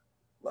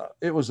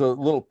it was a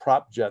little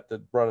prop jet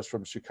that brought us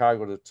from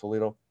Chicago to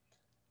Toledo.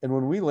 And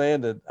when we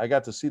landed, I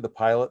got to see the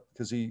pilot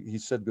because he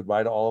said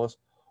goodbye to all of us.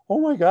 Oh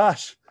my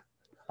gosh,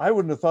 I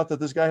wouldn't have thought that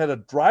this guy had a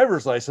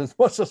driver's license,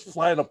 much less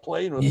flying a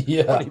plane with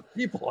Yeah. 20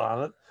 people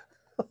on it.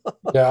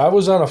 Yeah, I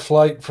was on a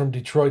flight from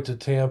Detroit to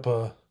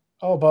Tampa,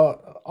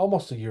 about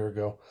almost a year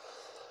ago.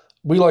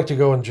 We like to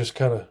go and just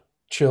kind of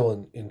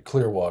chill in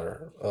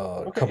Clearwater a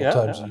Okay, couple yeah,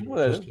 times yeah, a I know year, what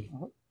that just is.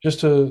 to just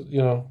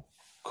to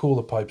cool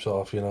the pipes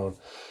off.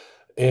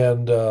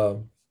 And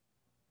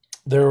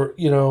there,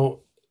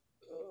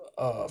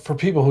 for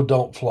people who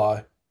don't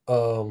fly,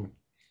 um,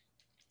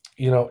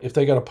 if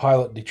they got a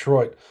pilot in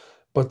Detroit,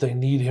 but they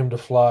need him to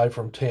fly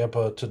from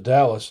Tampa to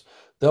Dallas,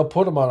 they'll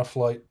put him on a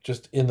flight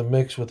just in the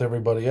mix with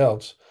everybody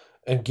else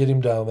and get him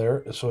down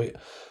there.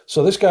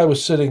 So this guy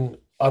was sitting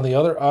on the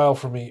other aisle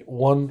from me,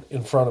 one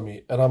in front of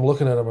me, and I'm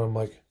looking at him and I'm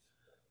like,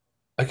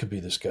 I could be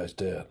this guy's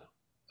dad.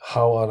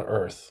 How on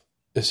earth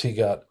is he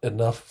got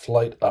enough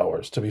flight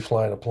hours to be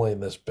flying a plane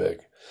this big?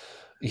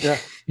 Yeah,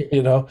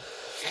 you know,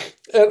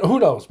 and who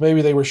knows?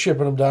 Maybe they were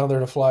shipping him down there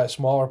to fly a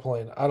smaller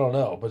plane. I don't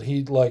know, but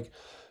he like,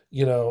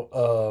 you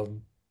know,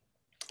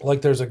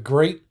 like there's a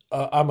great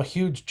I'm a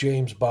huge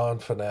James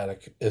Bond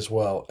fanatic as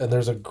well, and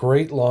there's a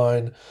great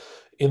line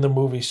in the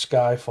movie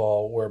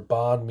Skyfall where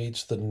Bond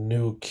meets the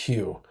new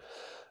Q,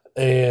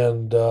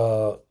 and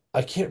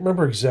I can't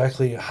remember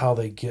exactly how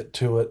they get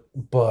to it,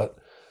 but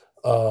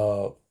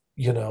uh,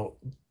 you know,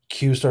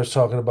 Q starts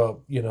talking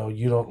about, you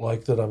don't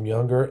like that I'm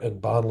younger,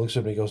 and Bond looks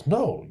at me and goes,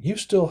 "No, you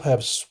still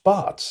have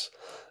spots."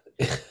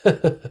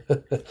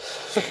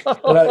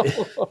 And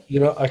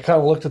I kind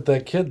of looked at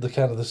that kid the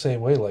kind of the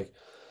same way, like,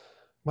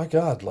 my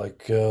God,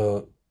 like,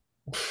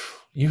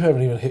 you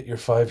haven't even hit your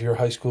 5-year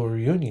high school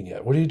reunion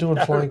yet. What are you doing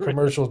Yeah, flying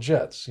commercial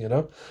jets, you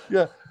know?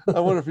 yeah. I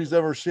wonder if he's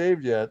ever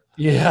shaved yet.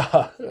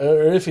 Yeah,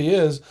 or if he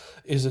is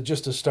it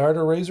just a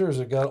starter razor? Or has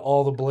it got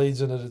all the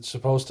blades in it it's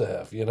supposed to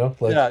have? Yeah,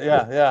 Like yeah,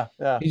 yeah,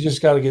 yeah. he's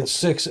just got to get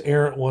 6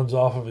 errant ones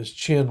off of his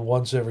chin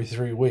once every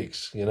 3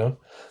 weeks, you know?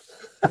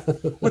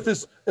 With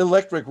this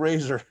electric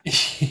razor.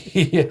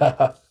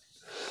 Yeah.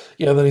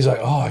 Yeah, then he's like,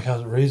 "Oh, I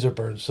got razor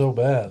burn so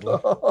bad."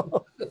 Like,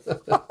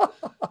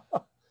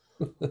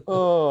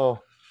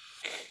 Oh,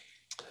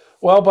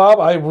 well, Bob,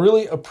 I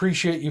really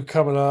appreciate you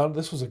coming on.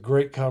 This was a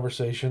great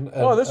conversation,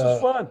 oh, and this was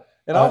fun.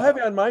 And I'll I have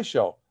you on my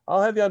show.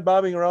 I'll have you on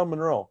Bobbing Around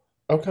Monroe.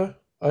 okay,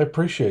 I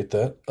appreciate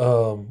that.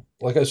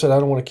 Like I said, I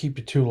don't want to keep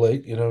you too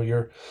late.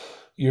 You're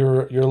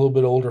a little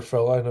bit older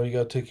fella. I know you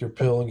got to take your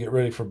pill and get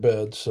ready for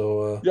bed.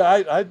 So, Yeah,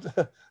 I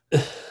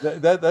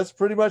that's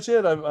pretty much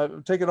it.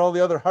 I've taken all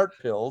the other heart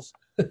pills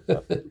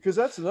because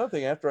that's another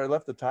thing. After I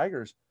left the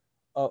Tigers,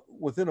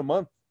 within a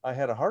month, I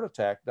had a heart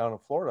attack down in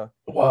Florida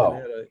and wow,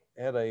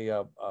 had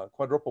a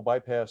quadruple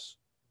bypass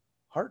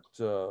heart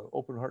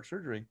open heart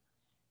surgery.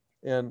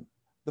 And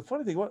the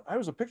funny thing was, I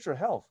was a picture of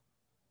health,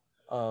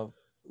 uh,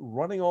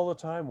 running all the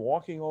time,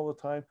 walking all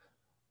the time.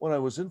 When I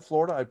was in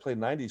Florida, I played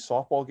 90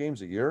 softball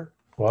games a year.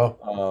 wow,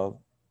 Uh,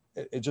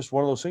 it's just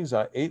one of those things.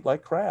 I ate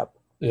like crap,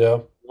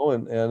 yeah.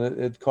 and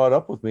it caught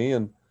up with me.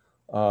 And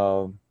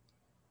um,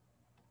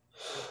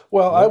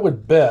 Well, I yeah,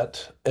 would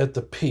bet at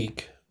the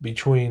peak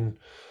between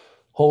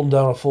holding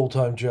down a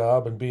full-time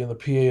job and being the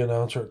PA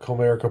announcer at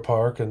Comerica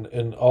Park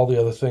and all the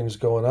other things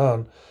going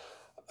on,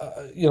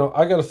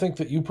 I got to think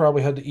that you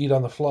probably had to eat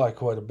on the fly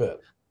quite a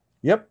bit.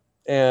 yep.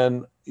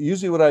 And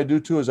usually, what I do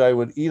too is I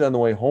would eat on the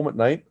way home at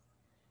night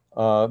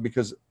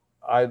because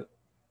a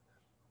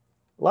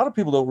lot of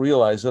people don't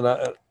realize, and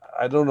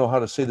I don't know how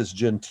to say this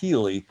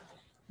genteelly,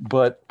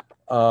 but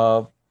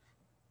uh,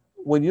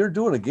 when you're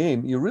doing a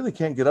game, you really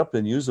can't get up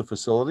and use the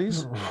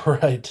facilities,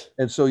 Right.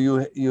 and so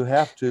you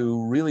have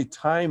to really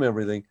time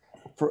everything.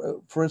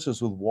 For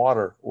instance, with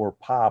water or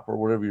pop or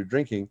whatever you're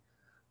drinking,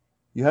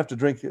 you have to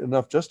drink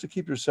enough just to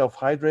keep yourself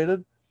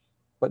hydrated,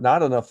 but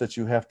not enough that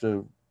you have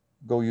to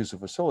go use the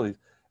facilities.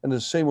 And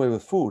the same way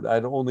with food,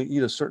 I'd only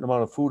eat a certain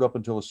amount of food up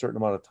until a certain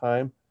amount of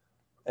time,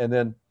 and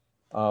then,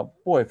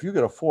 boy, if you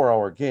get a 4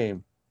 hour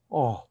game,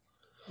 oh,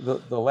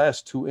 the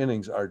last two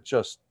innings are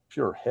just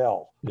pure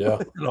hell, Yeah.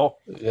 you know,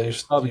 Yeah.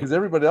 because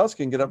everybody else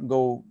can get up and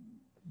go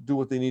do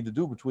what they need to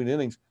do between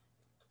innings.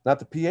 Not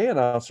the PA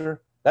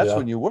announcer. That's Yeah.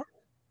 when you work.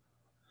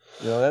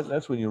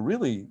 That's when you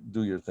really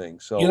do your thing. You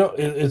So, know,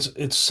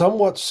 it's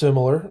somewhat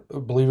similar,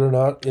 believe it or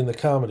not, in the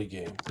comedy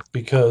game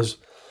because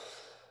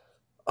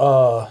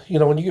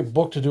when you get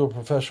booked to do a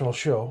professional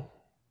show,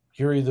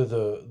 you're either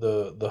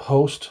the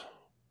host,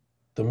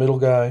 the middle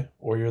guy,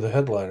 or you're the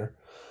headliner.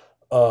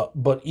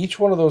 But each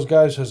one of those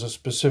guys has a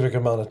specific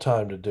amount of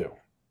time to do.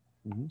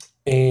 mhm.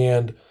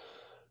 And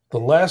the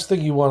last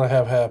thing you want to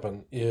have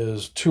happen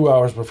is 2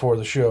 hours before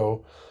the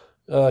show,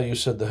 you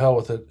said the hell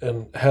with it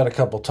and had a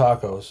couple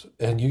tacos,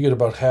 and you get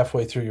about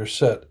halfway through your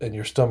set and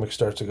your stomach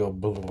starts to go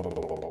blah, blah, blah,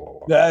 blah, blah, blah,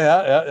 blah. Yeah,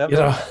 yeah, yeah, You yep,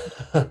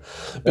 know,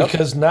 yep.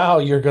 because now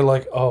you're gonna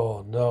like,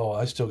 oh no,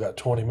 I still got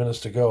 20 minutes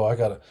to go. I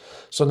gotta.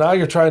 So now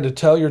you're trying to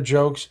tell your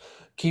jokes,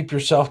 keep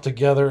yourself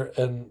together,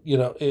 and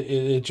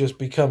it just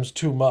becomes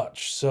too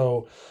much.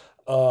 So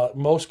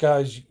most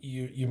guys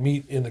you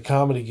meet in the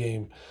comedy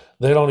game,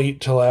 they don't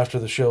eat till after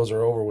the shows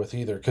are over with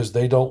either because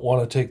they don't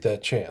want to take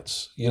that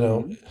chance.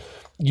 Hmm.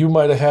 You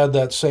might have had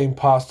that same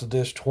pasta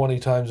dish 20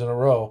 times in a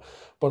row,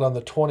 but on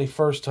the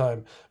 21st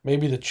time,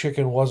 maybe the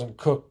chicken wasn't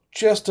cooked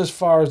just as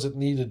far as it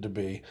needed to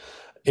be.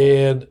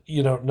 And,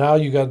 now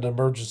you got an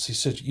emergency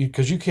situation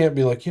because you can't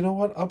be like, you know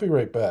what, I'll be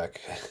right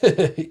back.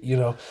 you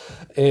know,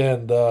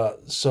 and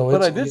so But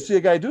it's, I did see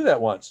a guy do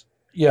that once.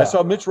 I yeah,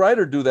 saw Mitch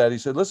Ryder do that. He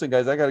said, "Listen,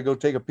 guys, I got to go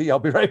take a pee. I'll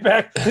be right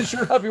back." And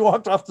sure enough, he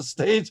walked off the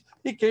stage.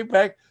 He came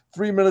back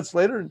 3 minutes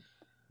later and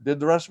did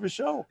the rest of his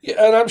show.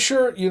 yeah, and I'm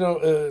sure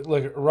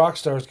like rock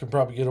stars can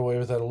probably get away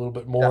with that a little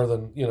bit Yeah, more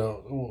than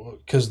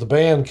because the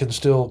band can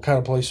still kind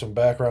of play some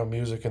background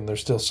music and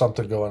there's still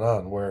something going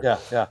on. Where yeah,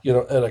 yeah,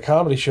 at a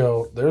comedy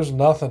show, there's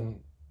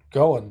nothing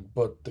going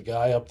but the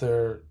guy up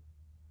there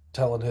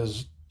telling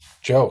his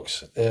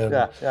jokes, and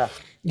yeah, yeah,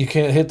 you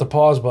can't hit the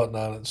pause button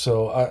on it.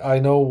 So I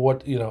know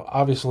what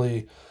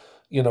obviously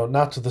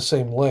not to the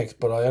same length,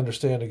 but I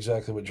understand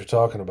exactly what you're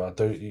talking about.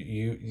 There,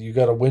 you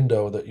got a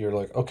window that you're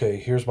like, okay,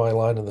 here's my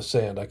line in the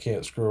sand. I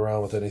can't screw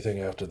around with anything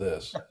after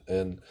this.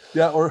 And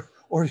yeah. Or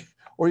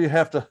you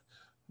have to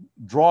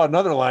draw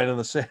another line in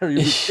the sand, or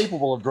you'd be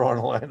capable of drawing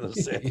a line in the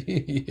sand.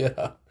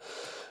 Yeah.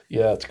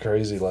 Yeah, it's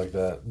crazy like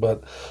that.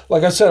 But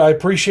like I said, I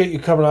appreciate you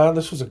coming on.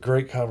 This was a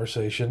great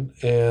conversation,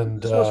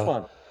 and This was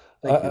fun.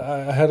 Thank you.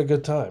 I had a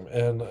good time.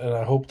 And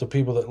I hope the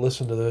people that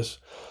listen to this,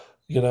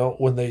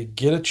 when they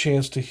get a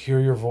chance to hear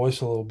your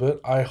voice a little bit,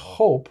 I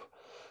hope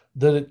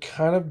that it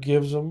kind of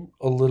gives them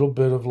a little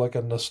bit of like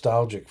a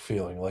nostalgic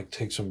feeling, like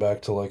takes them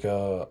back to like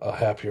a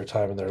happier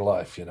time in their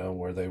life,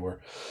 where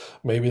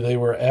maybe they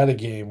were at a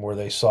game where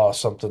they saw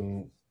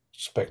something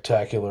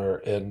spectacular,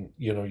 and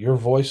your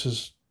voice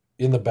is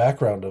in the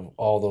background of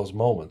all those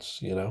moments,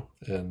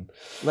 and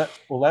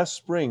Well, last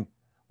spring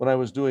when I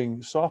was doing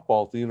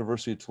softball at the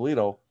University of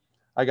Toledo,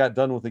 I got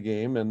done with the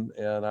game and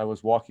I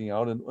was walking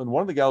out, and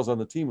one of the gals on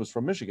the team was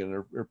from Michigan.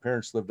 Her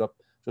parents lived up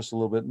just a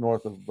little bit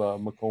north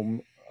of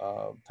Macomb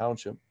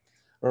Township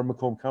or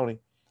Macomb County.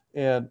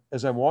 And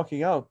as I'm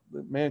walking out,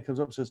 the man comes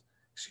up and says,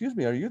 "Excuse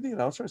me, are you the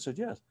announcer?" I said,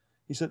 "Yes."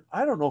 He said,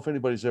 "I don't know if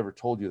anybody's ever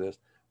told you this,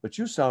 but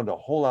you sound a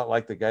whole lot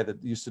like the guy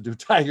that used to do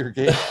Tiger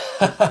games."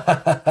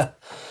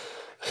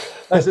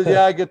 I said,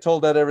 "Yeah, I get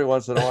told that every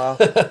once in a while."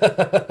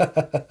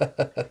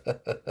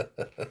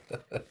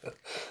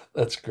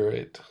 That's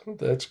great.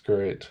 That's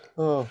great.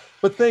 Oh,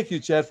 but thank you,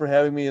 Chad, for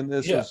having me. And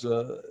this Yeah. was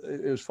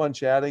it was fun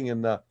chatting.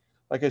 And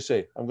like I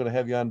say, I'm going to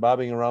have you on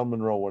bobbing around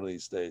Monroe one of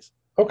these days.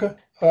 Okay.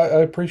 I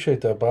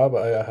appreciate that, Bob.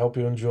 I hope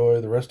you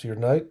enjoy the rest of your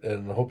night,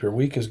 and I hope your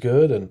week is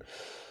good. And,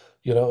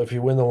 if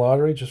you win the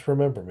lottery, just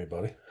remember me,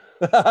 buddy.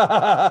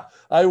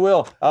 I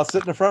will. I'll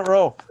sit in the front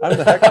row. I'm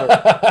the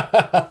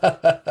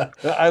heckler.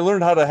 I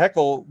learned how to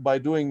heckle by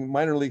doing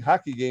minor league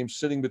hockey games,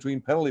 sitting between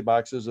penalty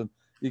boxes, and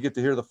you get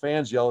to hear the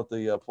fans yell at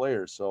the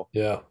players. So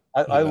Yeah.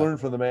 I Yeah. learned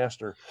from the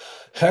master.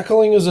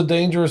 Heckling is a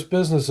dangerous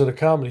business at a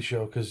comedy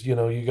show because, you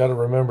got to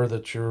remember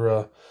that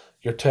you're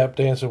tap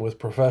dancing with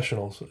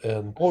professionals,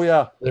 and Oh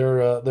yeah,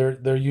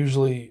 they're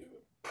usually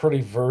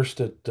pretty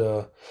versed at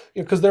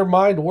because their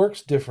mind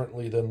works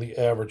differently than the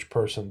average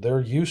person. They're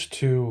used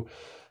to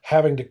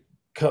having to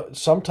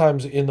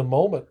sometimes in the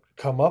moment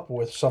come up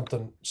with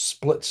something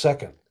split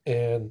second,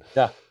 and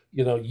yeah,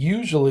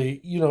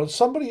 usually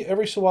somebody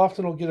every so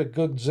often will get a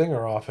good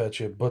zinger off at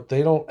you, but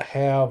they don't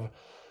have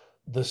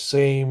the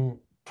same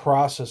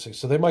processing.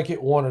 So they might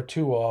get one or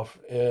two off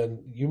and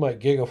you might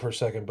giggle for a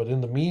second, but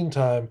in the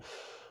meantime,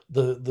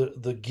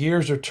 the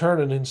gears are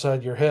turning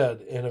inside your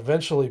head, and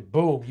eventually,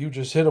 boom, you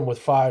just hit them with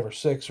five or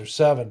six or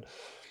seven,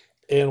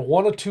 and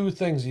one of two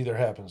things either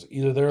happens.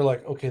 Either they're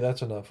like, okay,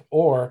 that's enough,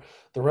 or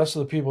the rest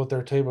of the people at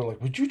their table are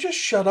like, would you just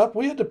shut up?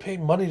 We had to pay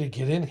money to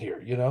get in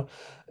here,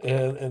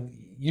 and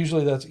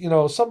usually that's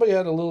somebody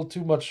had a little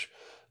too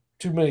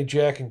many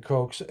Jack and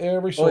Cokes.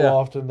 Every oh so yeah,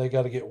 often they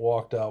got to get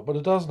walked out, but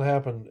it doesn't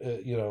happen,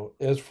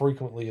 as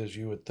frequently as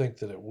you would think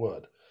that it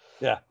would.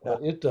 yeah,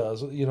 But yeah. it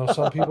does.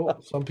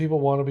 Some people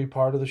want to be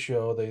part of the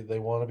show. They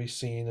want to be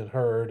seen and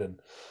heard, and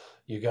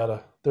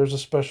there's a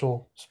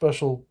special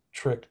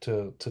trick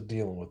to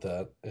dealing with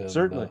that. And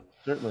Certainly,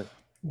 certainly.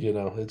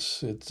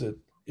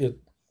 it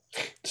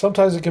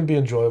sometimes it can be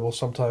enjoyable.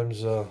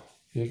 Sometimes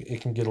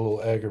it can get a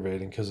little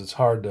aggravating because it's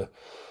hard to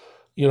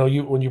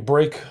you when you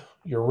break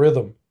your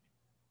rhythm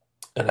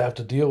and have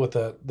to deal with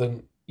that,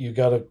 then you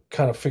got to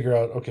kind of figure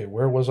out, okay,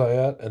 where was I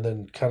at, and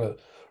then kind of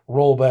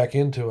roll back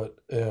into it,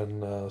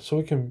 and so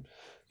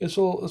it's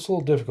a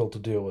little difficult to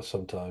deal with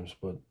sometimes,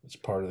 but it's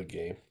part of the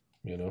game.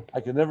 I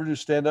can never do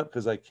stand up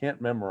because I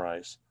can't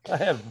memorize. I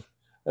have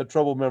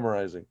trouble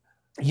memorizing.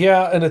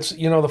 Yeah, and it's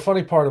the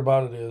funny part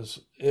about it is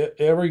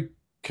every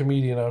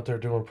comedian out there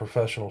doing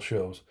professional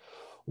shows,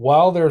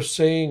 while they're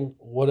saying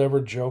whatever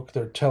joke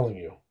they're telling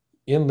you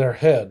in their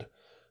head,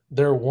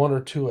 they're one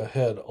or two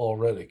ahead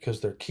already because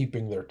they're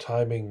keeping their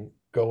timing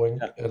going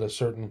Yeah, at a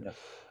certain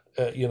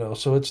yeah.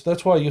 so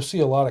that's why you see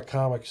a lot of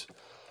comics.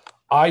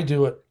 I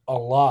do it a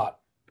lot.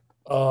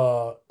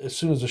 As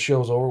soon as the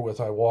show's over with,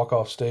 I walk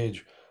off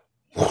stage.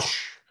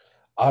 Whoosh,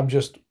 I'm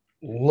just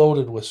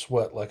loaded with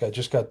sweat, like I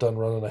just got done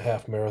running a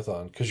half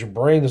marathon because your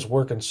brain is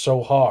working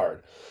so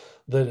hard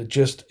that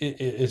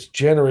it's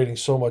generating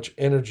so much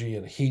energy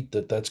and heat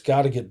that's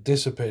got to get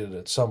dissipated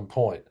at some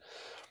point.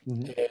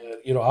 Mhm.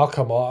 And I'll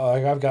come on.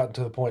 Like I've gotten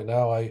to the point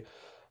now. I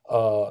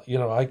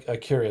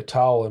carry a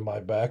towel in my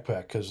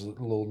backpack because the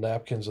little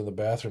napkins in the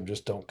bathroom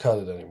just don't cut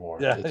it anymore.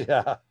 Yeah, It's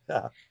yeah,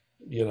 yeah.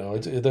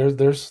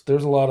 there's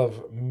a lot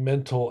of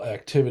mental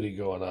activity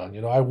going on.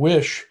 I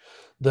wish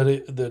that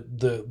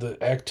the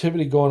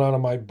activity going on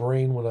in my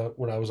brain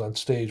when I was on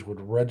stage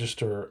would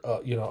register,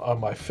 on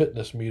my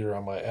fitness meter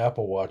on my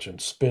Apple Watch and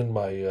spin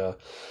my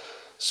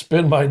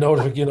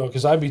notification,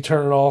 because I'd be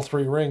turning all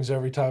three rings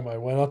every time I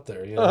went up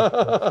there.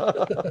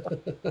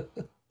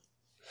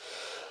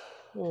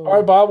 All right,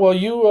 Oh, Bob. Well,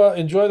 you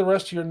enjoy the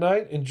rest of your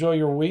night. Enjoy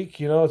your week.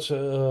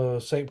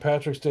 It's St.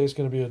 Patrick's Day is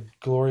going to be a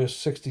glorious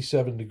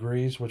 67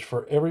 degrees, which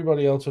for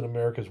everybody else in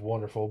America is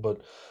wonderful,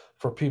 but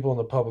for people in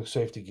the public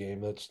safety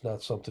game, that's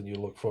not something you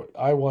look for.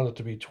 I want it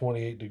to be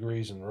 28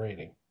 degrees and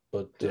raining,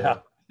 but yeah,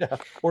 yeah.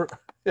 Or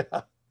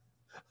yeah.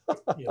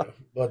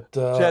 but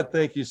Chad,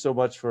 thank you so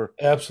much for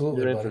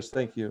absolutely, your buddy. interest.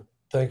 Thank you.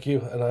 Thank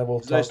you, and I will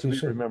It's nice talk to to you be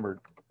soon. remembered.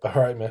 All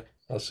right, man.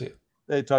 I'll see you. They talk